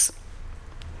is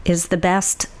the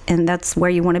best, and that's where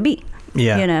you want to be.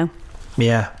 Yeah. You know?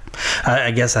 Yeah.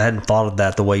 I guess I hadn't thought of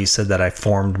that the way you said that. I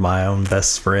formed my own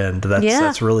best friend.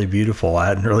 That's really beautiful. I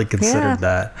hadn't really considered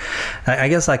that. I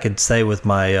guess I could say with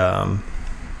my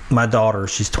my daughter,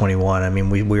 she's 21. I mean,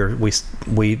 we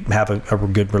have a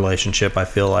good relationship. I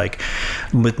feel like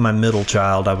with my middle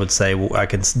child, I would say I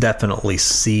can definitely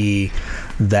see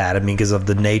that. I mean, because of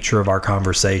the nature of our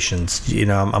conversations, you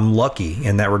know, I'm lucky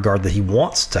in that regard that he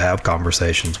wants to have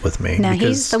conversations with me. Now,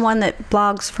 he's the one that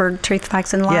blogs for Truth,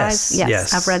 Facts, and Lies.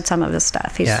 Yes. I've read some of his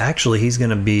stuff. Actually, he's going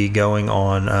to be going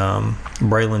on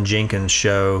Braylon Jenkins'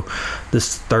 show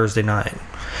this Thursday night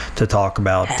to talk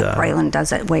about... Braylon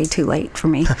does it way too late for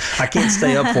me. I can't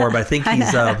stay up for it, but I think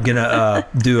he's going to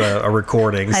do a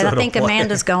recording. I think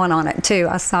Amanda's going on it, too.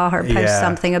 I saw her post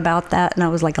something about that, and I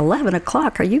was like, 11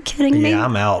 o'clock? Are you kidding me? Yeah,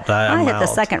 I'm out. I hit the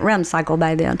second REM cycle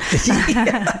by then.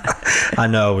 I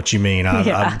know what you mean.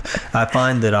 I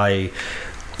find that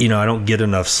I don't get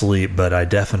enough sleep, but I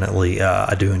definitely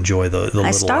I do enjoy the little.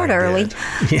 I start early.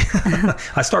 Yeah.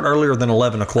 I start earlier than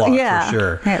 11 o'clock for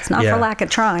sure. Yeah, it's not for lack of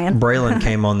trying. Braylon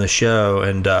came on the show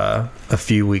and a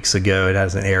few weeks ago. It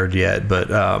hasn't aired yet, but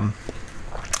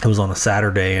it was on a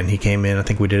Saturday, and he came in. I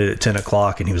think we did it at 10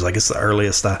 o'clock, and he was like, "It's the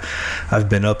earliest I've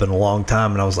been up in a long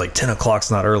time." And I was like, 10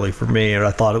 o'clock's not early for me. And I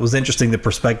thought it was interesting, the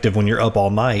perspective when you're up all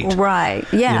night. Right.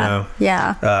 Yeah.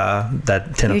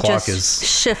 That 10 o'clock just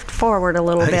shift forward a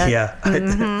little bit. Yeah,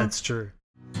 that's true.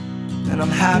 And I'm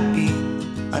happy,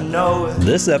 I know it.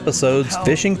 This episode's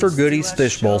Fishing for Goodies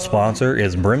Fishbowl sponsor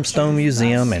is Brimstone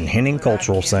Museum and Henning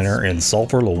Cultural Center in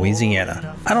Sulphur,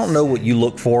 Louisiana. I don't know what you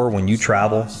look for when you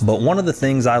travel, but one of the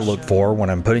things I look for when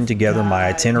I'm putting together my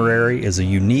itinerary is a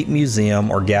unique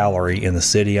museum or gallery in the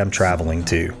city I'm traveling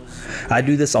to. I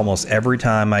do this almost every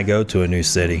time I go to a new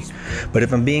city, but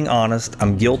if I'm being honest,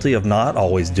 I'm guilty of not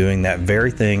always doing that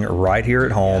very thing right here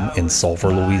at home in Sulphur,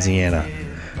 Louisiana.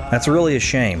 That's really a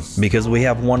shame, because we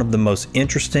have one of the most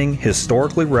interesting,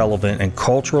 historically relevant, and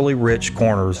culturally rich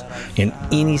corners in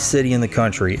any city in the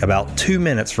country about 2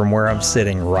 minutes from where I'm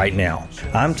sitting right now.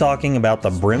 I'm talking about the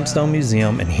Brimstone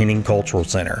Museum and Henning Cultural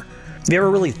Center. Have you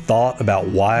ever really thought about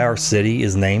why our city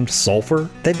is named Sulphur?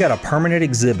 They've got a permanent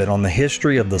exhibit on the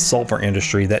history of the sulfur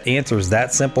industry that answers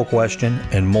that simple question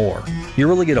and more. You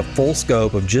really get a full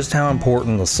scope of just how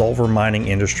important the sulfur mining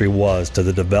industry was to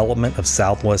the development of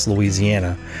Southwest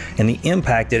Louisiana and the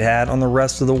impact it had on the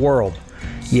rest of the world.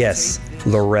 Yes,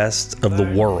 the rest of the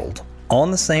world. On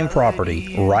the same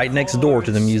property, right next door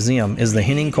to the museum, is the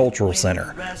Henning Cultural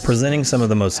Center, presenting some of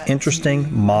the most interesting,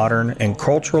 modern, and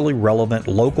culturally relevant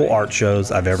local art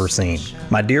shows I've ever seen.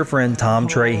 My dear friend Tom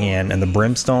Trahan and the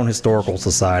Brimstone Historical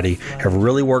Society have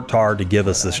really worked hard to give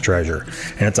us this treasure,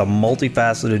 and it's a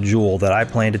multifaceted jewel that I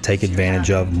plan to take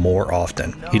advantage of more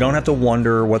often. You don't have to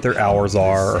wonder what their hours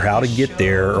are, or how to get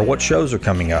there, or what shows are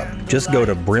coming up. Just go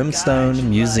to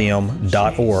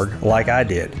brimstonemuseum.org like I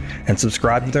did, and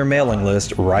subscribe to their mailing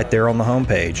list right there on the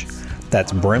homepage.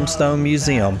 That's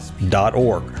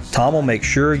brimstonemuseum.org. Tom will make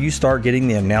sure you start getting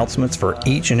the announcements for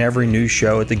each and every new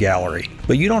show at the gallery.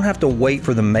 But you don't have to wait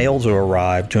for the mail to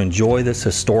arrive to enjoy this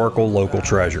historical local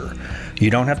treasure.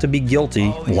 You don't have to be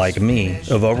guilty, like me,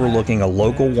 of overlooking a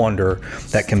local wonder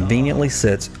that conveniently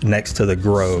sits next to the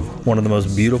Grove, one of the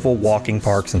most beautiful walking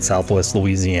parks in Southwest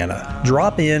Louisiana.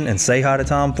 Drop in and say hi to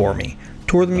Tom for me.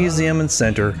 Tour the museum and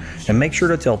center, and make sure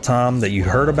to tell Tom that you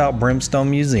heard about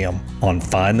Brimstone Museum on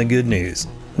Find the Good News.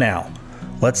 Now,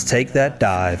 let's take that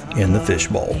dive in the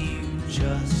fishbowl.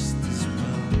 This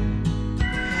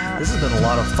has been a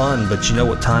lot of fun, but you know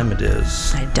what time it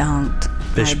is? I don't.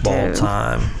 Fishbowl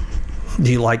time.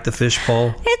 Do you like the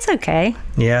fishbowl? It's okay.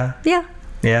 Yeah? Yeah.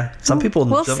 Yeah. Some people...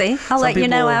 We'll see. I'll let you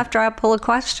know after I pull a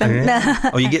question.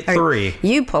 Yeah. Oh, you get 3.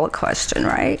 You pull a question,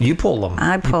 right? You pull them.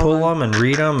 I pull You pull them and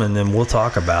read them, and then we'll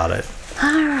talk about it.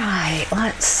 All right.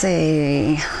 Let's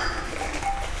see.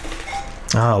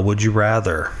 Would you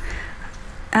rather?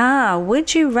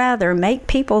 Would you rather make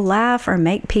people laugh or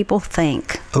make people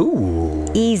think? Ooh.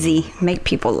 Easy. Make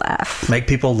people laugh. Make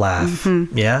people laugh.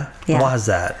 Mm-hmm. Yeah? Why is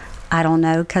that? I don't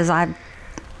know, because I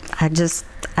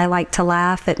like to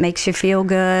laugh. It makes you feel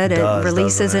good. It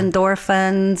releases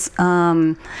endorphins.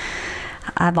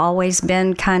 I've always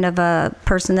been kind of a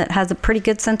person that has a pretty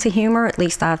good sense of humor. At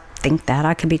least I think that.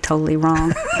 I could be totally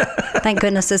wrong. Thank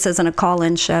goodness this isn't a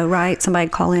call-in show, right? Somebody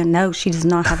call in. No, she does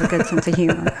not have a good sense of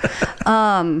humor.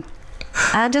 I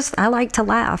like to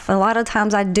laugh. A lot of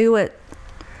times I do it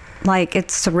like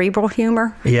it's cerebral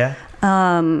humor. Yeah.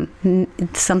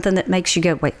 Something that makes you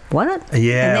go, wait, what?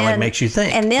 Yeah, like makes you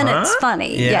think. And then it's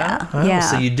funny. Yeah.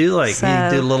 So you do you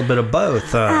do a little bit of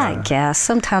both. I guess.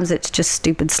 Sometimes it's just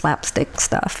stupid slapstick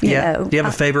stuff. You know. Do you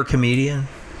have a favorite comedian?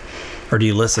 Or do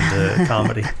you listen to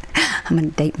comedy? I'm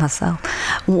going to date myself.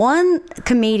 One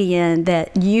comedian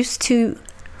that used to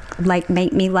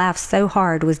make me laugh so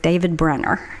hard was David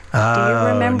Brenner. Do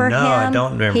you remember him? No, I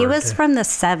don't remember. He was from the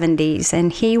 70s,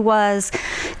 and he was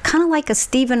kind of like a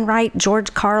Stephen Wright,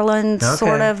 George Carlin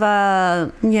sort of,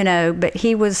 but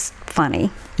he was funny.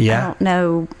 Yeah. I don't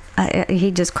know.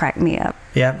 He just cracked me up.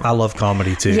 Yeah, I love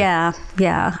comedy too. Yeah.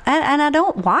 And I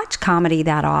don't watch comedy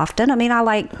that often. I mean, I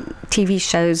like TV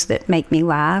shows that make me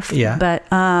laugh. Yeah. But,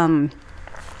 I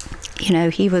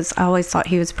always thought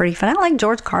he was pretty funny. I like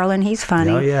George Carlin. He's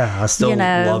funny. Oh, yeah. I still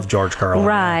love George Carlin.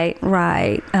 Right.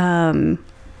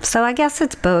 So I guess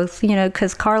it's both,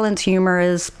 because Carlin's humor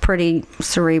is pretty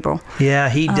cerebral. Yeah,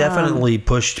 he definitely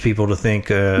pushed people to think,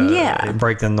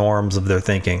 break the norms of their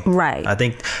thinking. Right. I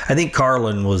think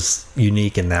Carlin was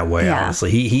unique in that way,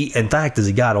 honestly. He in fact, as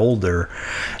he got older,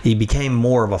 he became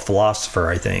more of a philosopher,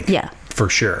 I think. Yeah. for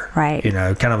sure. Right. You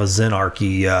know, kind of a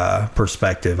Zenarchy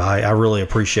perspective. I really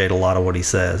appreciate a lot of what he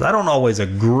says. I don't always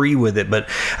agree with it, but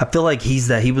I feel like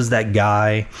he was that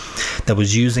guy that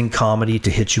was using comedy to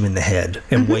hit you in the head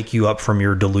and wake you up from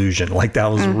your delusion. Like that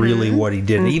was really what he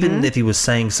did. And even if he was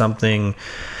saying something,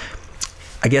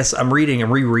 I guess I'm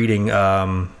rereading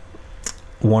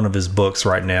one of his books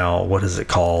right now. What is it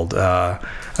called?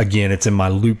 Again, it's in my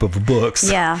loop of books.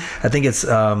 Yeah. I think it's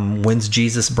When's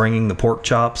Jesus Bringing the Pork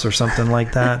Chops or something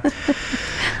like that.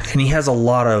 And he has a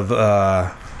lot of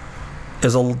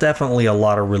definitely a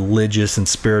lot of religious and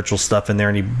spiritual stuff in there,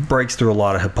 and he breaks through a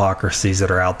lot of hypocrisies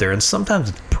that are out there, and sometimes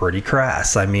it's pretty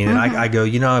crass. I mean, I go,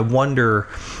 I wonder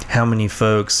how many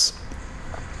folks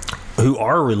who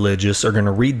are religious are going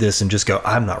to read this and just go,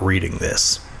 I'm not reading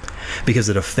this, because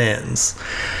it offends.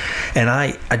 And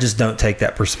I just don't take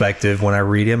that perspective when I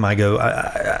read him. I go,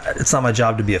 it's not my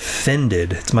job to be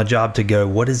offended. It's my job to go,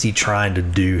 what is he trying to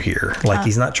do here? Like,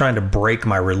 he's not trying to break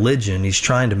my religion. He's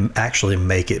trying to actually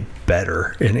make it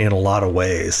better in a lot of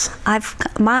ways.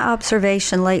 My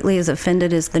observation lately is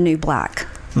offended is the new black.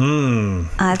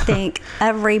 I think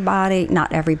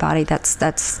not everybody,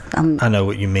 that's I know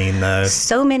what you mean, though.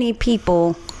 So many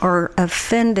people are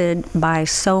offended by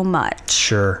so much.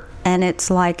 Sure. And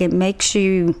it's like it makes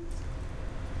you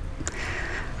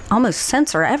almost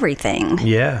censor everything.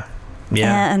 Yeah.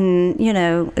 And,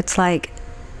 it's like,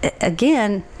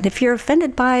 again, if you're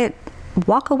offended by it,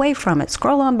 walk away from it.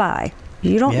 Scroll on by.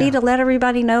 You don't need to let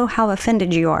everybody know how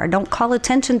offended you are. Don't call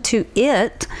attention to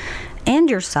it and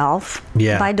yourself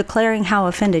by declaring how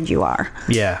offended you are.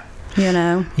 Yeah.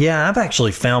 Yeah, I've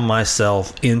actually found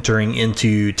myself entering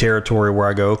into territory where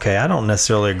I go, okay, I don't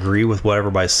necessarily agree with what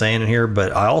everybody's saying in here,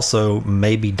 but I also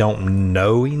maybe don't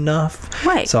know enough.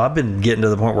 Right. So I've been getting to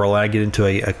the point where when I get into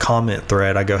a comment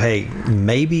thread, I go, hey,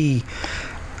 maybe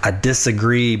I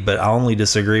disagree, but I only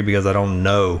disagree because I don't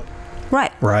know.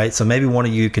 Right. So maybe one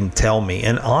of you can tell me.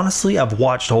 And honestly, I've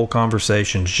watched whole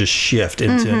conversations just shift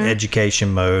into an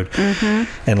education mode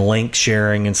and link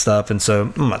sharing and stuff. And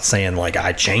so I'm not saying like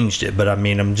I changed it, but I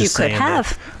mean, I'm just saying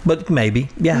that. But maybe,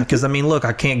 because I mean, look,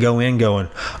 I can't go in going,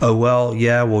 oh, well,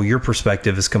 your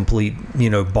perspective is complete,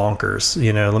 bonkers.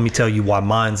 Let me tell you why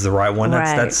mine's the right one.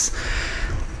 That's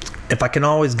if I can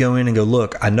always go in and go,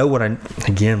 look, I know what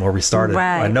where we started.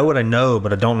 I know what I know,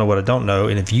 but I don't know what I don't know.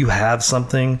 And if you have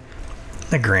something,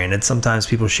 now, granted, sometimes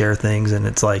people share things and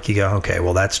it's like you go, okay,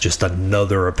 well, that's just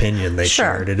another opinion they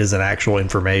shared. It isn't actual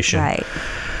information. Right.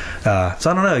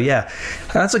 So I don't know. Yeah,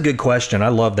 that's a good question. I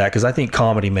love that because I think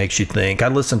comedy makes you think. I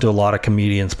listen to a lot of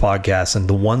comedians' podcasts, and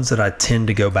the ones that I tend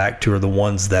to go back to are the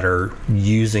ones that are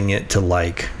using it to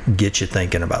like get you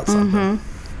thinking about something.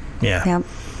 Yeah. Yep.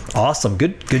 Awesome.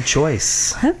 Good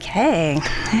choice. Okay.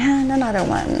 And another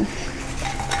one.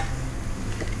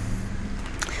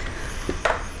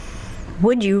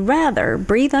 Would you rather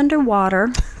breathe underwater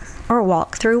or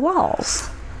walk through walls?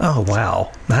 Oh,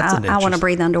 wow. That's an interesting. I want to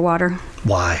breathe underwater.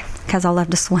 Why? Because I love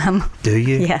to swim. Do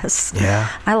you? Yes. Yeah.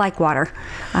 I like water.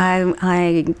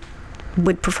 I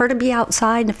would prefer to be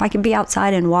outside. If I could be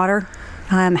outside in water,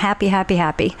 I'm happy.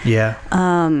 Yeah.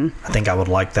 I think I would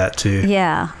like that too.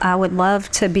 Yeah. I would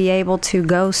love to be able to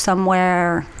go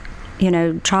somewhere,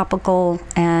 tropical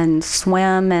and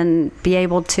swim and be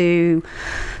able to,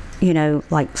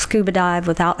 like scuba dive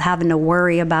without having to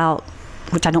worry about,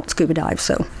 which I don't scuba dive,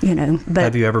 so, but.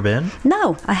 Have you ever been?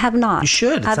 No, I have not. You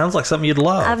should. It sounds like something you'd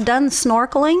love. I've done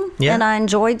snorkeling, and I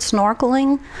enjoyed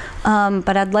snorkeling,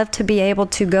 but I'd love to be able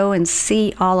to go and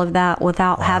see all of that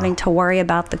without having to worry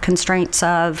about the constraints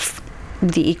of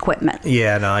the equipment.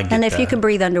 Yeah, no, I get that. And if you could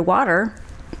breathe underwater,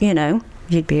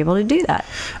 you'd be able to do that.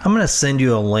 I'm going to send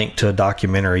you a link to a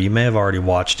documentary. You may have already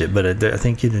watched it, but I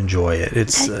think you'd enjoy it.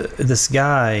 It's this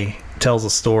guy tells a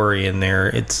story in there.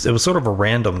 It was sort of a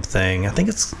random thing. I think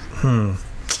it's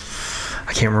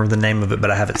I can't remember the name of it,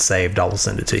 but I have it saved. I will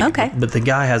send it to you. Okay. But the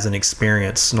guy has an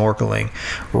experience snorkeling,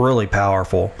 really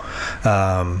powerful.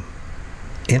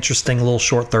 Interesting little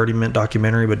short 30-minute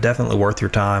documentary, but definitely worth your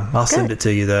time. I'll send it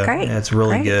to you though. Great. Yeah, it's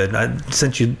really good.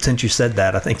 Since you said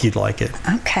that, I think you'd like it.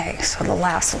 Okay, so the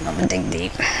last one, I'm gonna dig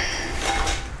deep.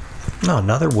 No,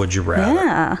 another would you rather?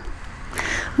 Yeah.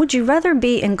 Would you rather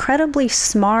be incredibly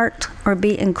smart or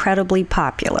be incredibly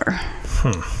popular?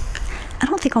 I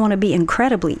don't think I want to be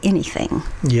incredibly anything.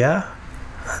 Yeah,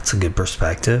 that's a good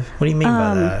perspective. What do you mean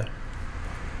by that?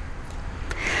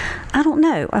 I don't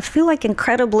know. I feel like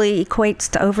incredibly equates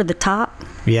to over the top.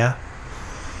 Yeah.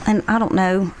 And I don't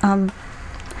know.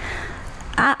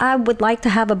 I would like to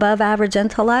have above average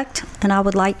intellect, and I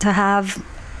would like to have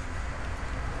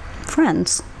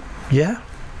friends. Yeah.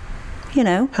 You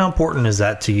know. How important is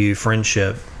that to you,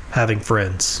 friendship, having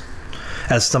friends?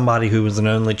 As somebody who was an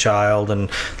only child and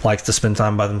likes to spend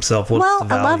time by themselves, what's the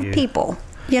value? I love people.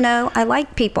 I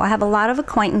like people. I have a lot of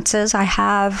acquaintances. I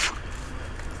have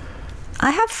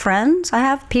friends. I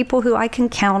have people who I can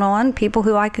count on, people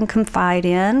who I can confide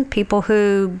in, people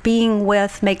who being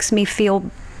with makes me feel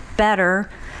better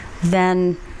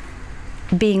than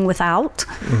being without.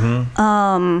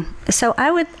 So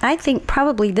I think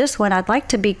probably this one, I'd like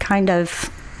to be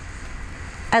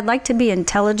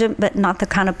intelligent, but not the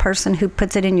kind of person who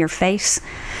puts it in your face.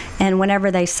 And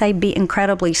whenever they say be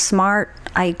incredibly smart,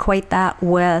 I equate that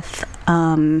with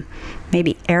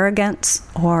maybe arrogance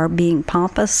or being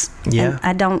pompous. Yeah.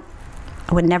 And I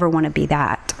would never want to be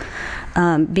that.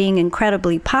 Being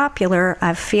incredibly popular,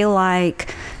 I feel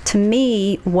like, to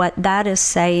me, what that is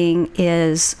saying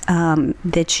is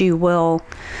that you will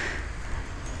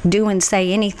do and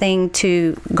say anything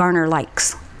to garner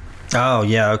likes. Oh,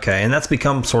 yeah, okay. And that's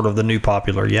become sort of the new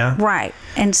popular, yeah? Right.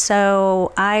 And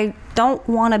so I don't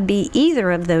want to be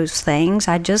either of those things.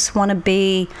 I just want to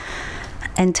be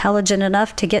intelligent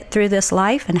enough to get through this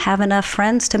life and have enough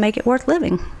friends to make it worth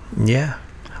living. Yeah.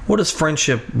 What does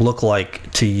friendship look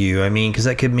like to you? I mean, because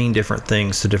that could mean different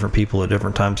things to different people at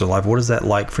different times of life. What is that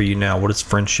like for you now? What is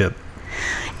friendship?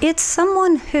 It's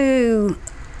someone who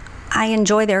I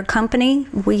enjoy their company.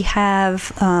 We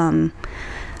have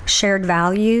shared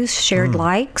values, shared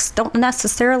likes. Don't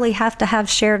necessarily have to have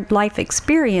shared life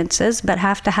experiences, but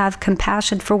have to have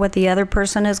compassion for what the other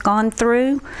person has gone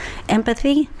through,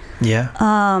 empathy. Yeah.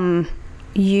 I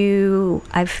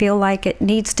feel like it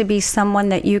needs to be someone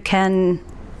that you can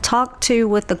talk to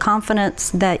with the confidence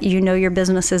that your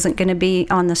business isn't going to be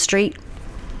on the street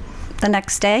the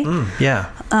next day.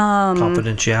 Yeah.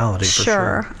 Confidentiality, for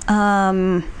sure.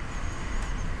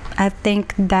 I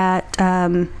think that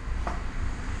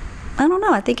I don't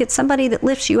know. I think it's somebody that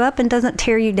lifts you up and doesn't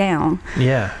tear you down.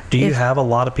 Yeah. Do you have a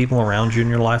lot of people around you in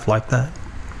your life like that?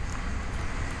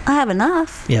 I have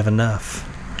enough. You have enough.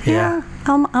 Yeah.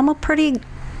 I'm a pretty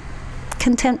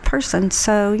content person.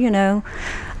 So,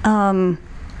 I'm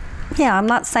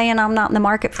not saying I'm not in the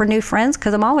market for new friends,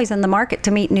 because I'm always in the market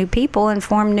to meet new people and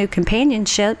form new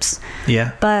companionships.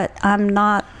 Yeah. But I'm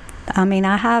not,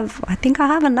 I think I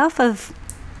have enough of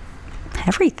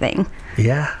everything.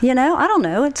 Yeah. I don't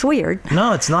know. It's weird.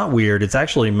 No, it's not weird. It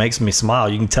actually makes me smile.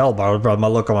 You can tell by my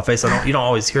look on my face. You don't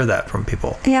always hear that from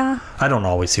people. Yeah. I don't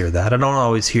always hear that. I don't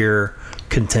always hear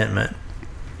contentment,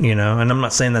 and I'm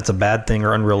not saying that's a bad thing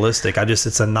or unrealistic.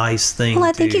 It's a nice thing. Well,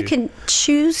 I think you can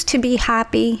choose to be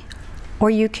happy, or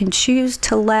you can choose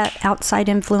to let outside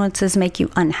influences make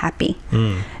you unhappy.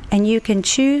 And you can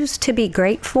choose to be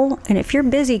grateful. And if you're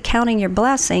busy counting your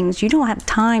blessings, you don't have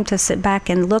time to sit back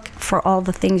and look for all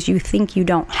the things you think you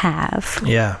don't have.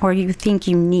 Yeah. Or you think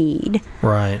you need.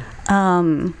 Right.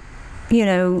 I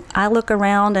look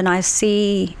around and I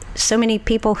see so many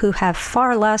people who have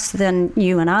far less than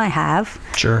you and I have.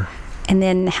 Sure. And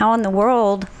then how in the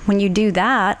world, when you do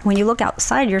that, when you look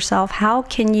outside yourself, how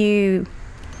can you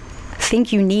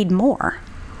think you need more?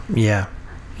 Yeah.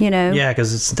 Yeah,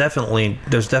 because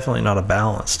there's definitely not a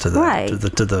balance to that. Right.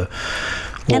 To the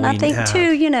and I think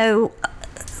too,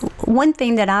 one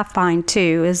thing that I find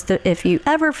too is that if you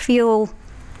ever feel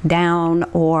down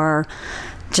or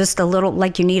just a little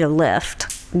like you need a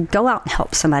lift, go out and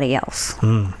help somebody else.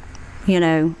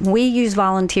 We use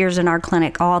volunteers in our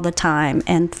clinic all the time,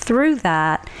 and through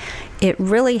that, it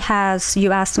really has.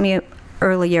 You asked me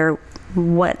earlier,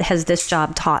 what has this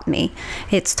job taught me?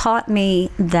 It's taught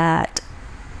me that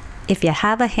if you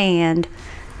have a hand,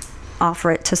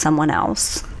 offer it to someone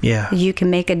else. Yeah. You can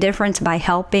make a difference by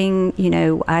helping.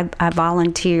 I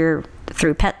volunteer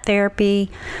through pet therapy.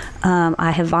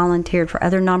 I have volunteered for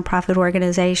other nonprofit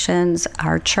organizations.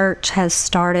 Our church has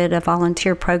started a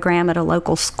volunteer program at a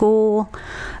local school.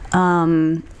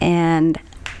 And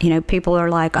people are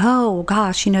like, oh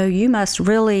gosh, you must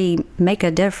really make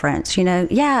a difference.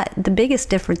 Yeah, the biggest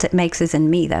difference it makes is in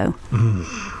me, though.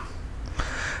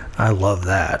 I love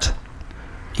that.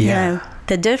 Yeah.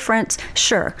 The difference,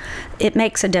 sure, it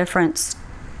makes a difference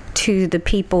to the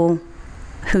people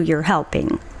who you're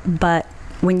helping. But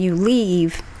when you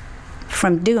leave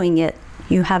from doing it,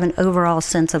 you have an overall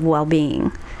sense of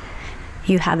well-being.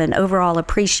 You have an overall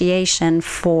appreciation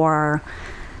for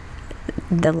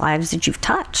the lives that you've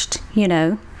touched,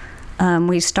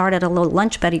 We started a little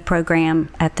lunch buddy program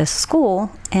at this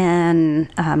school, and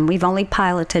we've only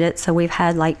piloted it, so we've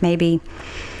had like maybe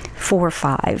 4 or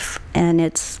 5, and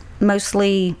it's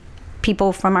mostly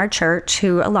people from our church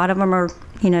who, a lot of them are,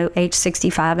 age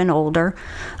 65 and older,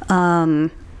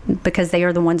 because they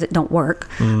are the ones that don't work.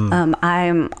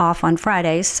 I'm off on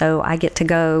Fridays, so I get to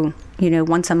go,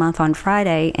 once a month on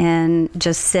Friday and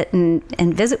just sit and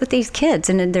visit with these kids.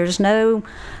 And there's no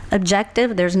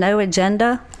objective, there's no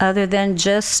agenda other than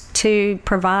just to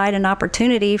provide an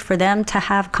opportunity for them to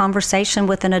have conversation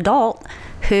with an adult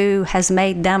who has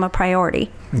made them a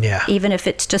priority. Yeah. Even if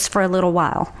it's just for a little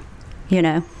while,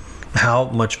 How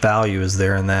much value is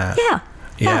there in that?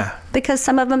 Yeah. Because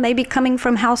some of them may be coming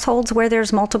from households where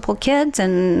there's multiple kids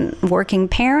and working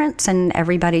parents and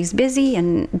everybody's busy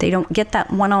and they don't get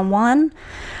that one-on-one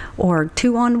or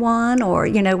two-on-one, or,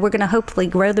 we're going to hopefully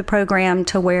grow the program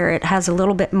to where it has a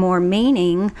little bit more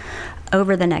meaning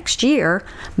over the next year.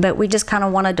 But we just kind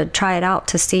of wanted to try it out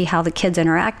to see how the kids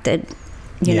interacted,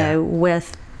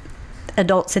 with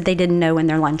adults that they didn't know in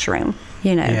their lunchroom,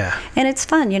 Yeah. And it's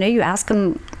fun, you ask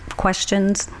them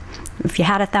questions. If you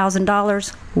had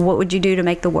 $1,000, what would you do to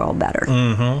make the world better?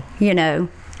 Mm-hmm.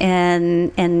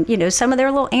 And some of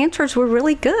their little answers were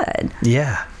really good.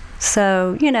 Yeah.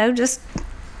 So, just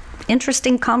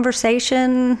interesting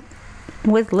conversation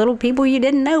with little people you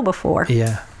didn't know before.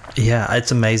 Yeah. Yeah.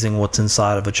 It's amazing what's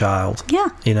inside of a child.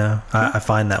 Yeah. I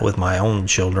find that with my own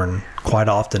children quite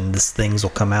often. These things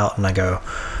will come out and I go,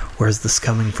 where's this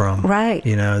coming from? Right.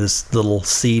 This little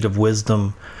seed of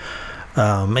wisdom.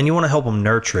 And you want to help them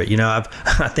nurture it. I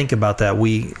think about that.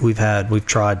 We've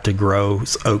tried to grow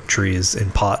oak trees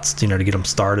in pots, to get them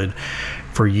started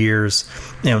for years.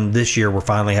 And this year we're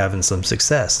finally having some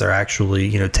success. They're actually,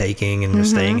 taking and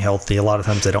staying healthy. A lot of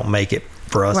times they don't make it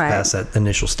for us past that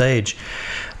initial stage.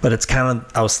 But it's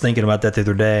I was thinking about that the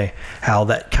other day, how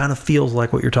that kind of feels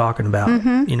like what you're talking about.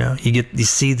 You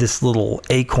see this little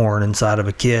acorn inside of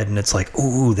a kid and it's like,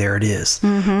 ooh, there it is.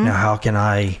 Now how can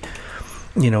I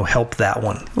help that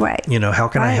one? Right. How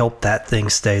can I help that thing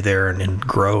stay there and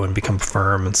grow and become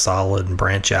firm and solid and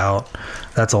branch out?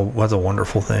 That's a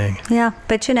wonderful thing. Yeah.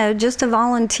 But, just to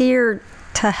volunteer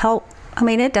to help,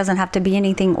 it doesn't have to be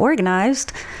anything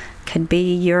organized. Could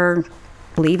be you're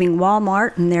leaving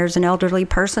Walmart and there's an elderly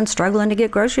person struggling to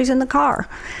get groceries in the car.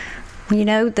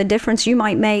 The difference you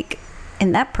might make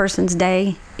in that person's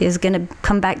day is going to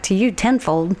come back to you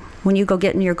tenfold when you go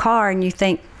get in your car and you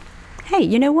think, hey,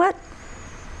 you know what?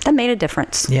 That made a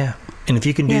difference. Yeah. And if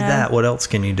you can do that, what else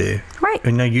can you do? Right.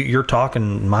 You're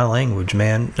talking my language,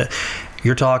 man.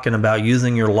 You're talking about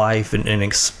using your life in an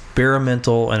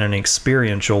experimental and an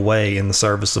experiential way in the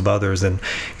service of others, and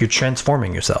you're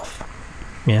transforming yourself.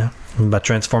 Yeah. And by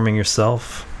transforming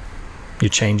yourself, you're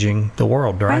changing the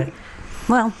world, right?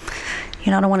 Well, I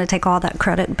don't want to take all that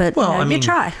credit, but you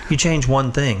try. You change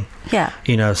one thing. Yeah.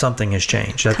 Something has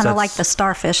changed. Kind of like the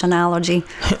starfish analogy.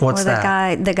 What's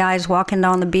that? The guy's walking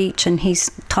down the beach and he's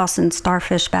tossing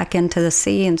starfish back into the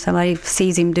sea, and somebody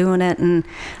sees him doing it, and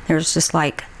there's just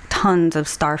like tons of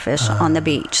starfish on the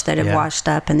beach that have washed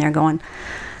up, and they're going,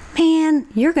 man,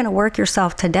 you're going to work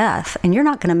yourself to death and you're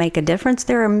not going to make a difference.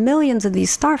 There are millions of these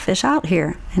starfish out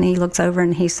here. And he looks over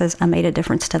and he says, I made a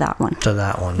difference to that one.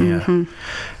 Yeah.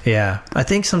 Yeah. I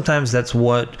think sometimes that's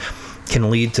what can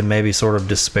lead to maybe sort of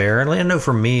despair. And I know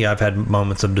for me, I've had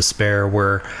moments of despair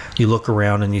where you look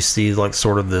around and you see like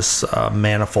sort of this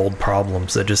manifold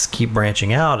problems that just keep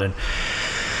branching out. And,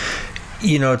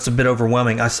 it's a bit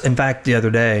overwhelming. In fact, the other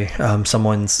day,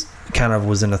 someone's kind of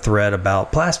was in a thread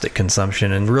about plastic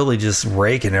consumption and really just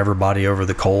raking everybody over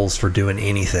the coals for doing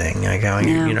anything. Like,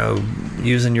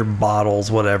 using your bottles,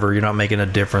 whatever, you're not making a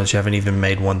difference. You haven't even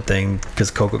made one thing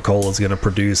because Coca-Cola is going to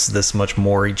produce this much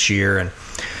more each year, and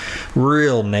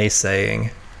real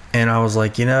naysaying. And I was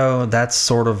like, that's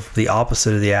sort of the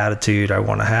opposite of the attitude I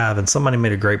want to have. And somebody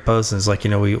made a great post, and it's like,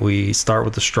 we start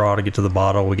with the straw to get to the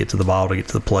bottle, we get to the bottle to get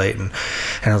to the plate. And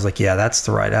I was like, yeah, that's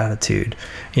the right attitude.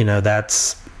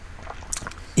 That's,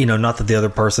 not that the other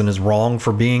person is wrong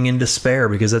for being in despair,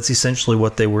 because that's essentially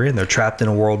what they were in. They're trapped in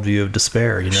a worldview of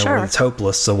despair, Sure. where it's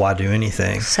hopeless, so why do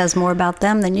anything? Says more about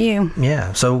them than you.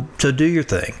 Yeah, so do your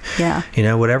thing. Yeah.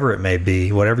 Whatever it may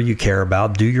be, whatever you care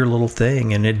about, do your little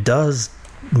thing, and it does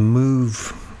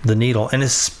move the needle. And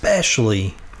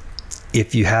especially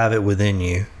if you have it within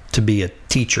you to be a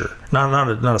teacher,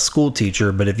 not a school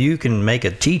teacher, but if you can make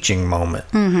a teaching moment,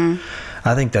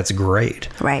 I think that's great.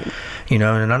 Right. And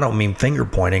I don't mean finger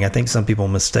pointing. I think some people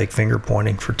mistake finger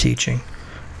pointing for teaching.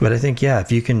 But I think,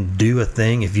 if you can do a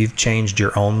thing, if you've changed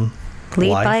your own lead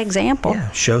life, by example. Yeah,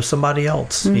 show somebody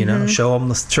else, show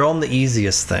them the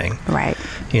easiest thing. Right.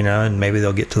 And maybe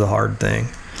they'll get to the hard thing.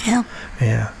 Yeah.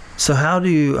 Yeah. So how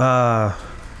do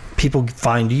people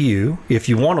find you, if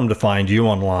you want them to find you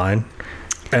online?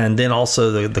 And then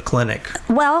also the clinic.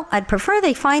 Well, I'd prefer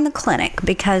they find the clinic,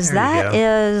 because that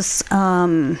is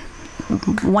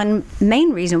one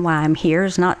main reason why I'm here,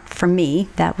 is not for me.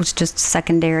 That was just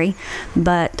secondary.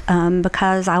 But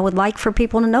because I would like for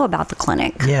people to know about the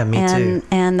clinic. Yeah, me too.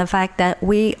 And the fact that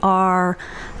we are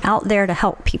out there to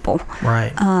help people.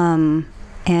 Right.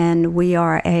 And we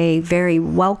are a very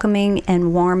welcoming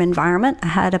and warm environment. I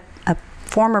had a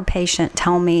former patient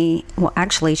tell me, well,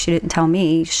 actually, she didn't tell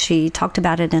me. She talked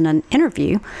about it in an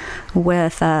interview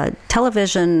with a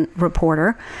television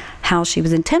reporter, how she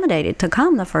was intimidated to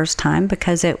come the first time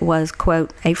because it was,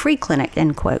 quote, a free clinic,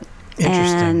 end quote.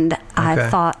 And I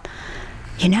thought,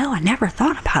 I never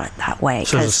thought about it that way.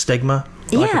 So there's a stigma?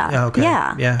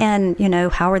 Yeah. And,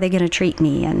 how are they going to treat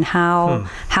me? And how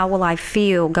will I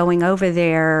feel going over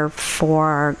there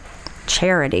for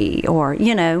charity or,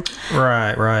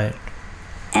 Right.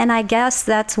 And I guess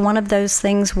that's one of those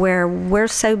things where we're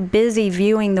so busy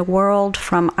viewing the world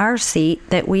from our seat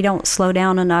that we don't slow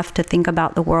down enough to think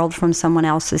about the world from someone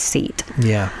else's seat.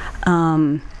 Yeah.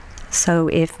 So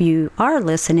if you are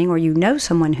listening or you know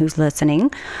someone who's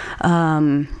listening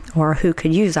or who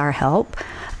could use our help,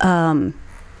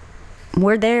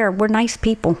 we're there. We're nice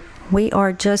people. We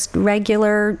are just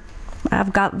regular.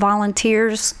 I've got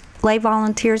lay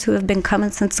volunteers who have been coming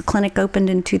since the clinic opened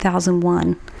in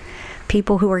 2001.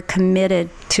 People who are committed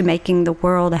to making the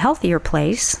world a healthier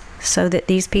place so that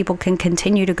these people can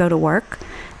continue to go to work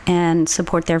and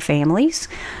support their families.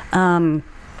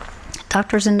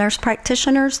 Doctors and nurse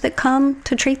practitioners that come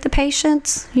to treat the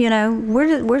patients,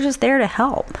 we're just there to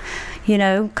help.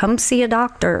 Come see a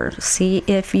doctor, see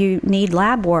if you need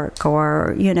lab work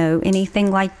or,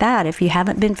 anything like that. If you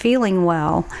haven't been feeling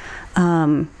well,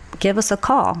 give us a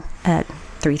call at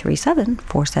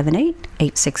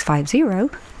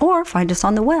 337-478-8650 or find us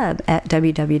on the web at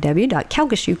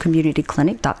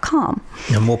www.calcasieucommunityclinic.com.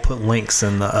 And we'll put links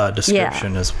in the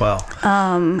description as well.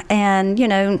 And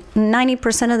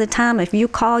 90% of the time, if you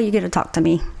call, you get to talk to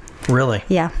me. Really?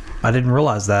 Yeah. I didn't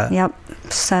realize that. Yep.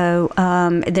 So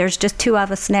there's just two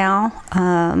of us now,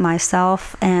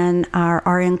 myself and our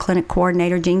RN clinic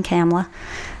coordinator, Jean Kamla.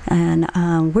 And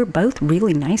we're both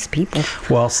really nice people.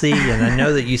 Well, see, and I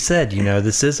know that you said,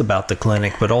 this is about the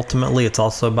clinic, but ultimately it's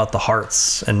also about the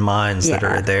hearts and minds that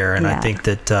are there. And I think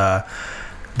that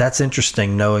that's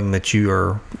interesting, knowing that you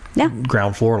are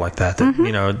ground floor like that.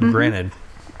 Granted,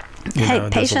 hey,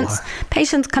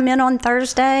 patients come in on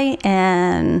Thursday,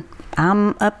 and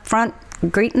I'm up front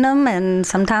greeting them, and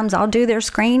sometimes I'll do their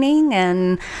screening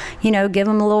and give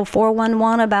them a little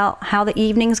 411 about how the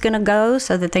evening's going to go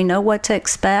so that they know what to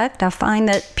expect. I find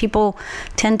that people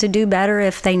tend to do better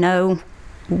if they know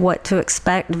what to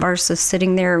expect versus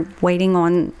sitting there waiting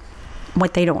on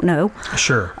what they don't know.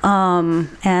 Sure.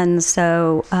 And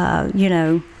so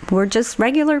we're just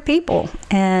regular people,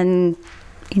 and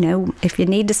if you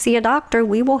need to see a doctor,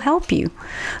 we will help you.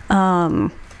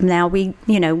 Now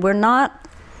we're not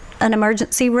an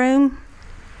emergency room.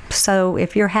 So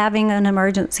if you're having an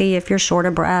emergency, if you're short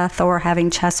of breath or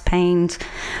having chest pains,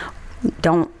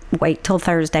 don't wait till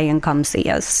Thursday and come see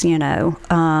us,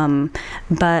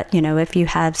 But, if you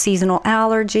have seasonal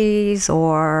allergies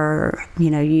or,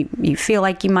 you feel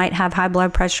like you might have high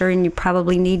blood pressure and you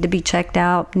probably need to be checked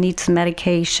out, need some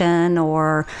medication,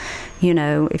 or,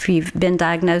 if you've been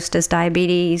diagnosed as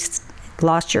diabetes,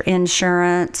 lost your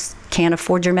insurance, can't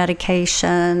afford your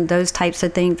medication, those types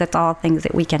of things, that's all things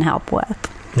that we can help with.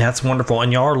 That's wonderful.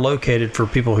 And y'all are located, for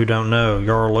people who don't know,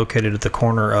 y'all are located at the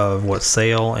corner of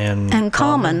Sale and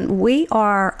Common. We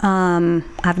are,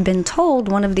 I've been told,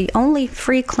 one of the only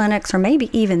free clinics, or maybe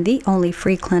even the only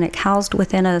free clinic housed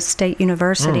within a state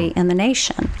university in the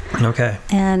nation. Okay.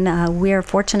 And we are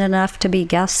fortunate enough to be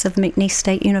guests of McNeese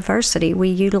State University. We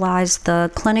utilize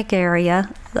the clinic area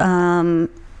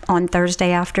on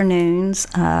Thursday afternoons.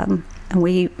 And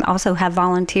we also have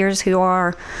volunteers who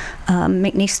are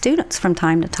McNeese students from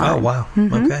time to time. Oh, wow.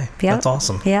 Okay. Yep. That's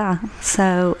awesome. Yeah.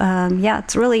 So,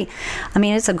 it's really,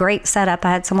 it's a great setup.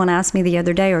 I had someone ask me the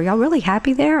other day, are y'all really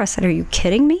happy there? I said, are you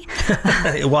kidding me?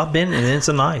 Well, I've been, and it's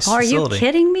a nice facility. Are you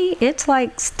kidding me? It's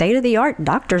like state-of-the-art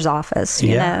doctor's office,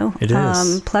 you know? It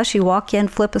is. Plus, you walk in,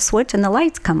 flip a switch, and the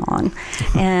lights come on.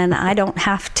 And I don't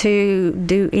have to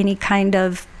do any kind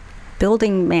of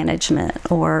building management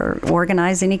or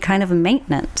organize any kind of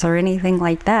maintenance or anything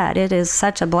like that. It is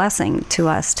such a blessing to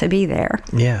us to be there.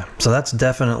 Yeah, so that's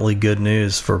definitely good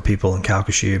news for people in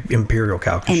Imperial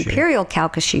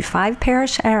Calcasieu,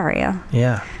 5-parish area.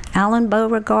 Yeah. Allen,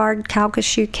 Beauregard,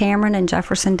 Calcasieu, Cameron, and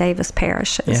Jefferson Davis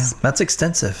parishes. Yeah, that's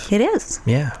extensive. It is.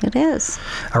 Yeah. It is.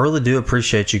 I really do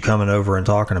appreciate you coming over and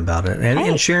talking about it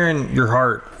and sharing your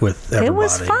heart with everybody. It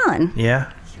was fun.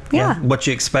 Yeah? Yeah. What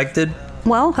you expected?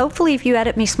 Well, hopefully if you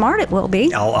edit me smart, it will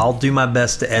be. I'll do my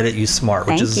best to edit you smart,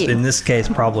 which Thank is, you. in this case,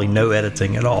 probably no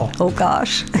editing at all. Oh,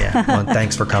 gosh. Yeah, well,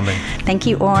 thanks for coming. Thank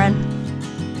you, Oran.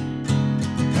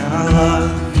 And I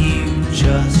love you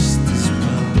just as well.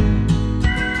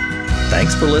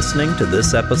 Thanks for listening to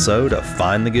this episode of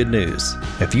Find the Good News.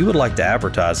 If you would like to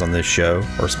advertise on this show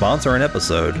or sponsor an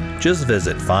episode, just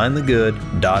visit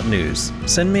findthegood.news.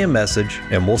 Send me a message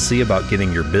and we'll see about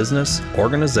getting your business,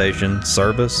 organization,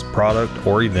 service, product,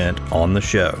 or event on the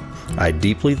show. I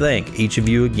deeply thank each of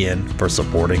you again for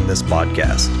supporting this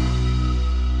podcast.